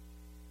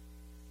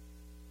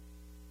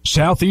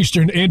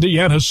 Southeastern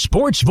Indiana's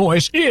sports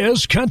voice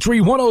is Country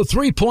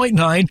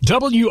 103.9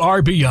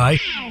 WRBI.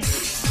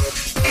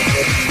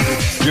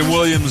 Jim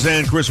Williams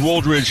and Chris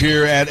Woldridge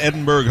here at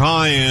Edinburgh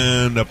High,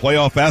 and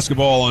playoff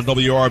basketball on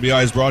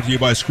WRBI is brought to you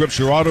by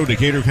Scripture Auto,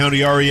 Decatur County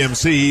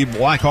REMC,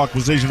 Blackhawk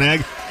Precision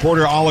Ag,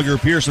 Porter Oliger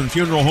Pearson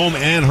Funeral Home,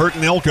 and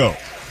Hurton Elko.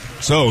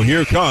 So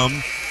here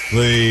come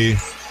the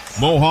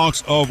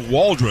Mohawks of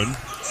Waldron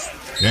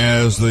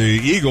as the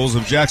Eagles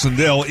of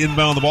Jacksonville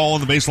inbound the ball on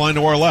the baseline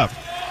to our left.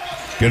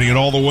 Getting it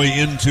all the way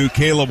into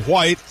Caleb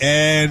White,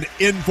 and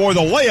in for the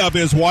layup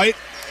is White.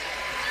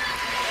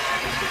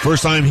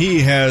 First time he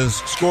has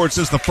scored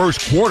since the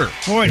first quarter.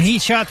 Boy, and he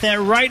shot that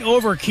right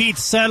over Keith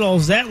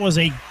Settles. That was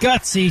a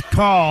gutsy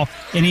call,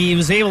 and he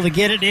was able to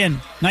get it in.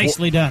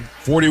 Nicely done.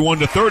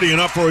 41-30,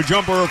 and up for a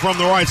jumper from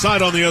the right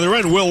side on the other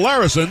end. Will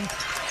Larison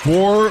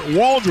for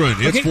Waldron.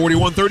 It's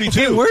 41-32.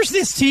 Okay, where's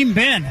this team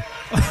been?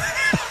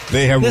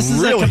 They have this is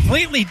really a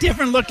completely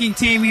different looking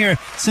team here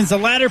since the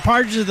latter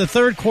parts of the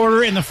third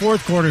quarter and the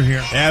fourth quarter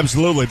here.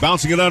 Absolutely.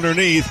 Bouncing it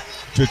underneath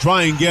to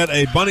try and get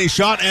a bunny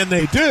shot, and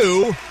they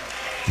do.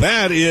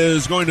 That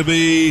is going to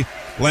be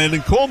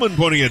Landon Coleman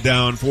putting it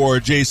down for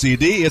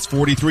JCD. It's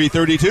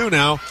 43-32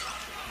 now.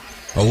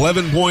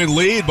 11-point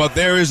lead, but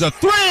there is a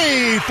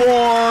three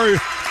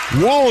for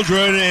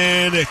Waldron,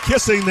 and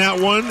kissing that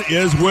one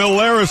is Will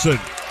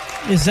Larison.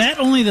 Is that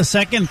only the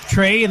second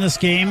tray in this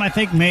game, I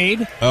think,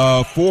 made?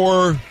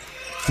 For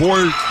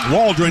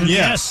Waldron,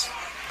 yes.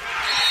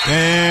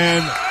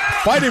 And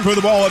fighting for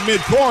the ball at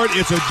midcourt,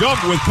 it's a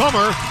jump with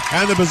Comer,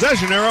 and the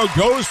possession arrow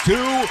goes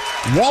to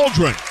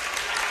Waldron.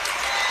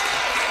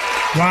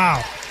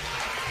 Wow.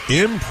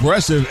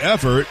 Impressive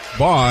effort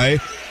by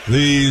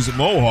these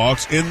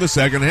Mohawks in the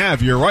second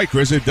half. You're right,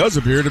 Chris. It does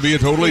appear to be a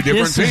totally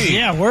different team.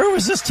 Yeah, where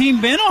was this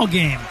team been all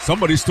game?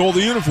 Somebody stole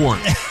the uniform.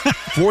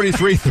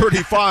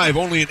 43-35,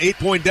 only an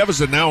 8-point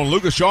deficit now, and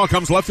Lucas Shaw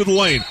comes left of the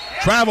lane.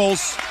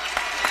 Travels,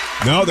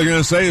 No, they're going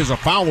to say there's a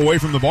foul away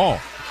from the ball.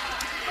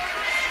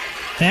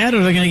 That,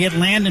 or they're going to get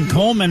Landon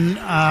Coleman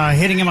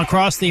hitting him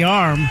across the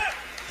arm.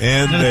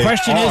 And the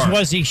question is,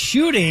 was he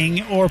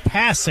shooting or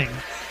passing?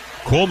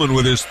 Coleman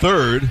with his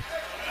third.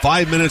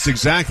 5 minutes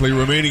exactly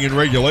remaining in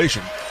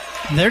regulation.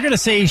 They're going to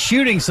say he's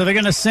shooting, so they're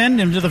going to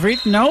send him to the free.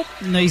 Nope,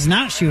 he's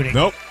not shooting.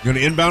 Nope, going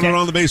to inbound it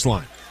on the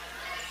baseline.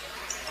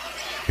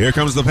 Here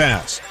comes the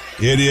pass.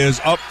 It is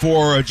up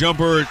for a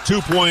jumper,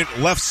 2-point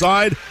left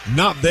side.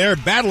 Not there.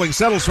 Battling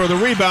settles for the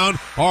rebound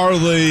are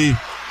the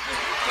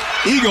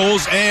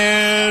Eagles,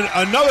 and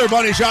another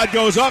bunny shot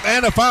goes up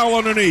and a foul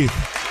underneath.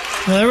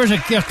 Well, there was a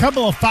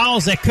couple of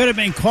fouls that could have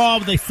been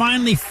called. They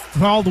finally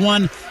called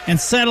one, and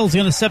Settle's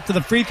going to step to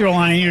the free throw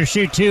line here to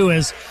shoot two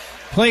as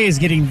play is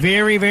getting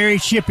very, very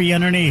chippy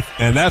underneath.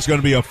 And that's going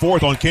to be a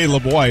fourth on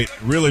Caleb White.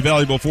 Really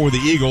valuable for the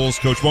Eagles.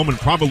 Coach Bowman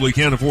probably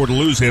can't afford to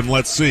lose him.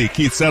 Let's see.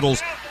 Keith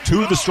Settles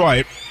to the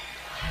stripe.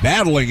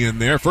 Battling in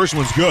there. First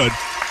one's good.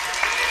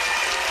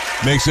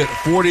 Makes it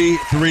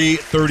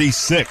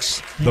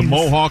 43-36. The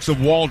Mohawks of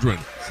Waldron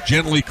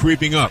gently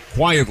creeping up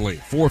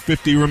quietly.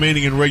 4:50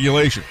 remaining in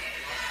regulation.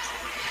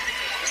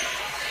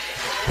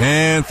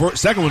 And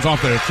second one's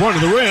off the front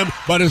of the rim,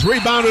 but is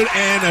rebounded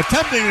and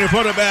attempting to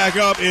put it back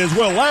up is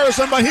Will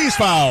Larison, but he's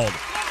fouled.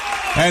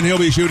 And he'll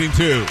be shooting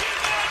two.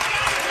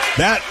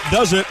 That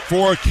does it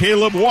for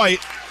Caleb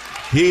White.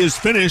 He is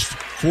finished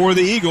for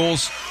the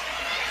Eagles.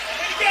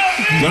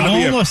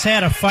 Almost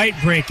had a fight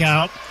break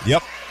out.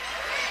 Yep.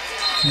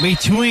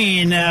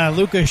 Between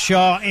Lucas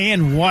Shaw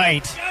and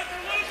White.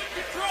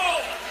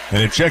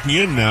 And checking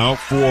in now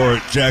for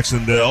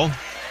Jacksonville.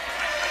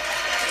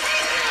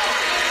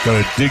 Got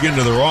to dig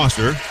into the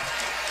roster.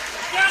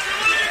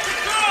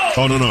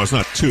 Oh, no, it's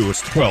not 2,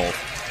 it's 12.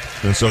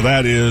 And so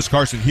that is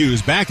Carson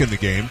Hughes back in the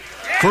game.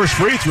 First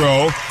free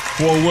throw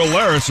for Will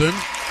Larison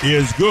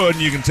is good,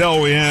 and you can tell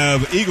we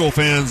have Eagle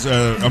fans,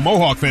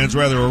 Mohawk fans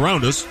rather,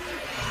 around us.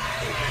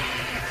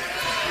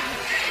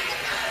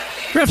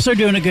 Refs are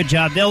doing a good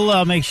job.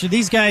 They'll make sure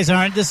these guys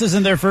this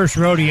isn't their first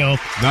rodeo.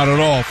 Not at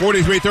all.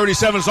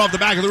 43-37 is off the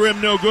back of the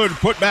rim. No good.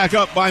 Put back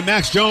up by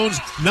Max Jones.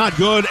 Not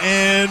good.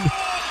 And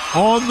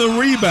on the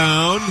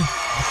rebound,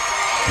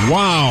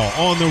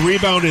 on the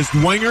rebound is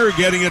Dwenger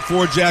getting it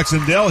for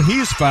Jacksonville.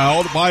 He's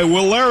fouled by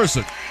Will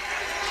Larison.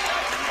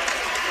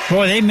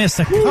 Boy, they missed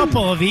a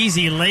couple of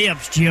easy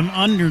layups, Jim,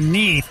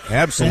 underneath.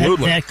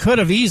 Absolutely. That could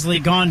have easily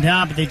gone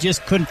down, but they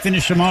just couldn't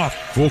finish them off.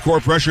 Full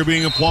court pressure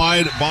being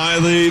applied by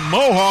the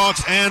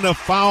Mohawks, and a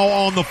foul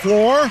on the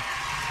floor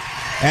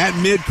at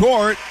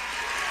midcourt.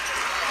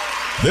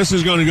 This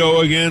is going to go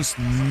against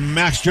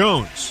Max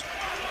Jones.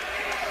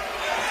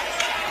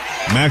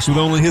 Max with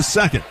only his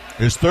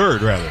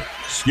third.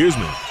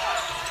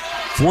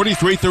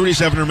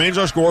 43-37 remains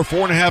our score.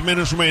 4.5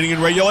 minutes remaining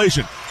in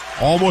regulation.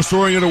 Almost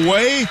throwing it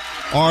away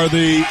are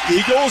the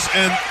Eagles,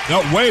 and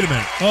no, wait a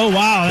minute. Oh,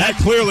 wow. That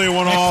clearly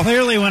went off.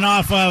 Clearly went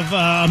off of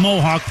a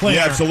Mohawk player.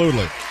 Yeah,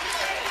 absolutely.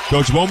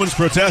 Coach Bowman's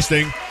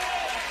protesting.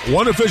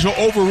 One official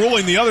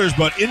overruling the others,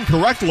 but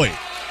incorrectly.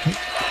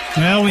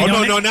 Well,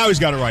 no, now he's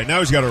got it right. No,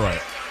 he's got it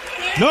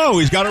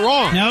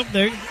wrong. Nope.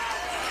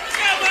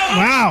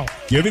 Wow.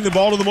 Giving the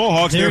ball to the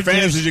Mohawks. Their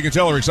fans, as you can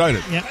tell, are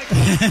excited. Yep.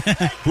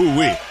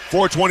 Hoo-wee.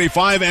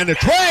 4:25 and a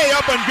tray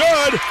up and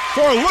good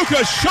for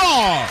Lucas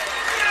Shaw.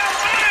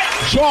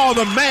 Shaw,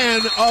 the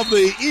man of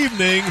the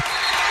evening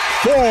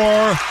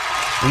for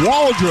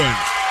Waldron.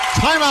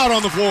 Timeout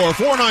on the floor.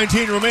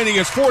 4:19 remaining.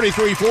 It's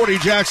 43-40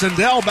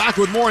 Jacksonville. Back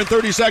with more in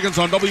 30 seconds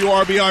on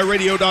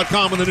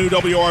WRBIRadio.com and the new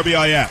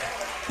WRBI app.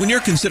 When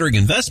you're considering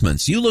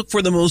investments, you look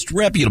for the most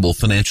reputable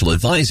financial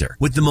advisor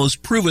with the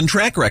most proven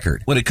track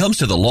record. When it comes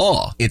to the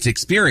law, it's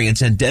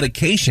experience and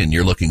dedication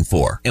you're looking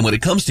for. And when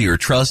it comes to your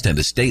trust and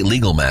estate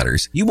legal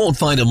matters, you won't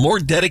find a more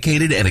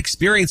dedicated and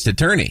experienced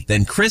attorney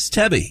than Chris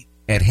Tebby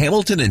at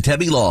Hamilton and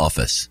Tebby Law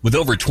Office. With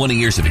over 20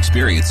 years of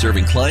experience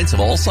serving clients of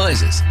all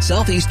sizes,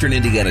 Southeastern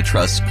Indiana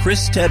trusts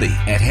Chris Tebby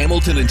at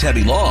Hamilton and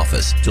Tebby Law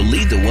Office to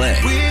lead the way.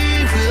 We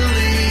will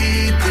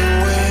lead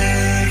the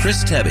way.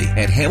 Chris Tebby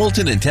at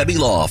Hamilton and Tebby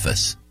Law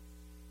Office.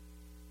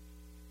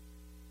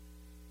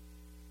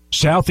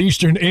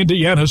 Southeastern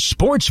Indiana's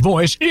sports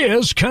voice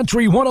is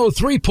Country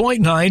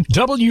 103.9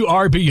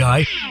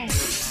 WRBI.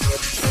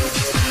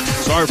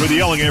 Sorry for the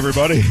yelling,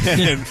 everybody.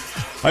 And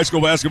high school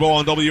basketball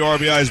on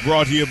WRBI is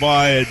brought to you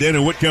by Dana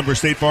Whitkemper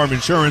State Farm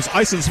Insurance,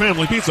 Ison's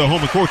Family Pizza,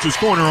 home of Coach's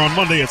Corner on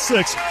Monday at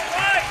 6.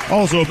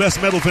 Also,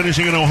 best metal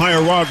finishing in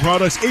Ohio rod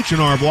products,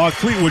 H&R Block,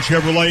 Fleetwood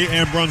Chevrolet,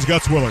 and Bruns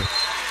Gutzwiller.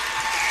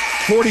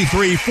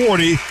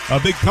 43-40, a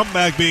big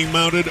comeback being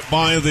mounted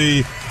by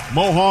the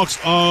Mohawks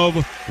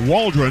of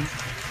Waldron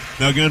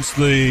against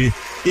the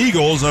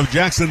Eagles of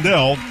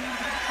Jacksonville.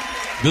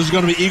 This is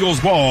going to be Eagles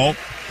ball.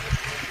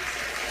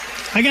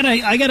 I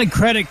gotta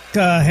credit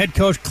head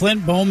coach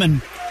Clint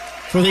Bowman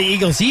for the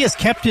Eagles. He has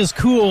kept his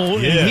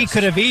cool, yes. And he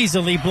could have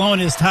easily blown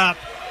his top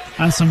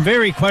on some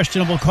very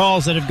questionable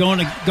calls that have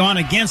gone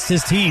against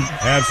his team.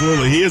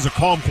 Absolutely. He is a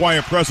calm,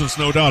 quiet presence,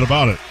 no doubt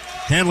about it.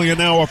 Handling it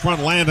now up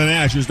front, Landon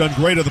Ash has done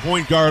great at the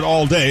point guard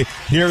all day.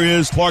 Here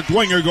is Clark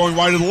Dwinger going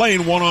right of the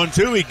lane,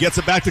 1-on-2. He gets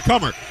it back to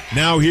Comer.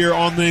 Now here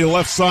on the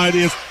left side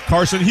is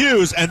Carson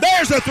Hughes, and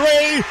there's a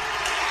three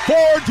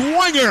for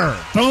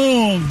Dwinger.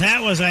 Boom.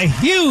 That was a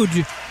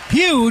huge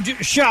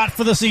shot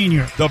for the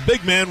senior. The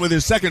big man with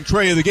his second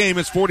tray of the game.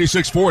 It's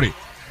 46-40.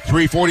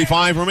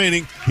 3:45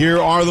 remaining.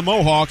 Here are the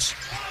Mohawks.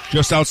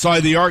 Just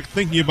outside the arc,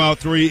 thinking about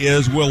three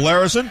is Will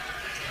Larison.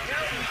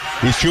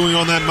 He's chewing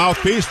on that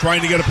mouthpiece,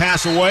 trying to get a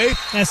pass away.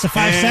 That's the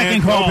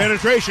 5-second call. No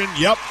penetration.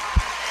 Yep.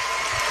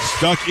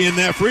 Stuck in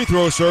that free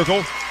throw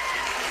circle.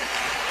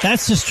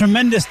 That's just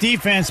tremendous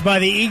defense by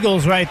the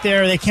Eagles right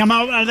there. They come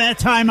out of that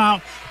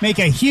timeout, make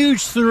a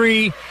huge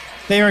three.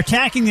 They are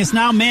attacking this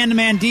now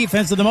man-to-man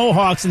defense of the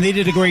Mohawks, and they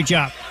did a great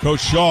job.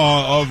 Coach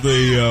Shaw of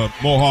the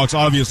Mohawks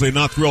obviously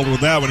not thrilled with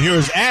that one.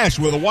 Here's Ash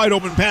with a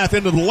wide-open path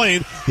into the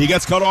lane. He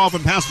gets cut off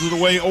and passes it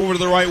away over to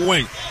the right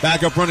wing.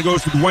 Back up front it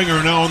goes to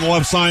Dwinger, now on the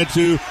left side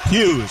to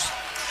Hughes.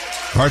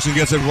 Carson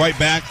gets it right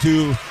back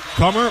to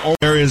Comer.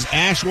 There is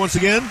Ash once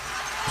again.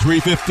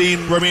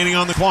 3:15 remaining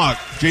on the clock.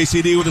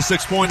 JCD with a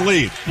 6-point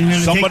lead.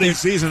 Somebody's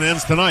season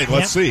ends tonight.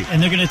 Let's see.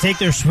 And they're going to take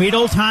their sweet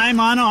old time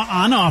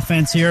on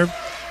offense here.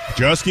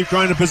 Just keep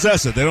trying to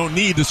possess it. They don't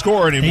need to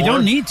score anymore. They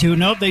don't need to.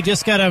 Nope. They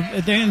just got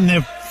to.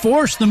 They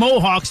force the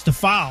Mohawks to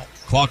foul.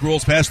 Clock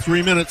rolls past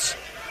 3 minutes.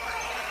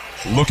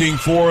 Looking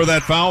for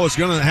that foul. It's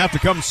going to have to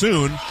come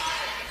soon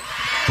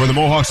for the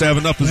Mohawks to have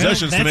enough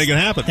possessions to make it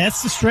happen.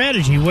 That's the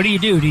strategy. What do?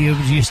 Do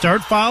you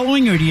start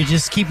fouling, or do you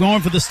just keep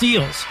going for the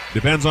steals?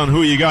 Depends on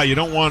who you got. You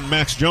don't want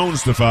Max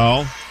Jones to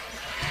foul,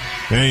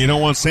 and you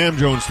don't want Sam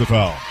Jones to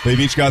foul. They've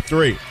each got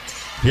 3.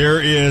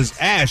 Here is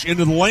Ash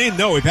into the lane.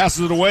 No, he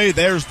passes it away.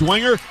 There's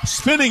Dwinger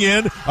spinning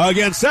in.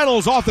 Again,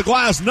 settles off the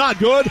glass. Not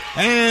good.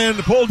 And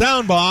pulled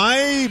down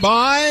by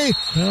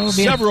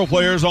several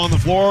players on the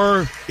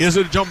floor. Is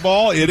it a jump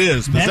ball? It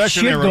is.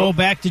 Possession arrow. That should go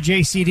back to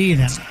JCD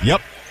then.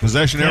 Yep.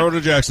 Possession arrow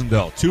to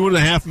Jacksonville.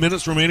 2.5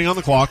 minutes remaining on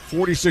the clock.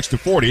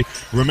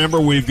 46-40.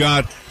 Remember, we've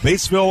got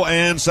Batesville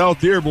and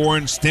South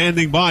Dearborn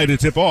standing by to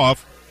tip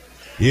off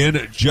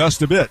in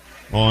just a bit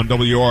on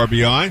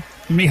WRBI.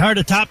 It's going to be hard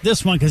to top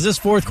this one because this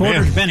fourth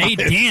quarter's been a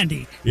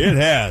dandy. It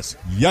has.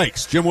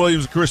 Yikes. Jim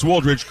Williams and Chris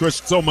Woldridge.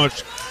 Chris, so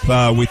much.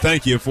 We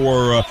thank you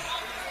for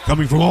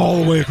coming from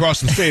all the way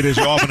across the state, as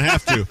you often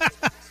have to.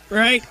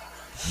 Right.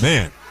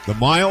 Man, the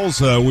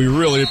miles, we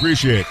really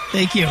appreciate.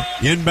 Thank you.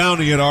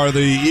 Inbounding it are the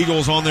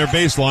Eagles on their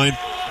baseline.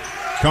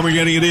 Comer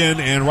getting it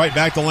in, and right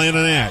back to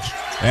Landon Ash.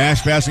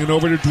 Ash passing it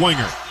over to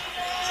Dwinger.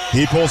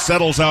 He pulls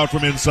Settles out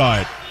from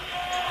inside.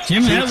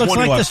 Jim, that looks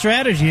like the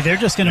strategy. They're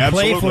just going to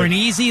play for an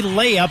easy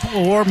layup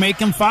or make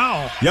them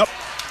foul. Yep.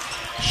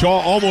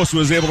 Shaw almost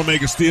was able to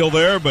make a steal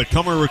there, but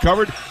Comer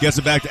recovered. Gets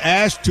it back to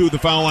Ash. To the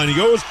foul line he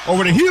goes.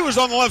 Over to Hughes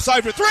on the left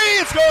side for 3.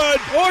 It's good.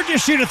 Or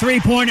just shoot a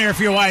three-pointer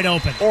if you're wide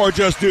open. Or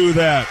just do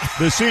that.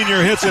 The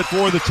senior hits it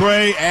for the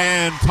tray,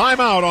 and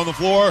timeout on the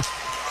floor.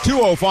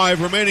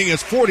 2:05 remaining.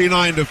 It's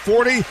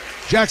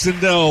 49-40.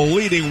 Jacksonville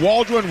leading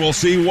Waldron. We'll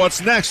see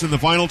what's next in the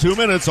final 2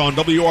 minutes on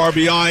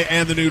WRBI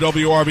and the new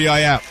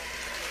WRBI app.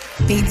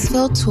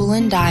 Batesville Tool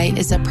and Die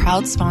is a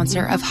proud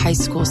sponsor of high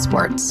school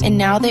sports, and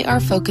now they are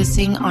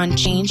focusing on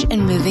change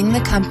and moving the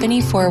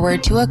company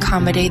forward to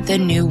accommodate the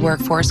new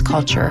workforce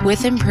culture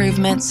with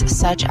improvements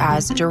such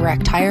as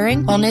direct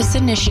hiring, wellness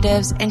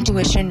initiatives, and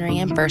tuition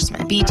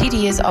reimbursement.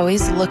 BTD is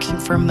always looking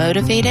for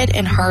motivated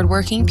and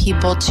hardworking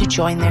people to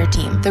join their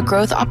team. The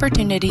growth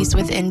opportunities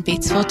within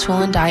Batesville Tool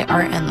and Die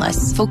are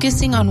endless.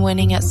 Focusing on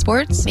winning at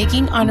sports,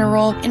 making honor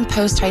roll, and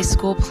post-high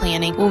school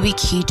planning will be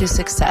key to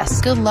success.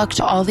 Good luck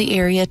to all the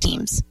area teams.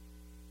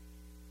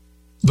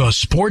 The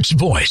Sports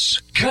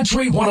Voice,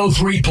 Country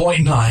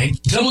 103.9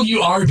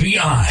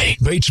 WRBI,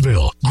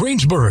 Batesville,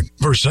 Greensburg,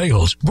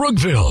 Versailles,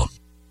 Brookville.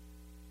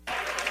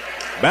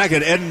 Back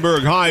at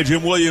Edinburgh High,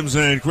 Jim Williams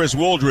and Chris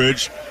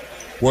Woldridge,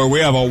 where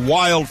we have a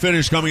wild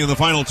finish coming in the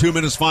final 2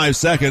 minutes, 5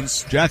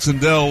 seconds.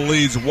 Jacksonville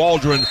leads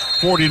Waldron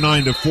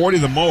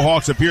 49-40. The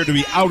Mohawks appear to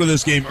be out of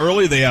this game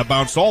early. They have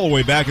bounced all the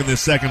way back in this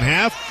second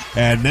half,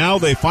 and now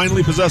they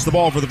finally possess the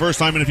ball for the first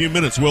time in a few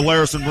minutes. Will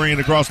Larison bringing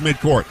it across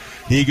midcourt.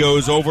 He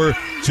goes over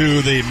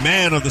to the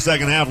man of the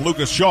second half,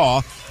 Lucas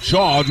Shaw.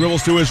 Shaw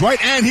dribbles to his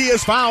right, and he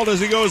is fouled as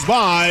he goes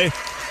by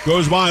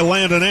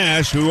Landon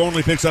Ash, who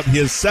only picks up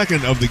his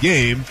second of the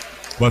game.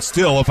 But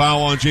still a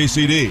foul on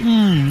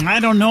JCD.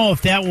 I don't know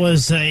if that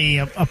was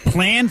a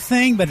planned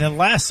thing, but the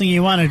last thing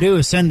you want to do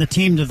is send the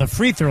team to the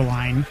free throw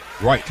line.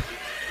 Right.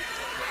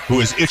 Who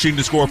is itching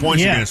to score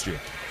points against you.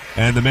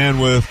 And the man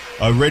with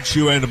a red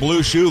shoe and a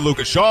blue shoe,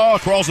 Lucas Shaw,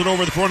 crawls it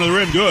over the front of the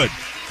rim. Good.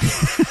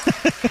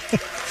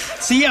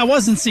 See, I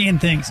wasn't seeing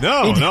things.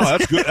 No,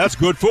 that's good. That's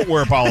good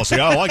footwear policy.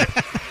 I like it.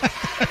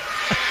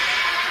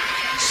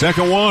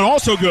 Second one,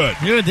 also good.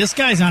 Dude, this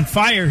guy's on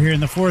fire here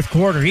in the fourth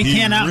quarter. He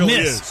cannot really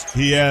miss. Is.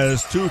 He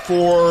has 2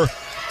 for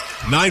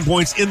 9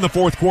 points in the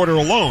fourth quarter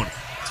alone.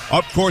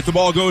 Up court, the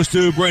ball goes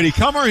to Brady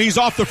Comer. He's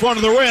off the front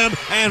of the rim,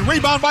 and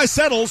rebound by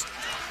Settles.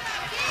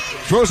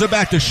 Throws it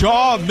back to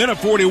Shaw. Minute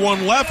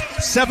 41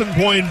 left.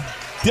 7-point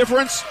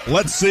difference.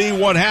 Let's see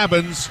what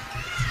happens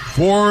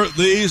for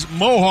these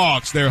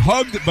Mohawks. They're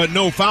hugged, but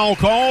no foul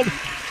called.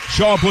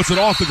 Shaw puts it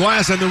off the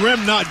glass and the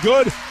rim, not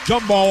good.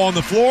 Jump ball on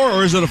the floor,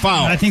 or is it a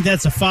foul? I think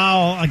that's a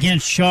foul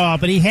against Shaw,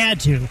 but he had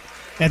to.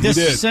 At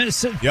this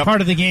part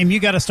of the game, you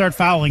got to start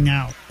fouling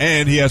now.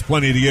 And he has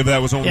plenty to give.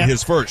 That was only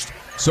his first.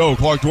 So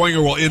Clark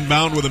Dwenger will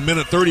inbound with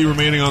 1:30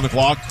 remaining on the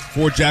clock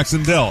for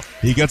Jacksonville.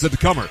 He gets it to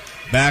Comer.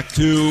 Back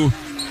to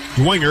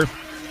Dwenger.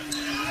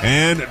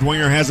 And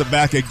Dwenger has it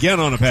back again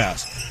on a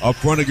pass. Up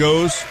front it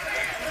goes.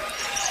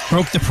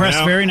 Broke the press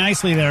very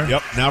nicely there.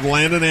 Yep. Now to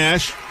Landon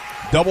Ash.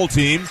 Double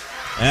team.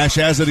 Ash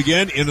has it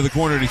again. Into the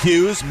corner to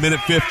Hughes.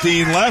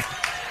 1:15 left.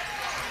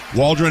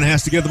 Waldron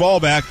has to get the ball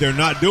back. They're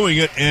not doing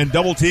it. And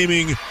double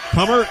teaming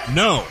Comer?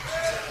 No.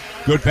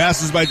 Good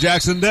passes by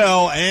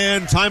Jacksonville.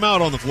 And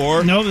timeout on the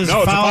floor. No, there's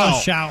a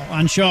foul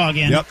on Shaw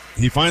again. Yep.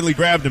 He finally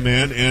grabbed him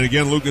in. And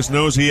again, Lucas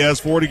knows he has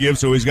 4 to give,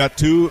 so he's got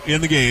 2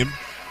 in the game.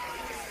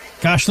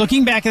 Gosh,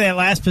 looking back at that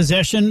last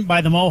possession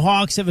by the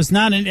Mohawks, it was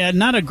not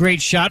a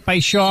great shot by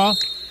Shaw.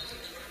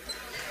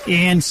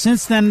 And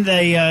since then,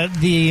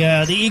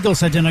 the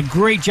Eagles have done a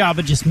great job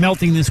of just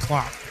melting this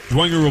clock.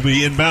 Dwenger will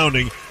be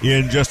inbounding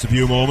in just a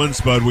few moments,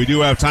 but we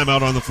do have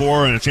timeout on the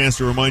floor and a chance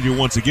to remind you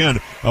once again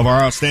of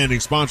our outstanding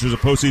sponsors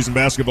of postseason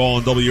basketball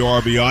on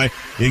WRBI,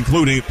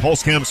 including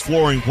Pulse Camps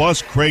Flooring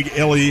Plus, Craig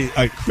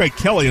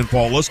Kelly and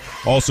Paulus,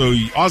 also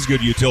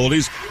Osgood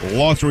Utilities,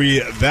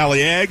 Lothry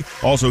Valley Ag,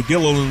 also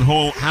Gilliland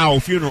Howe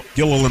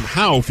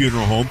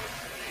Funeral Home.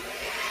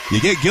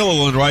 You get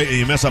Gilliland right and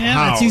you mess up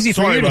Howe. That's easy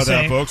for Sorry you to about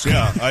say. that, folks.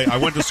 Yeah, I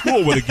went to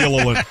school with a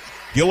Gilliland.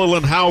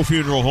 Gilliland Howe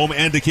Funeral Home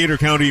and Decatur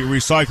County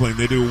Recycling.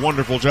 They do a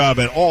wonderful job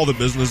at all the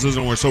businesses,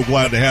 and we're so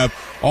glad to have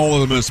all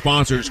of them as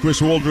sponsors. Chris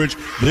Woldridge,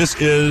 this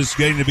is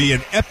going to be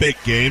an epic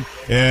game,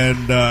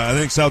 and I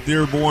think South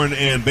Dearborn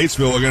and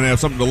Batesville are going to have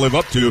something to live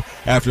up to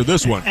after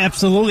this one.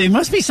 Absolutely. It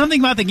must be something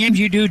about the games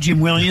you do, Jim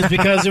Williams,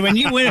 because when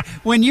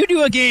you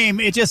do a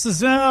game, it just is,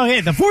 hey,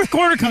 the fourth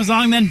quarter comes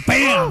along, then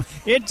bam,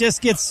 it just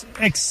gets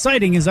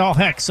exciting as all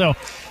heck. So,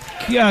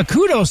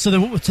 kudos to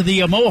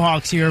the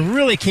Mohawks here.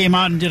 Really came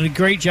out and did a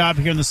great job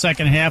here in the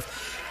second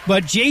half.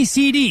 But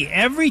JCD,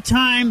 every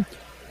time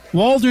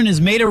Waldron has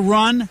made a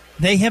run,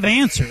 they have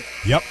answered.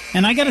 Yep.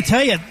 And I got to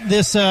tell you,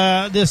 this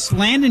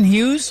Landon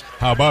Hughes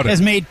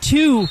has made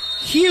 2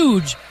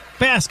 huge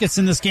baskets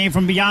in this game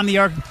from beyond the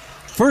arc.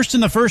 First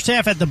in the first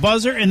half at the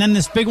buzzer, and then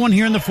this big one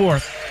here in the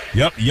fourth.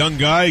 Yep, young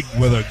guy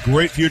with a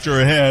great future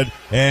ahead.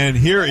 And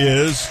here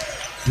is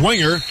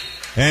Dwenger.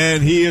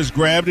 And he is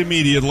grabbed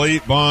immediately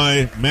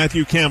by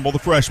Matthew Campbell, the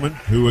freshman,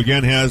 who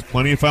again has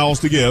plenty of fouls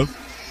to give.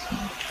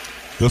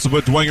 This will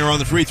put Dwenger on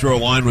the free throw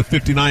line with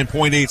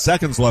 59.8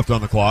 seconds left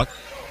on the clock.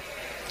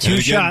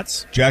 2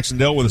 shots.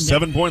 Jacksonville with a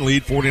 7-point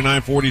lead,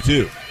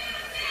 49-42.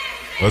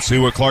 Let's see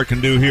what Clark can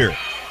do here.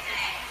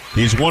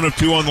 He's 1 of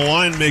 2 on the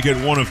line, make it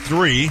 1 of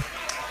 3.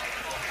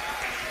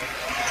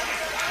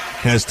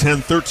 Has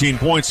 13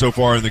 points so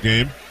far in the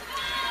game.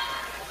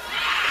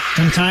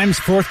 Sometimes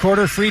fourth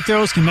quarter free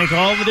throws can make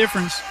all the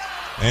difference.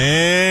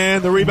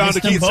 And the rebound to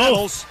Keith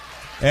Settles.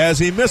 As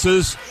he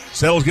misses,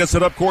 Settles gets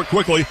it up court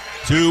quickly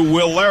to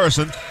Will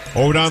Larison.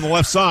 Over down the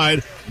left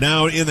side.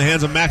 Now in the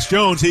hands of Max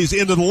Jones. He's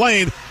into the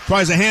lane.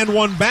 Tries to hand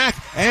one back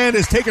and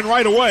is taken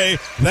right away.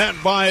 That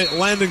by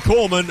Landon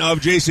Coleman of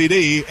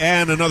JCD,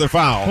 and another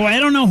foul. Well, I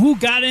don't know who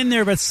got in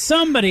there, but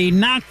somebody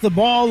knocked the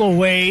ball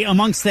away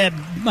amongst that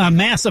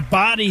mass of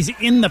bodies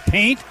in the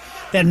paint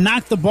that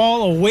knocked the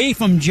ball away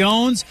from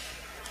Jones.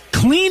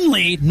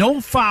 Cleanly,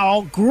 no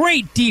foul.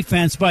 Great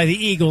defense by the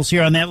Eagles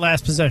here on that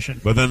last possession.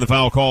 But then the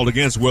foul called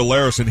against Will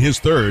Larison, his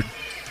third.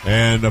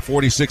 And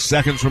 46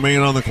 seconds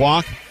remain on the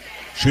clock.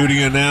 Shooting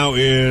it now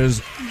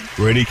is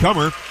Brady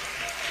Comer.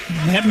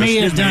 That may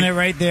have done it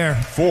right there.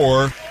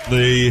 For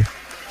the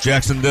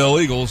Jacksonville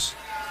Eagles,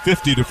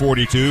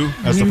 50-42.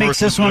 That's he the makes first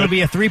this one to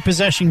be a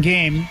 3-possession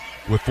game.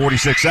 With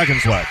 46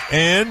 seconds left.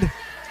 And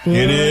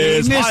it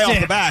is high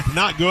off the back.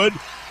 Not good.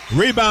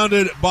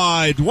 Rebounded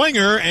by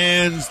Dwenger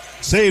and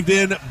saved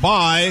in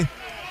by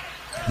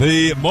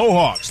the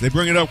Mohawks. They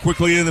bring it up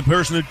quickly in the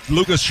person of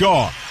Lucas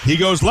Shaw. He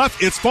goes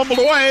left. It's fumbled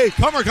away.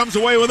 Comer comes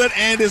away with it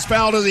and is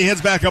fouled as he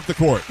heads back up the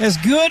court. As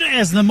good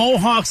as the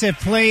Mohawks have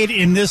played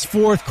in this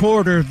fourth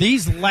quarter,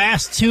 these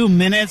last 2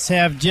 minutes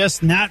have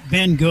just not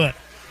been good.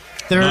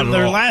 Their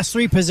last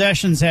 3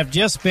 possessions have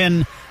just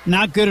been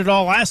not good at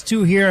all. Last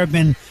 2 here have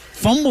been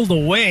fumbled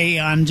away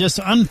on just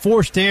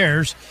unforced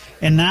errors.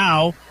 And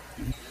now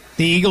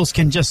the Eagles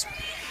can just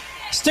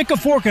stick a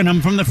fork in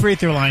them from the free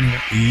throw line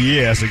here.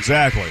 Yes,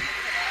 exactly.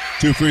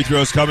 2 free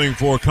throws coming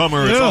for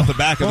Comer. It's off the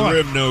back of the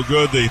rim, no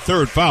good. The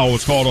third foul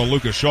was called on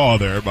Lucas Shaw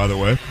there, by the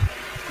way.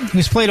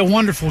 He's played a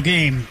wonderful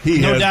game,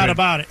 no doubt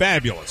about it.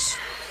 Fabulous.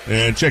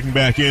 And checking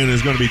back in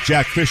is going to be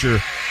Jack Fisher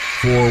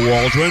for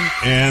Waldron.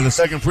 And the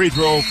second free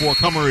throw for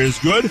Comer is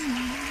good.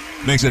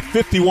 Makes it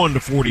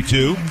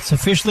 51-42. It's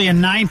officially a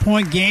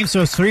 9-point game,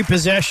 so it's 3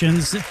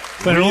 possessions,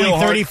 but only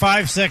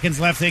 35 seconds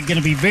left. It's going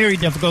to be very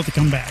difficult to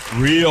come back.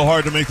 Real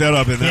hard to make that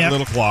up in that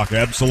little clock,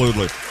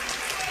 absolutely.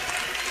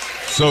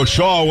 So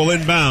Shaw will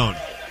inbound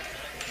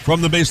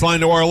from the baseline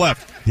to our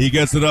left. He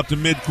gets it up to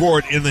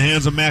midcourt in the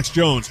hands of Max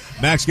Jones.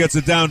 Max gets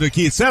it down to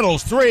Keith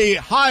Settles. 3,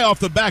 high off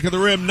the back of the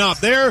rim,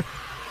 not there.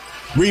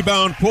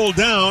 Rebound pulled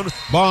down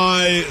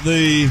by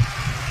the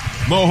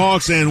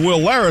Mohawks and Will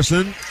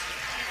Larison.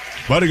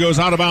 But it goes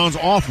out of bounds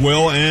off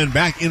Will and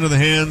back into the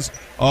hands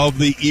of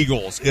the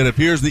Eagles. It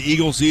appears the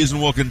Eagle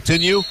season will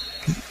continue.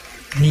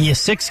 The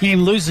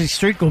 6-game losing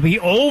streak will be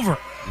over.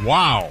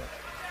 Wow.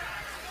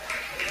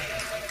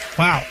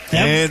 Wow.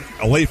 And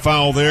a late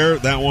foul there.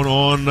 That one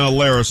on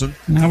Larison.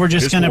 Now we're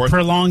just going to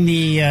prolong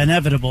the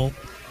inevitable.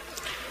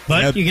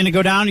 But you're going to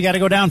go down. You got to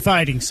go down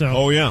fighting. So.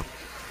 Oh, yeah.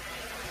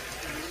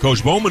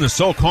 Coach Bowman is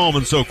so calm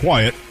and so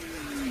quiet.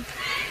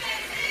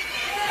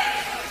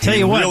 Tell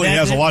you what, really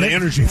has a lot of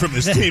energy from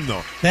this team,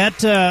 though.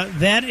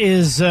 That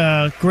is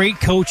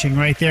great coaching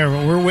right there,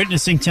 what we're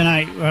witnessing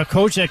tonight. A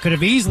coach that could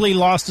have easily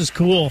lost his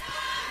cool,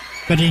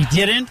 but he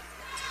didn't,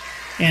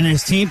 and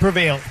his team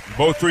prevailed.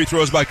 Both free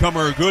throws by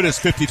Cummer are good. It's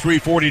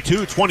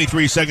 53-42,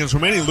 23 seconds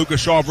remaining.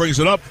 Lucas Shaw brings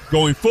it up,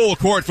 going full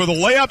court for the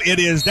layup. It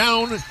is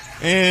down,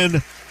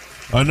 and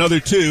another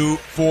 2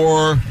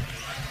 for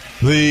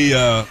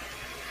the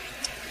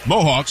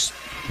Mohawks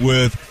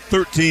with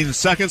 18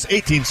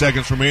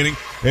 seconds remaining.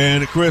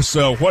 And Chris,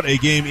 what a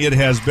game it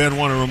has been.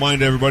 Want to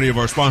remind everybody of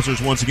our sponsors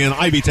once again: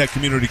 Ivy Tech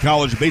Community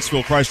College,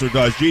 Batesville Chrysler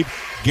Dodge Jeep,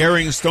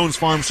 Gehring Stones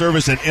Farm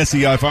Service, and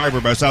SEI Fiber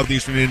by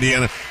Southeastern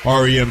Indiana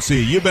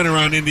REMC. You've been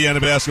around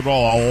Indiana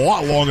basketball a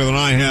lot longer than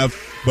I have,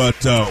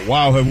 but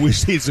wow, have we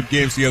seen some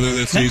games together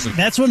this season.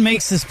 That's what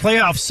makes this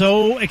playoff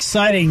so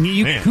exciting.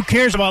 Who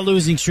cares about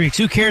losing streaks?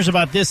 Who cares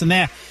about this and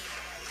that?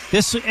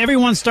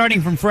 Everyone's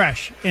starting from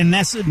fresh, and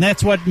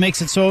that's what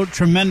makes it so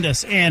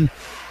tremendous. And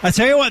I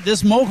tell you what,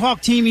 this Mohawk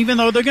team, even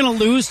though they're going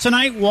to lose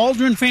tonight,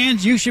 Waldron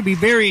fans, you should be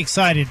very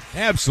excited.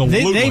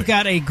 Absolutely. They've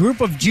got a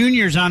group of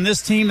juniors on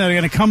this team that are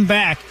going to come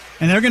back,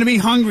 and they're going to be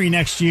hungry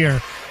next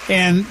year.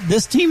 And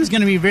this team is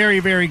going to be very,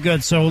 very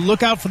good. So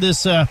look out for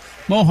this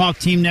Mohawk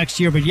team next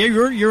year. But yeah,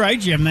 you're right,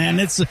 Jim, man.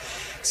 It's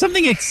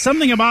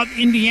something about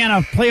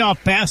Indiana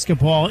playoff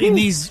basketball in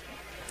these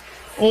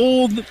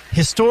old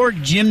historic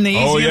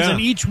gymnasiums,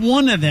 and each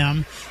one of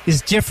them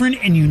is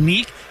different and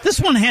unique. This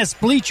one has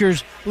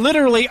bleachers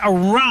literally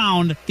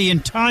around the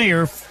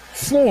entire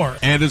floor.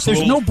 And there's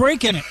no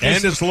break in it.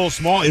 And it's a little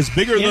small. It's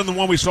bigger than the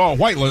one we saw at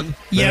Whiteland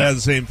that has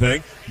the same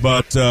thing.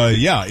 But,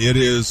 it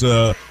is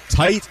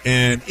tight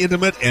and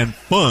intimate and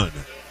fun.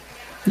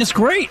 It's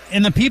great.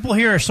 And the people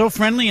here are so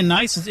friendly and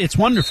nice. It's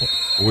wonderful.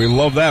 We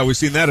love that. We've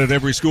seen that at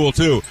every school,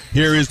 too.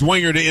 Here is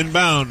Dwenger to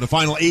inbound. The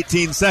final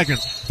 18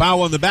 seconds.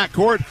 Foul in the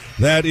backcourt.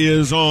 That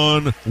is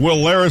on Will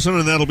Larison,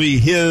 and that'll be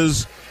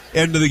his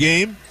end of the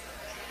game.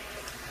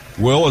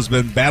 Will has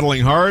been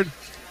battling hard,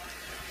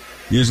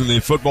 using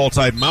the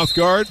football-type mouth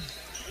guard.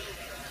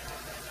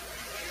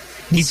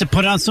 Needs to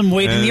put on some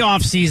weight in the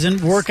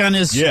offseason, work on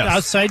his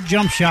outside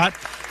jump shot.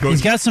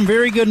 He's got some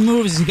very good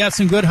moves. He's got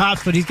some good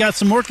hops, but he's got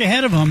some work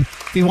ahead of him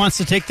if he wants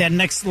to take that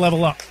next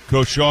level up.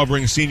 Coach Shaw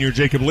brings senior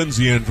Jacob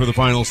Lindsay in for the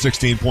final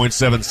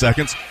 16.7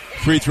 seconds.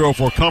 Free throw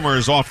for Cummer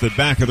is off the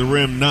back of the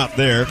rim, not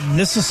there.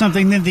 This is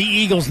something that the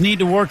Eagles need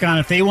to work on.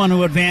 If they want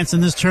to advance in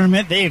this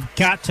tournament, they've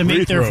got to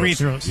make their free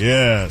throws.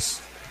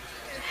 Yes.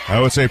 I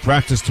would say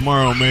practice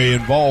tomorrow may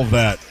involve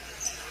that.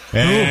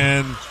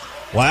 And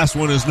last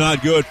one is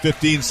not good.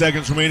 15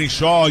 seconds remaining.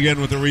 Shaw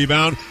again with the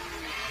rebound.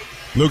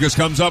 Lucas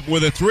comes up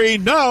with a 3.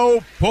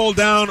 No! Pulled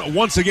down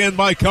once again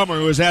by Cummer,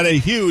 who has had a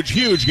huge,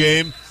 huge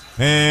game.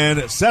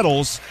 And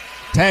Settles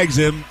tags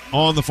him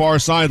on the far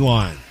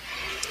sideline.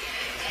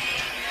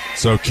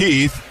 So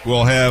Keith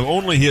will have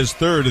only his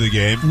third of the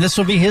game. And this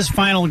will be his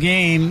final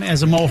game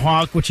as a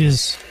Mohawk, which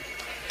is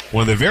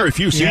one of the very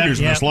few seniors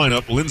in this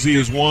lineup. Lindsay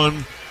is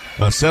one.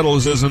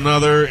 Settles is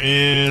another.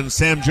 And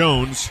Sam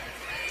Jones,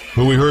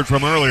 who we heard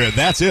from earlier.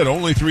 That's it.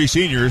 Only 3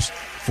 seniors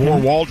for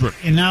Waldron.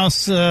 And now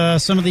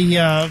some of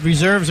the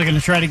reserves are going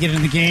to try to get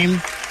in the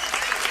game.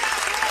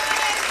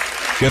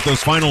 Get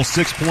those final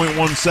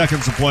 6.1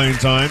 seconds of playing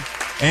time.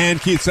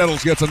 And Keith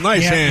Settles gets a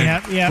nice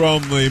hand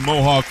from the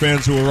Mohawk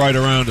fans who are right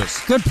around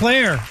us. Good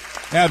player.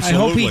 Absolutely. I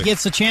hope he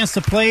gets a chance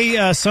to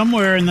play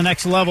somewhere in the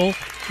next level,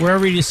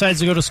 wherever he decides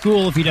to go to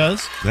school if he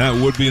does.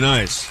 That would be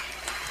nice.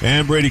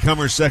 And Brady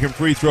Cummer's second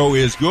free throw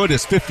is good.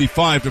 It's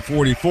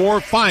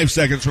 55-44. 5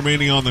 seconds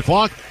remaining on the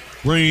clock.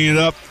 Bringing it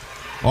up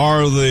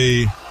are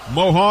the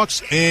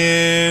Mohawks,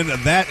 and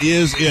that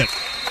is it.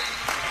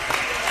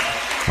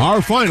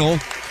 Our final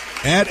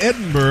at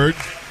Edinburgh.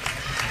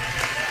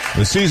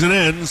 The season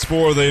ends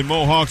for the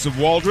Mohawks of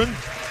Waldron,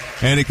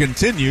 and it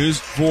continues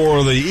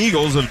for the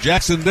Eagles of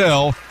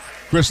Jacksonville.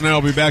 Chris and I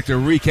will be back to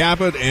recap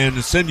it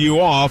and send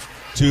you off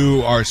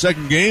to our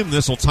second game.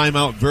 This will time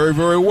out very,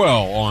 very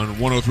well on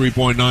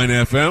 103.9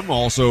 FM,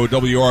 also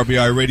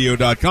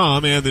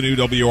WRBIRadio.com, and the new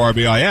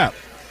WRBI app.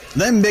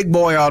 Them big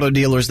boy auto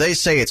dealers, they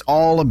say it's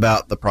all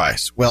about the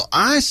price. Well,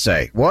 I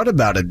say, what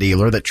about a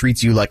dealer that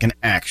treats you like an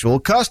actual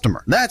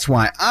customer? That's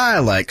why I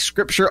like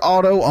Scripture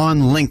Auto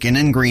on Lincoln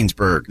in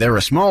Greensburg. They're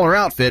a smaller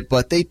outfit,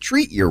 but they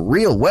treat you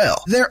real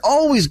well. They're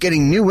always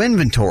getting new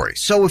inventory,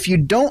 so if you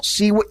don't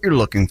see what you're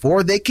looking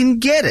for, they can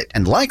get it,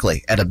 and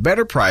likely at a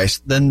better price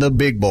than the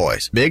big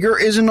boys. Bigger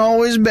isn't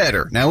always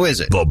better, now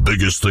is it? The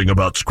biggest thing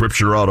about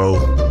Scripture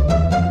Auto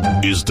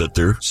is that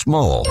they're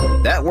small.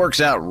 That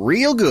works out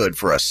real good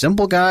for a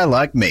simple guy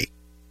like me.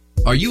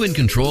 Are you in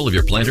control of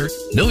your planter?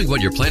 Knowing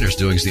what your planter's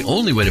doing is the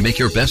only way to make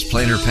your best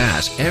planter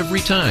pass every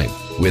time.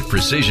 With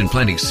Precision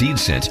Planting Seed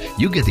Sense,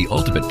 you get the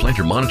ultimate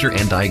planter monitor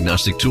and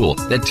diagnostic tool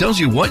that tells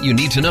you what you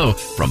need to know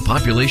from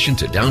population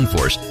to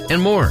downforce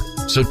and more.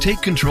 So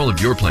take control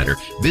of your planter.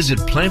 Visit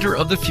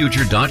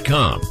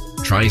planterofthefuture.com.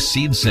 Try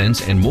Seed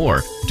Sense and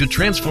more to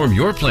transform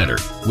your planter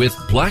with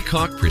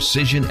Blackhawk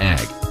Precision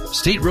Ag.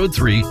 State Road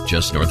 3,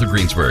 just north of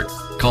Greensburg.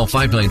 Call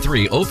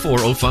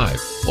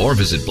 593-0405 or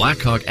visit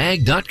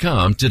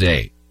blackhawkag.com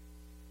today.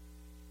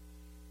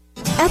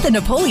 At the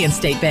Napoleon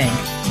State Bank,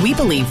 we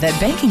believe that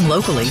banking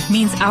locally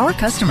means our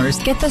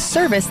customers get the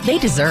service they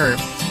deserve.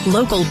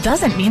 Local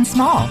doesn't mean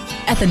small.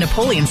 At the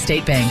Napoleon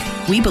State Bank,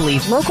 we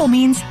believe local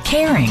means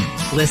caring,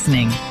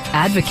 listening,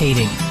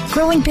 advocating,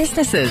 growing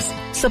businesses,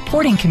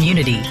 supporting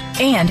community,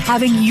 and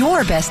having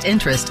your best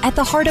interest at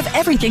the heart of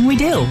everything we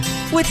do.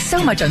 With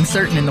so much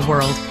uncertain in the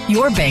world,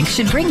 your bank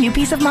should bring you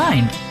peace of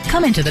mind.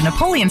 Come into the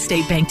Napoleon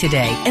State Bank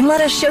today and let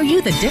us show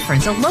you the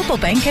difference a local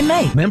bank can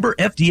make. Member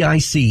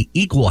FDIC,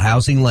 Equal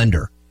Housing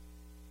Lender.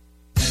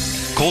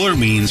 Kohler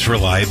means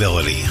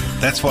reliability.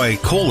 That's why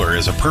Kohler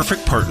is a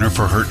perfect partner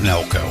for Hurt and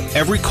Elko.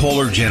 Every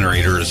Kohler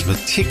generator is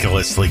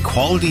meticulously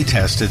quality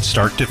tested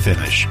start to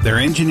finish. Their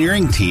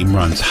engineering team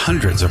runs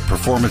hundreds of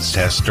performance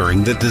tests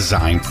during the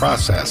design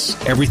process.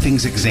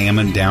 Everything's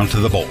examined down to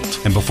the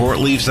bolt. And before it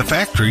leaves the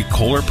factory,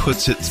 Kohler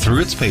puts it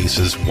through its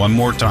paces one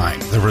more time.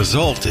 The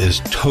result is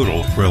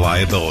total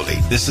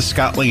reliability. This is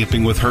Scott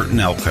Lamping with Hurt and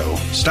Elko.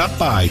 Stop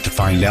by to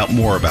find out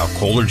more about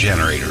Kohler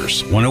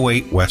generators.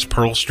 108 West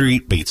Pearl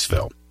Street,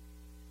 Batesville.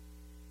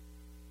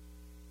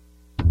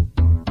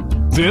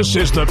 This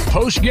is the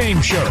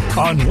post-game show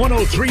on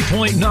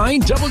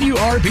 103.9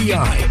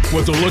 WRBI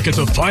with a look at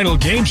the final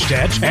game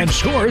stats and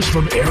scores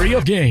from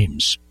area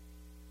games.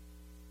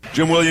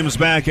 Jim Williams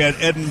back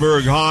at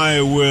Edinburgh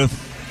High with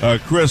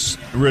Chris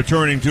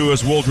returning to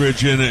us,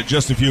 Woolridge, in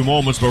just a few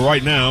moments. But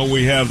right now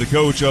we have the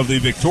coach of the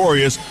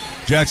victorious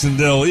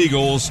Jacksonville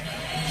Eagles,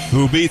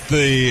 who beat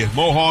the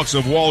Mohawks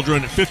of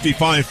Waldron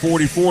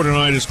 55-44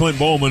 tonight, is Clint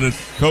Bowman. And,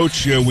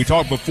 Coach, we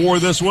talked before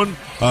this one.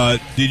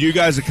 Did you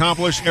guys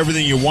accomplish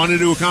everything you wanted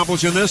to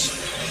accomplish in this?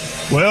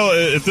 Well,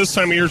 at this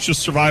time of year, it's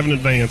just survive in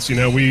advance. You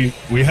know, we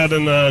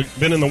hadn't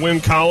been in the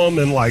win column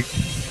in, like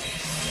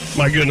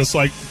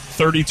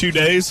 32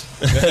 days.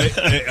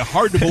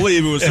 Hard to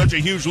believe it was such a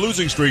huge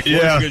losing streak for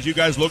us, because you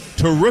guys look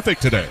terrific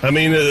today. I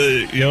mean,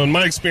 in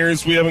my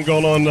experience, we haven't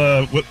gone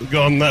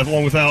that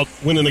long without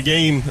winning a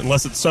game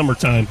unless it's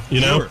summertime. You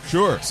know,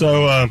 sure.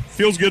 So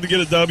feels good to get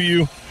a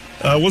W.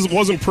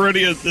 Wasn't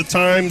pretty at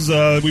times.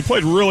 We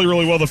played really,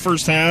 really well the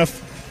first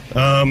half,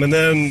 and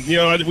then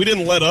we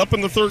didn't let up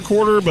in the third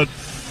quarter, but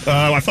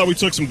I thought we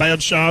took some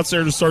bad shots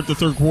there to start the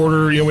third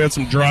quarter. We had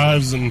some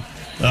drives and.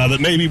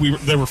 That maybe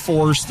they were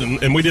forced,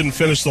 and we didn't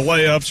finish the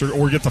layups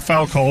or get the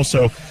foul call.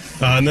 So,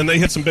 and then they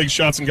hit some big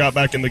shots and got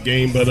back in the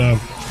game. But,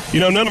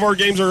 none of our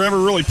games are ever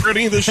really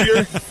pretty this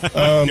year,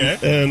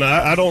 and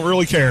I don't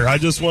really care. I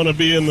just want to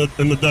be in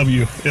the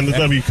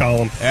W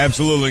column.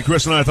 Absolutely.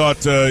 Chris and I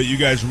thought you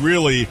guys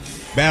really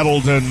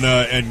battled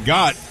and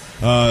got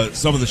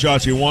some of the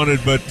shots you wanted.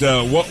 But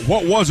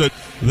what was it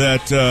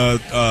that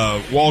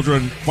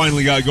Waldron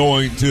finally got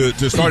going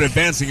to start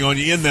advancing on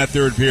you in that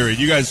third period?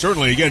 You guys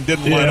certainly, again,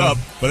 didn't let up,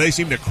 but they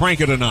seemed to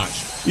crank it a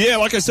notch. Yeah,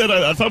 like I said,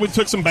 I thought we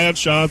took some bad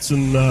shots,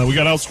 and we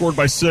got outscored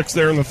by 6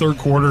 there in the third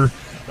quarter.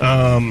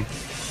 And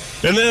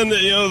then,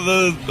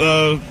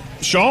 the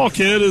Shaw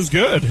kid is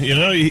good.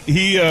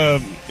 He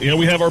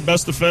we have our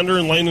best defender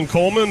in Landon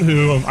Coleman,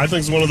 who I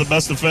think is one of the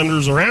best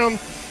defenders around.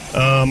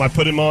 I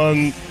put him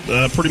on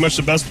pretty much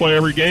the best play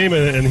every game,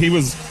 and he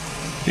was,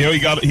 he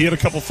hit a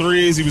couple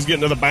threes. He was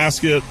getting to the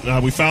basket.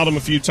 We fouled him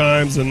a few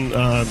times, and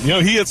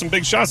he had some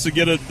big shots to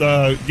get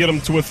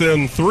him to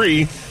within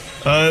 3.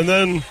 And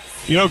then,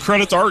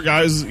 credit to our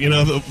guys.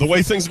 The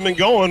way things have been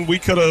going, we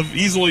could have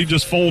easily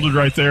just folded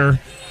right there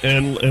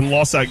and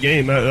lost that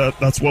game.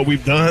 That's what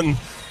we've done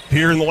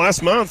here in the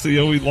last month.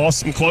 We lost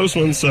some close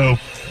ones, so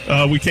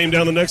we came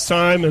down the next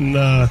time, and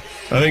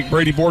I think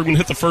Brady Borgman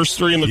hit the first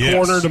 3 in the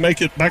corner to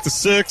make it back to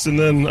 6, and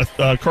then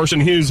Carson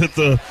Hughes hit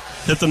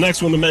the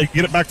next one to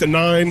get it back to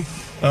 9.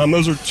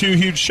 Those are 2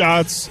 huge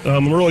shots.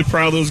 I'm really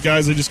proud of those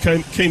guys. They just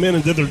came in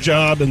and did their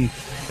job, and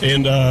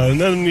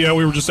then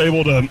we were just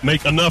able to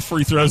make enough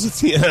free throws at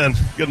the end.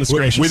 Goodness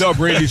gracious! We thought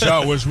Brady's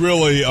shot was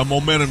really a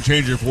momentum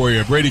changer for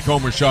you. Brady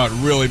Comer's shot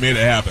really made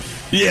it happen.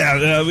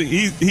 Yeah,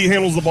 he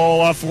handles the ball a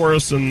lot for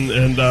us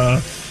and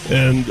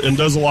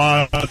does a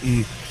lot.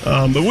 And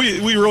but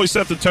we really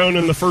set the tone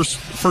in the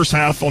first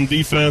half on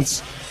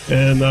defense.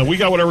 and we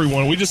got whatever we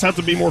want. We just have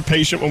to be more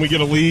patient when we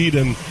get a lead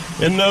and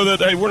know that,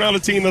 hey, we're not a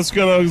team that's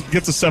going to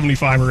get to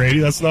 75 or 80.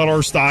 That's not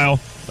our style.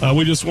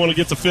 We just want to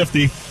get to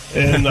 50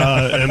 and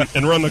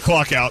run the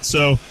clock out.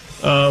 So,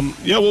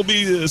 we'll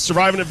be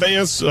surviving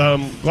advance.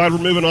 Glad we're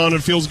moving on.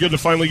 It feels good to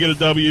finally get a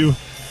W.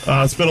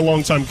 It's been a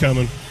long time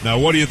coming. Now,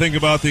 what do you think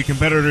about the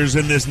competitors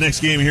in this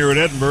next game here at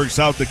Edinburgh,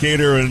 South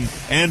Decatur and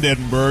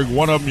Edinburgh?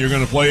 One of them you're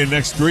going to play in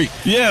next week.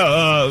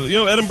 Yeah,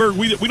 Edinburgh,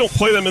 we don't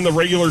play them in the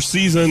regular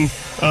season.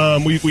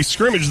 We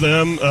scrimmage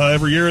them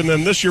every year, and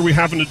then this year we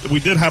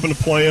did happen to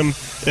play them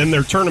in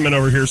their tournament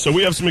over here. So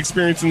we have some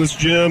experience in this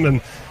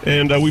gym,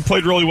 and we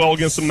played really well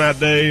against them that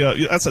day.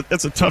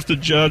 That's a tough to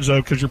judge,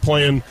 though, because you're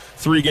playing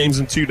 3 games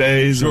in 2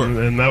 days, sure.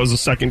 and that was the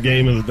second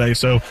game of the day.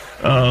 So,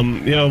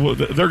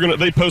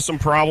 they pose some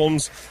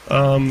problems.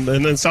 And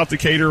then South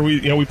Decatur,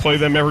 we play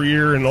them every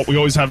year, and we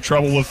always have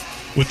trouble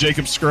with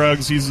Jacob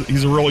Scruggs.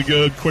 He's a really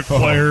good, quick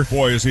player.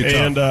 Boy, is he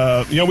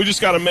tough. And we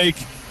just got to make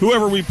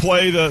whoever we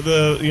play,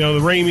 the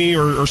Ramey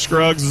or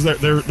Scruggs, is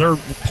they're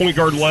point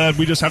guard led.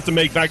 We just have to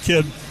make that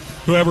kid,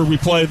 whoever we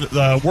play,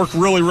 work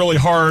really, really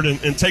hard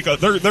and take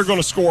they're going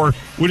to score.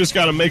 We just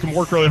got to make them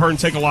work really hard and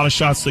take a lot of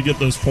shots to get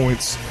those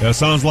points. That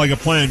sounds like a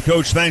plan.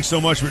 Coach, thanks so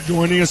much for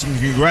joining us, and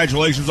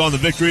congratulations on the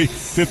victory,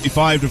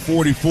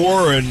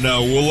 55-44, and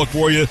we'll look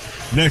for you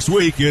next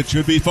week. It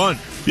should be fun.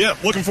 Yeah,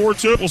 looking forward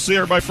to it. We'll see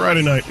everybody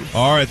Friday night.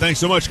 All right, thanks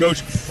so much,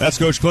 Coach. That's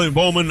Coach Clint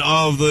Bowman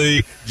of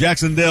the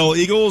Jacksonville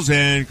Eagles,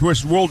 and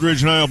Chris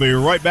Woldridge and I will be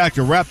right back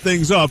to wrap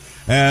things up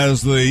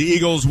as the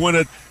Eagles win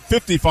it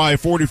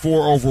 55-44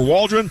 over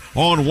Waldron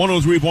on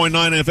 103.9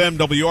 FM,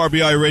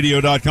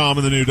 WRBIRadio.com,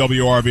 and the new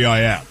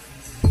WRBI app.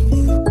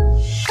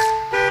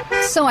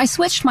 So I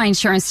switched my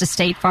insurance to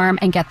State Farm,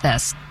 and get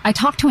this. I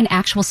talked to an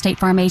actual State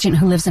Farm agent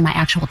who lives in my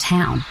actual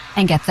town.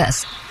 And get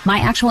this. My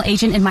actual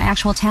agent in my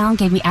actual town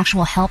gave me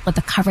actual help with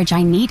the coverage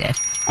I needed.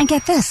 And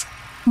get this.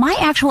 My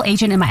actual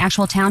agent in my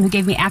actual town who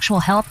gave me actual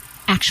help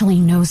actually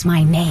knows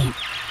my name.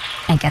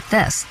 And get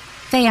this.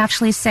 They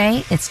actually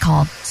say it's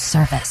called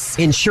service.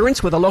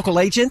 Insurance with a local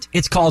agent?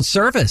 It's called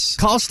service.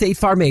 Call State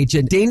Farm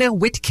agent Dana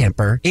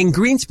Whitkemper in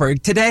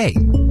Greensburg today.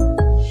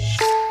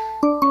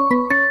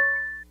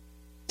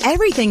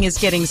 Everything is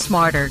getting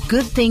smarter.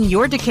 Good thing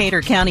your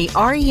Decatur County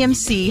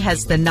REMC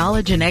has the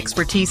knowledge and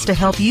expertise to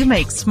help you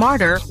make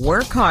smarter,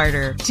 work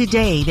harder.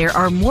 Today, there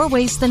are more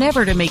ways than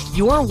ever to make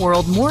your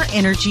world more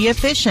energy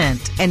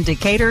efficient. And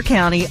Decatur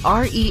County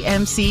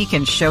REMC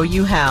can show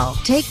you how.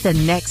 Take the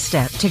next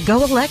step to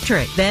go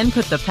electric. Then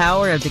put the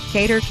power of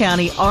Decatur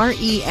County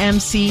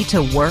REMC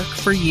to work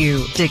for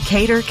you.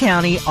 Decatur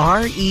County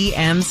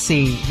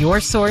REMC, your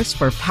source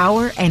for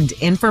power and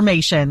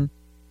information.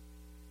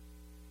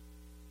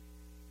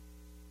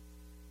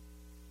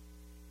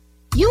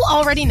 You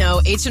already know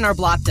H&R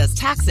Block does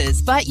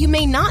taxes, but you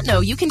may not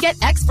know you can get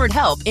expert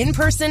help in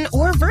person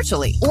or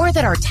virtually, or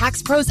that our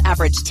tax pros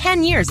average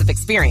 10 years of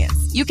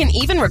experience. You can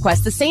even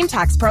request the same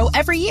tax pro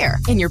every year,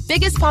 and your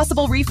biggest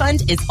possible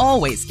refund is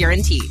always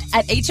guaranteed.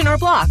 At H&R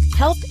Block,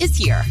 help is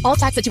here. All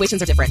tax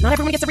situations are different. Not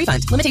everyone gets a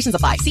refund. Limitations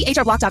apply. See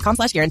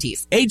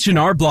hrblock.com/guarantees.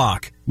 H&R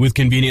Block, with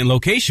convenient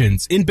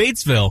locations in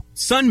Batesville,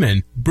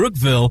 Sunman,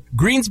 Brookville,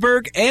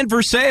 Greensburg, and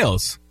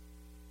Versailles.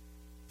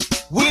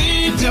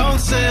 We don't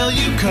sell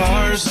you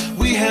cars,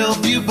 we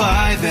help you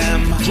buy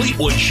them.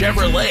 Fleetwood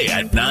Chevrolet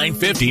at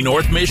 950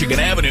 North Michigan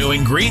Avenue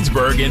in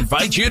Greensburg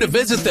invites you to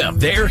visit them.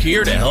 They're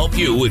here to help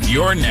you with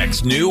your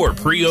next new or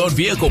pre-owned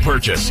vehicle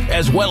purchase,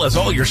 as well as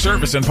all your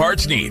service and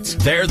parts needs.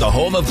 They're the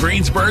home of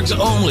Greensburg's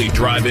only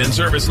drive-in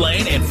service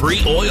lane and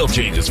free oil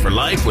changes for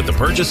life with the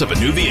purchase of a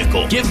new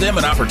vehicle. Give them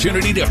an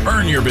opportunity to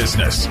earn your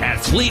business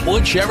at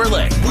Fleetwood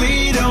Chevrolet.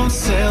 We don't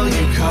sell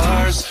you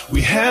cars,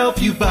 we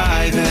help you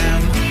buy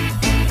them.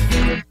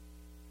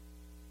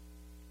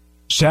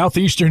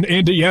 Southeastern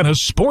Indiana's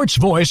sports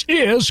voice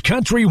is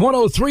Country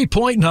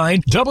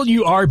 103.9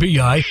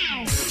 WRBI.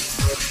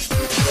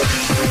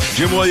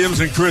 Jim Williams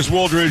and Chris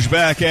Woldridge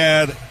back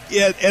at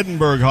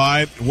Edinburgh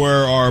High,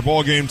 where our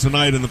ball game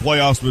tonight in the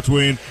playoffs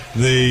between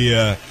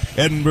the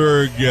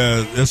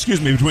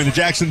between the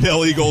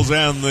Jacksonville Eagles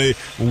and the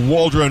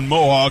Waldron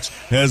Mohawks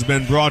has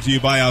been brought to you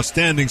by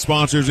outstanding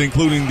sponsors,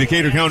 including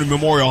Decatur County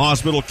Memorial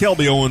Hospital,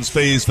 Kelby Owens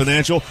Fays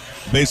Financial,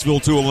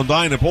 Batesville Tool and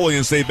Die,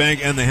 Napoleon State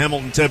Bank, and the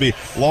Hamilton Tebby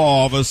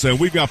Law Office. And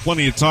we've got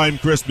plenty of time,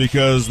 Chris,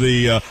 because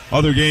the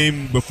other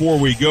game before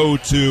we go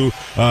to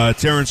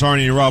Terrence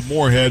Harney and Rob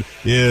Moorhead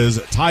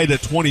is tied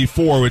at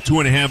 24 with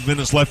 2.5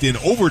 minutes left in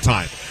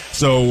overtime.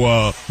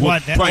 So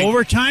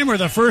overtime or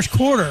the first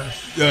quarter?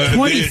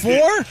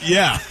 24?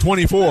 Yeah,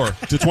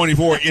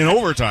 24-24 in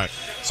overtime.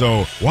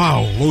 So,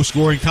 wow,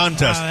 low-scoring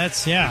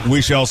contest.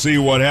 We shall see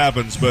what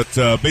happens. But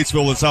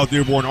Batesville and South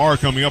Dearborn are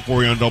coming up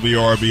for you on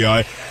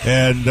WRBI.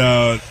 And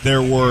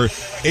there were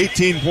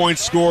 18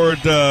 points scored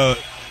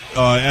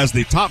as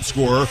the top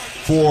scorer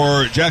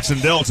for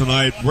Jacksonville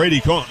tonight.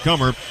 Brady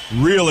Comer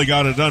really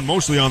got it done,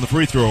 mostly on the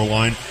free throw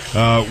line,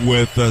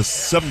 with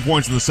 7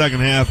 points in the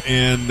second half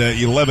and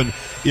 11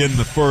 in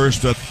the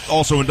first.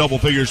 Also in double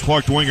figures,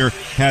 Clark Dwinger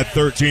had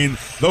 13.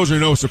 Those are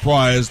no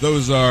surprise.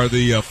 Those are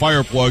the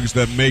fire plugs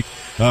that make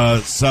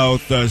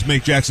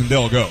make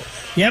Jacksonville go.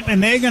 Yep,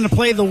 and they're going to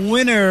play the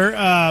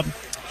winner,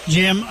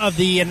 Jim, of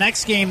the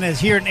next game that's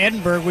here in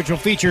Edinburgh, which will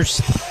feature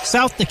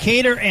South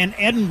Decatur and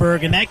Edinburgh,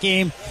 and that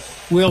game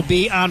will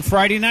be on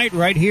Friday night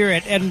right here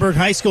at Edinburgh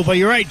High School. But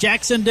you're right,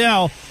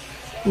 Jacksonville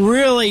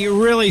really,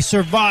 really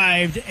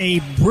survived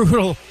a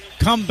brutal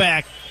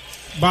comeback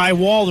by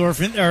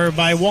Waldron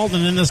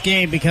in this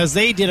game, because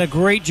they did a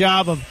great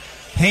job of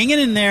hanging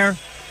in there,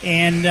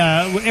 and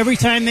every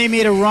time they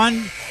made a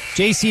run,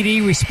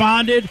 JCD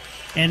responded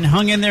and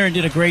hung in there and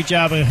did a great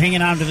job of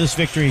hanging on to this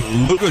victory.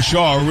 Lucas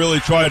Shaw really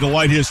tried to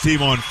light his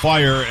team on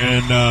fire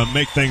and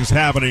make things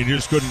happen. He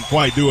just couldn't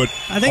quite do it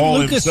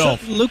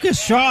himself.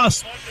 Lucas Shaw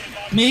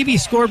maybe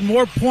scored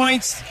more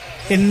points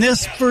in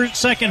this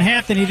second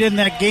half than he did in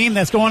that game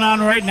that's going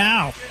on right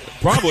now.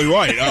 Probably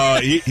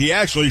right. He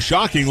actually,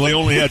 shockingly,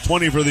 only had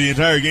 20 for the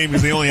entire game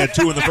because he only had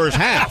 2 in the first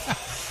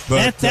half.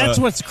 But, that's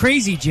what's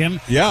crazy, Jim.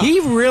 Yeah. He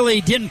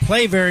really didn't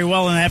play very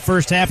well in that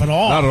first half at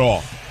all. Not at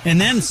all. And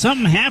then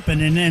something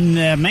happened, and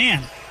then,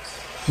 man,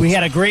 we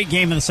had a great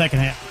game in the second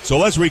half. So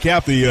let's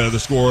recap the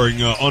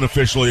scoring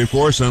unofficially, of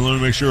course, and let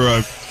me make sure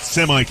I've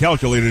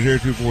semi-calculated here.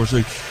 2, 4,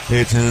 6,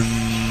 8, 10,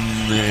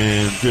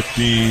 and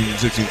 15,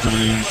 16,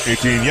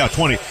 17, 18, yeah,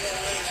 20.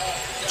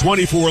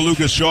 20 for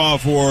Lucas Shaw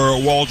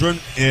for Waldron,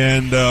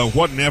 and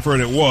what an effort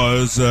it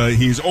was.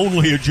 He's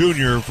only a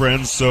junior,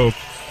 friends, so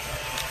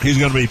he's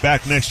going to be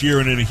back next year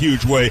and in a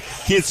huge way.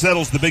 Keith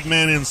Settles, the big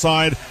man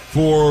inside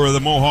for the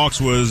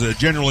Mohawks, was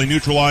generally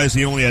neutralized.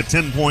 He only had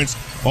 10 points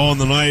on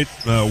the night.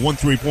 1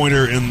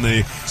 3-pointer in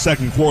the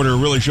second quarter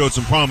really showed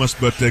some promise,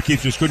 but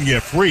Keith just couldn't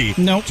get free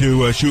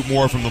to shoot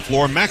more from the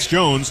floor. Max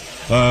Jones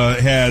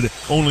had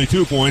only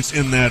 2 points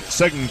in that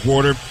second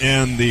quarter,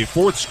 and the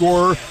fourth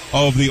scorer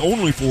of the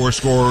only 4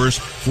 scorers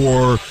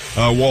for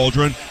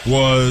Waldron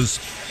was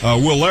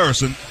Will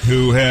Larison,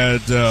 who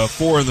had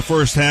 4 in the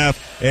first half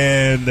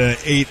and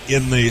 8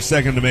 in the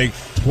second to make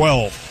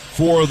 12.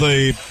 For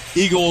the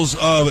Eagles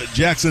of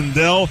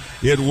Jacksonville,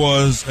 it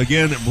was,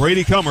 again,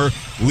 Brady Comer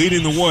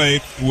leading the way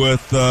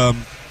with a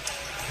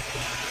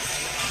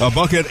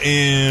bucket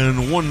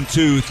and 1,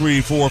 2,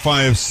 3, 4,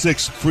 5,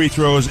 6 free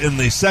throws in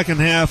the second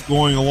half,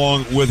 going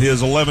along with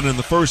his 11 in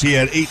the first. He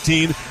had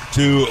 18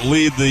 to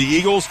lead the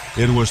Eagles.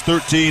 It was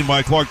 13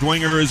 by Clark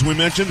Dwinger, as we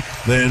mentioned.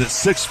 Then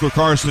 6 for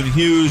Carson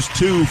Hughes,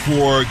 2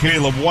 for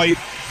Caleb White,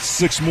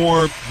 6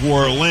 more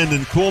for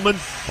Landon Kuhlman.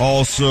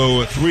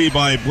 Also 3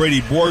 by Brady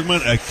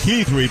Borgman, a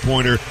key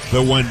 3-pointer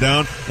that went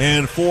down,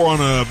 and 4 on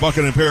a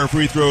bucket and pair of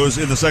free throws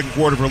in the second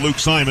quarter for Luke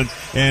Simon.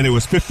 And it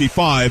was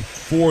 55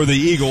 for the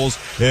Eagles,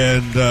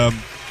 and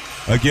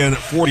again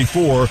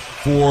 44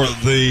 for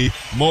the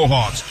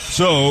Mohawks.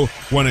 So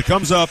when it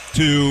comes up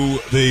to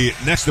the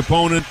next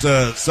opponent,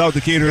 South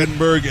Decatur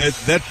Edinburgh,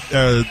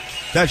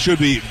 that should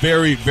be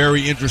very,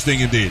 very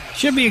interesting indeed.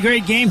 Should be a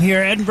great game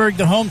here. Edinburgh,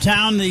 the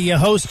hometown, the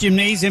host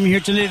gymnasium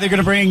here tonight. They're going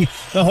to bring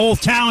the whole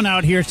town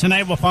out here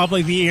tonight. We'll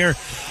probably be here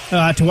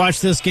to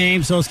watch this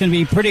game. So it's going to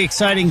be a pretty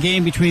exciting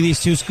game between these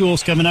two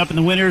schools coming up. And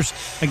the winners,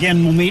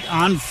 again, will meet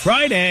on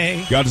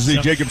Friday. Got to see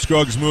Jacob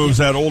Scruggs'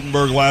 moves at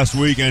Oldenburg last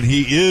week, and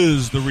he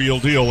is the real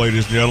deal,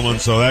 ladies and gentlemen.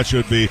 So that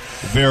should be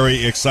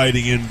very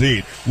exciting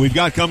indeed. We've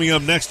got coming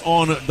up next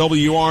on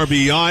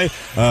WRBI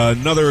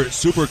another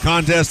super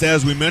contest,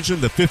 as we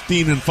mentioned, the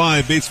 15-5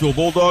 Batesville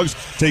Bulldogs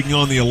taking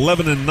on the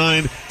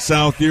 11-9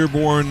 South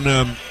Dearborn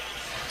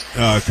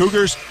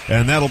Cougars,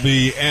 and that'll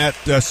be at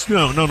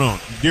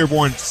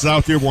Dearborn,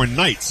 South Dearborn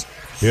Knights.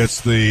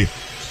 It's the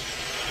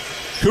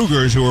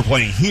Cougars who are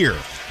playing here,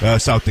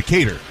 South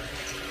Decatur.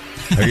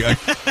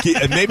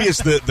 Maybe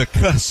it's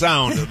the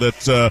sound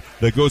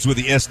that goes with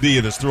the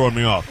SD that's throwing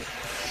me off.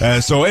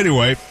 So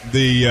anyway,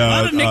 a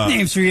lot of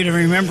nicknames for you to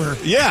remember.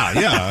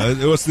 Yeah.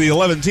 It was the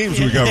 11 teams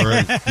we cover.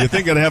 You'd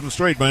think I'd have them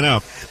straight by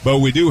now. But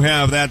we do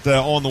have that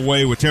on the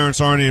way with Terrence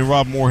Arney and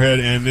Rob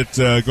Moorhead, and it's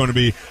going to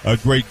be a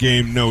great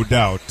game, no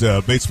doubt.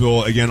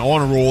 Batesville, again,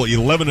 on a roll,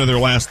 11 of their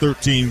last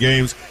 13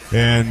 games,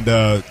 and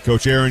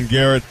Coach Aaron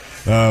Garrett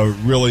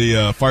really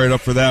fired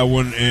up for that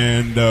one,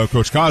 and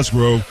Coach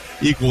Cosgrove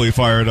equally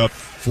fired up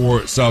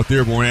for South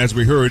Dearborn, as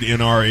we heard in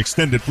our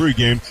extended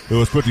pregame that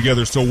was put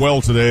together so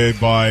well today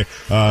by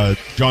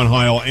John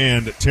Heil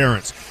and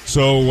Terrence.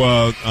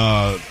 So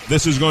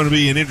this is going to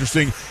be an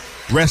interesting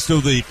rest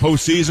of the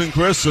postseason,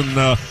 Chris,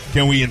 and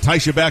can we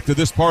entice you back to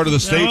this part of the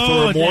state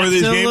for more of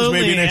these games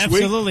maybe next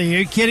week? Absolutely. Are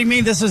you kidding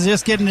me? This is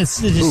just getting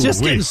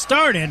getting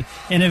started.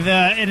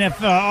 And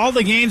if all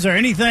the games are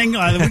anything,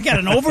 we got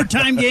an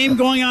overtime game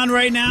going on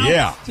right now.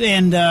 Yeah.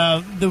 And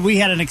we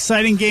had an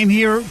exciting game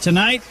here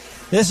tonight.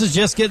 This is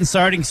just getting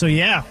starting, so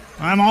yeah.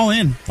 I'm all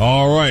in.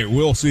 All right.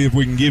 We'll see if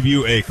we can give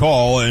you a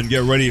call and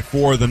get ready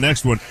for the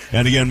next one.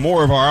 And again,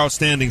 more of our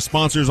outstanding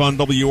sponsors on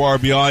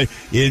WRBI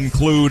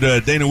include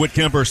Dana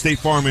Whitkemper, State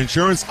Farm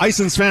Insurance,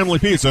 Ison's Family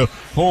Pizza,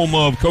 home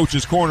of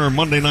Coach's Corner,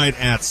 Monday night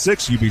at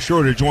 6. You be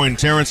sure to join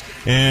Terrence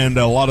and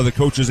a lot of the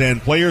coaches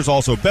and players.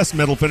 Also, Best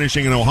Metal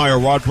Finishing in Ohio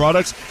Rod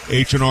Products,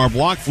 H&R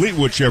Block,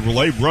 Fleetwood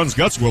Chevrolet, Bruns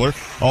Gutzwiller.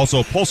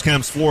 Also,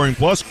 Pulsecamp's Flooring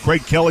Plus,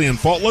 Craig Kelly and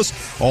Faultless.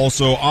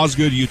 Also,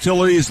 Osgood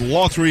Utilities,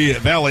 Lothry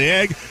Valley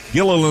Ag,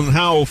 Gilliland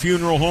Howe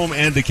Funeral Home,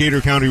 and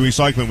Decatur County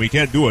Recycling. We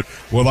can't do it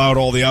without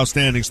all the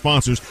outstanding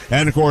sponsors.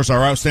 And, of course,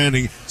 our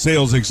outstanding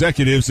sales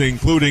executives,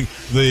 including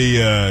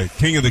the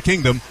King of the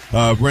Kingdom,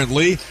 Brent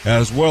Lee,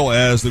 as well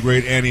as the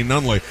great Annie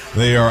Nunley.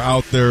 They are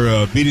out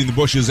there beating the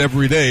bushes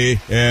every day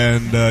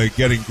and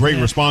getting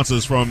great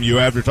responses from you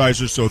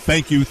advertisers. So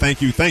thank you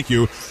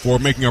for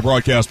making our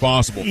broadcast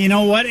possible. You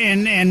know what?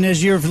 And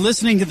as you're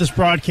listening to this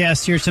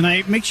broadcast here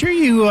tonight, make sure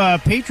you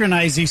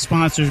patronize these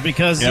sponsors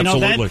because, you know,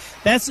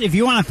 that's if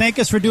you want to thank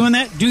us for doing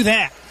that, do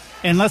that.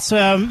 And let's,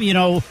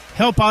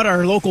 help out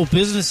our local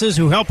businesses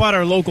who help out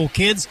our local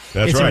kids.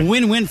 That's it's right. a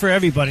win-win for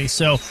everybody.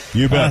 So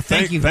you bet.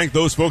 Thank you. Thank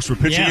those folks for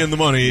pitching in the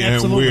money,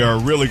 absolutely. And we are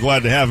really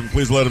glad to have them.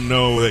 Please let them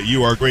know that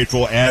you are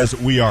grateful as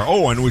we are.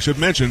 Oh, and we should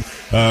mention,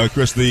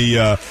 Chris,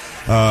 the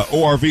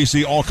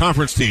ORVC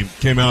All-Conference team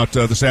came out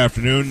this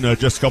afternoon,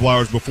 just a couple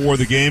hours before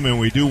the game, and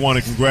we do want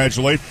to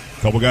congratulate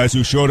a couple guys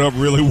who showed up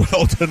really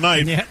well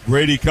tonight. Yeah.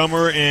 Grady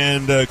Cummer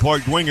and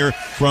Clark Dwinger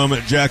from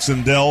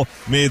Jackson Dell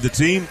made the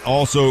team.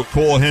 Also,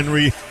 Cole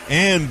Henry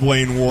and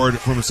Blaine Ward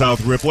from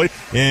South Ripley,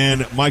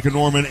 and Micah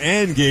Norman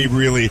and Gabe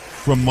Reilly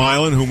from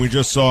Milan, whom we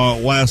just saw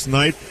last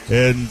night.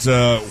 And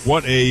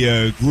what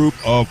a group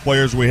of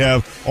players we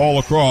have all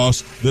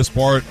across this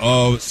part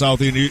of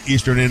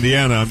southeastern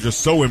Indiana. I'm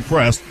just so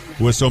impressed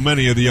with so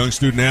many of the young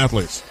student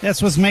athletes.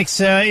 That's what makes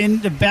in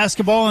the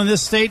basketball in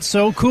this state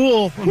so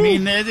cool. I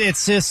mean,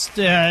 it's just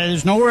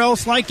there's nowhere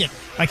else like it.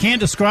 I can't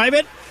describe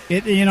it.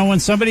 When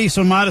somebody's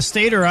from out of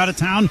state or out of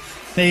town,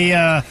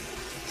 they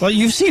well,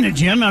 you've seen it,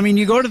 Jim. I mean,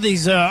 you go to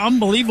these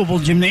unbelievable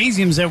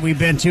gymnasiums that we've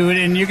been to,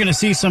 and you're going to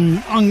see some.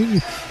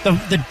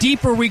 The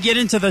deeper we get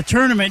into the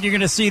tournament, you're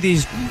going to see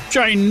these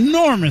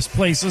ginormous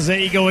places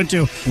that you go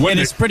into, and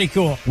it's pretty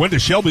cool. Went to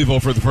Shelbyville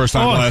for the first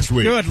time last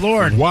week. Good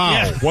Lord! Wow,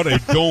 yeah. What a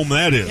dome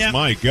that is! Yeah.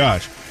 My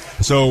gosh.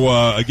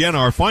 So, again,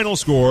 our final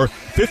score,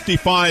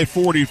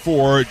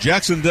 55-44,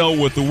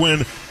 Jacksonville with the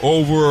win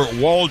over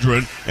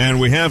Waldron. And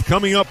we have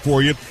coming up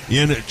for you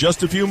in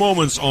just a few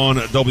moments on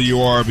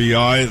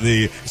WRBI,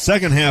 the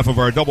second half of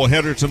our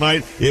doubleheader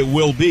tonight. It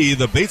will be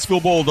the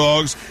Batesville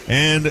Bulldogs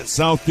and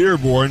South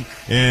Dearborn,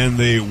 and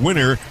the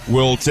winner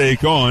will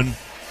take on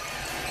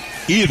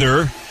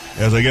either,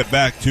 as I get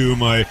back to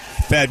my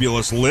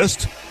fabulous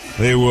list,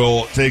 they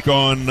will take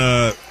on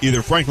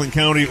either Franklin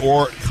County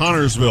or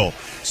Connorsville.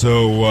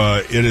 So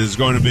it is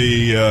going to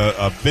be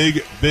a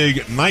big,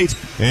 big night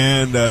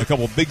and a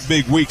couple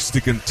big weeks to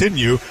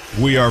continue.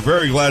 We are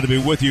very glad to be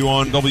with you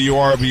on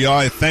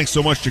WRBI. Thanks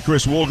so much to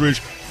Chris Wooldridge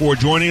for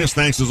joining us.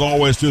 Thanks, as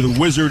always, to the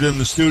wizard in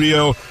the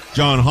studio,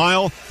 John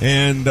Heil.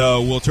 And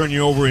we'll turn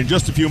you over in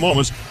just a few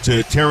moments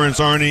to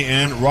Terrence Arney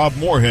and Rob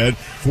Moorhead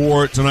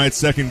for tonight's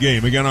second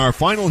game. Again, our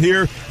final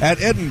here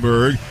at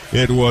Edinburgh,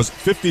 it was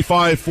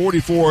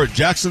 55-44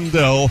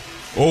 Jacksonville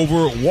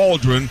over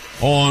Waldron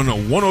on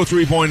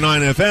 103.9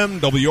 FM,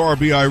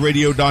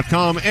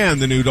 WRBIRadio.com, and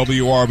the new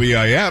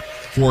WRBI app.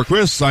 For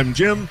Chris, I'm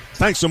Jim.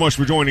 Thanks so much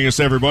for joining us,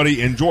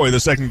 everybody. Enjoy the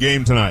second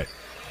game tonight.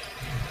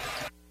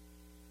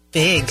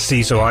 Big.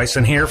 Cecil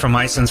Ison here from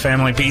Ison's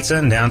Family Pizza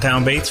in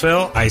downtown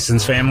Batesville.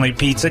 Ison's Family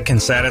Pizza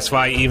can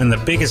satisfy even the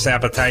biggest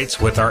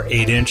appetites with our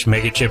 8-inch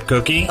mega chip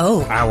cookie.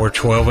 Oh. Our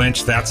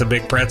 12-inch That's a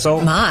Big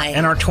Pretzel. My.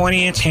 And our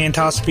 20-inch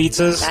hand-tossed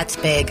pizzas. That's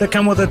big. That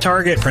come with a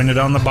target printed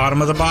on the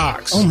bottom of the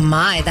box. Oh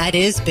my, that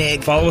is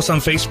big. Follow us on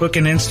Facebook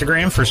and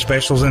Instagram for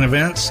specials and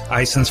events.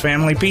 Ison's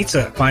Family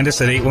Pizza. Find us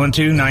at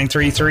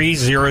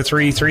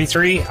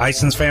 812-933-0333,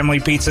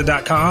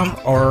 IsonsFamilyPizza.com,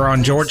 or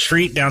on George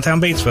Street, downtown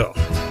Batesville.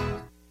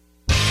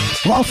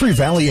 Lothry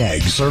Valley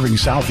Ag, serving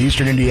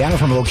southeastern Indiana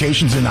from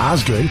locations in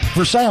Osgood,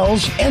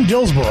 Versailles, and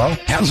Dillsboro,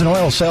 has an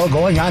oil sale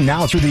going on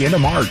now through the end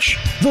of March.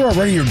 They're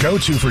already your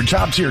go-to for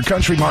top-tier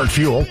Country Mart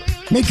fuel.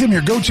 Make them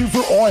your go-to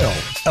for oil,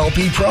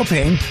 LP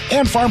propane,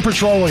 and farm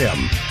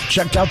petroleum.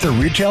 Checked out their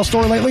retail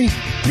store lately?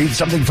 Need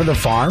something for the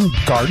farm,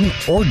 garden,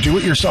 or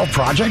do-it-yourself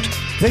project?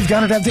 They've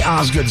got it at the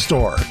Osgood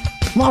store.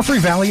 Lothry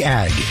Valley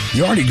Ag.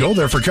 You already go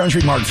there for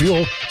Country Mart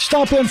fuel.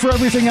 Stop in for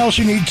everything else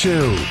you need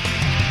too.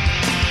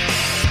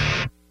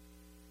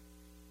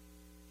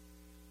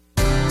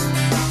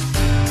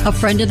 A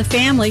friend of the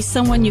family,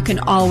 someone you can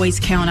always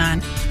count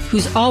on,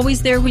 who's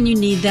always there when you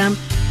need them,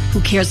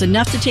 who cares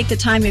enough to take the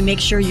time and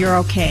make sure you're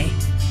okay.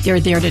 They're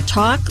there to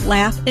talk,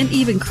 laugh, and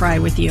even cry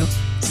with you.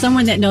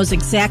 Someone that knows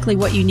exactly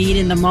what you need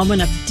in the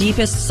moment of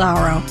deepest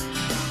sorrow.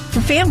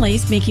 For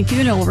families making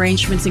funeral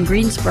arrangements in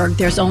Greensburg,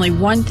 there's only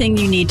one thing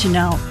you need to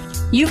know.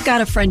 You've got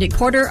a friend at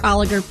Porter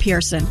Oliger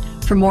Pearson.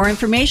 For more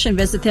information,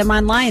 visit them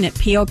online at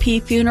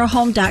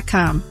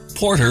popfuneralhome.com.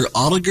 Porter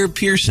Oliger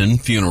Pearson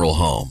Funeral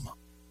Home.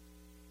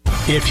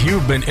 If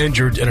you've been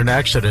injured in an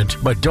accident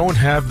but don't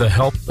have the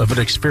help of an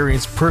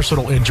experienced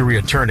personal injury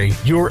attorney,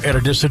 you're at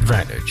a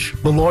disadvantage.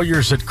 The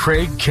lawyers at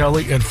Craig,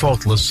 Kelly, and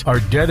Faultless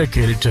are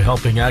dedicated to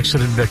helping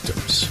accident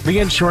victims. The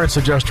insurance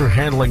adjuster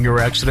handling your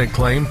accident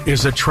claim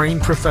is a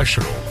trained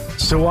professional.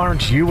 So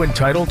aren't you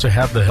entitled to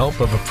have the help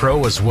of a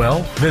pro as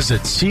well?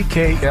 Visit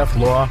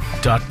ckflaw.com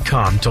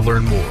to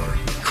learn more.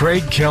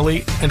 Craig,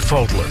 Kelly, and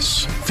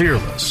Faultless.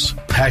 Fearless,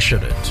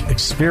 passionate,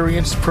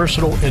 experienced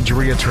personal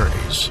injury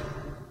attorneys.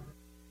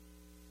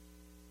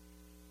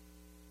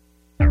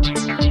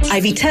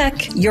 Ivy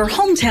Tech, your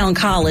hometown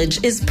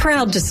college, is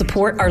proud to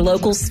support our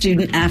local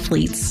student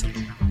athletes.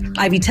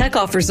 Ivy Tech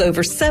offers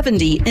over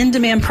 70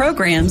 in-demand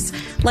programs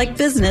like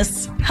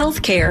business,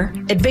 healthcare,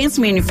 advanced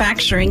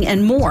manufacturing,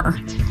 and more.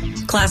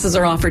 Classes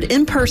are offered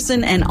in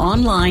person and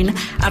online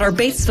at our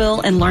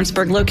Batesville and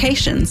Lawrenceburg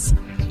locations.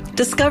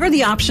 Discover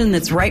the option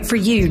that's right for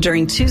you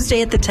during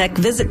Tuesday at the Tech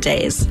Visit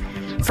Days.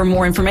 For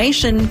more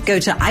information, go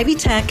to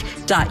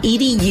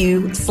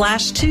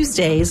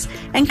ivytech.edu/Tuesdays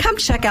and come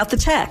check out the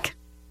Tech.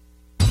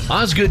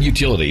 Osgood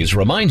Utilities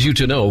reminds you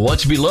to know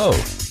what's below.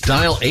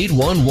 Dial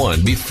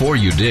 811 before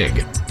you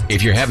dig.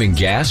 If you're having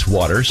gas,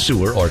 water,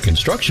 sewer, or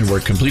construction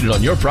work completed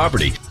on your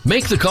property,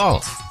 make the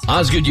call.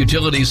 Osgood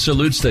Utilities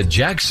salutes the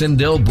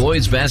Jacksonville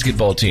boys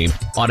basketball team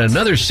on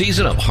another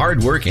season of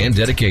hard work and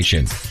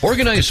dedication.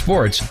 Organized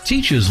sports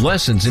teaches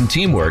lessons in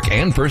teamwork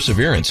and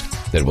perseverance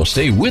that will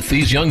stay with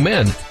these young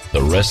men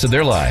the rest of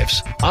their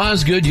lives.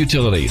 Osgood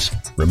Utilities,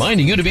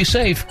 reminding you to be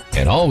safe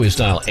and always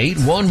dial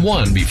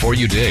 811 before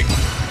you dig.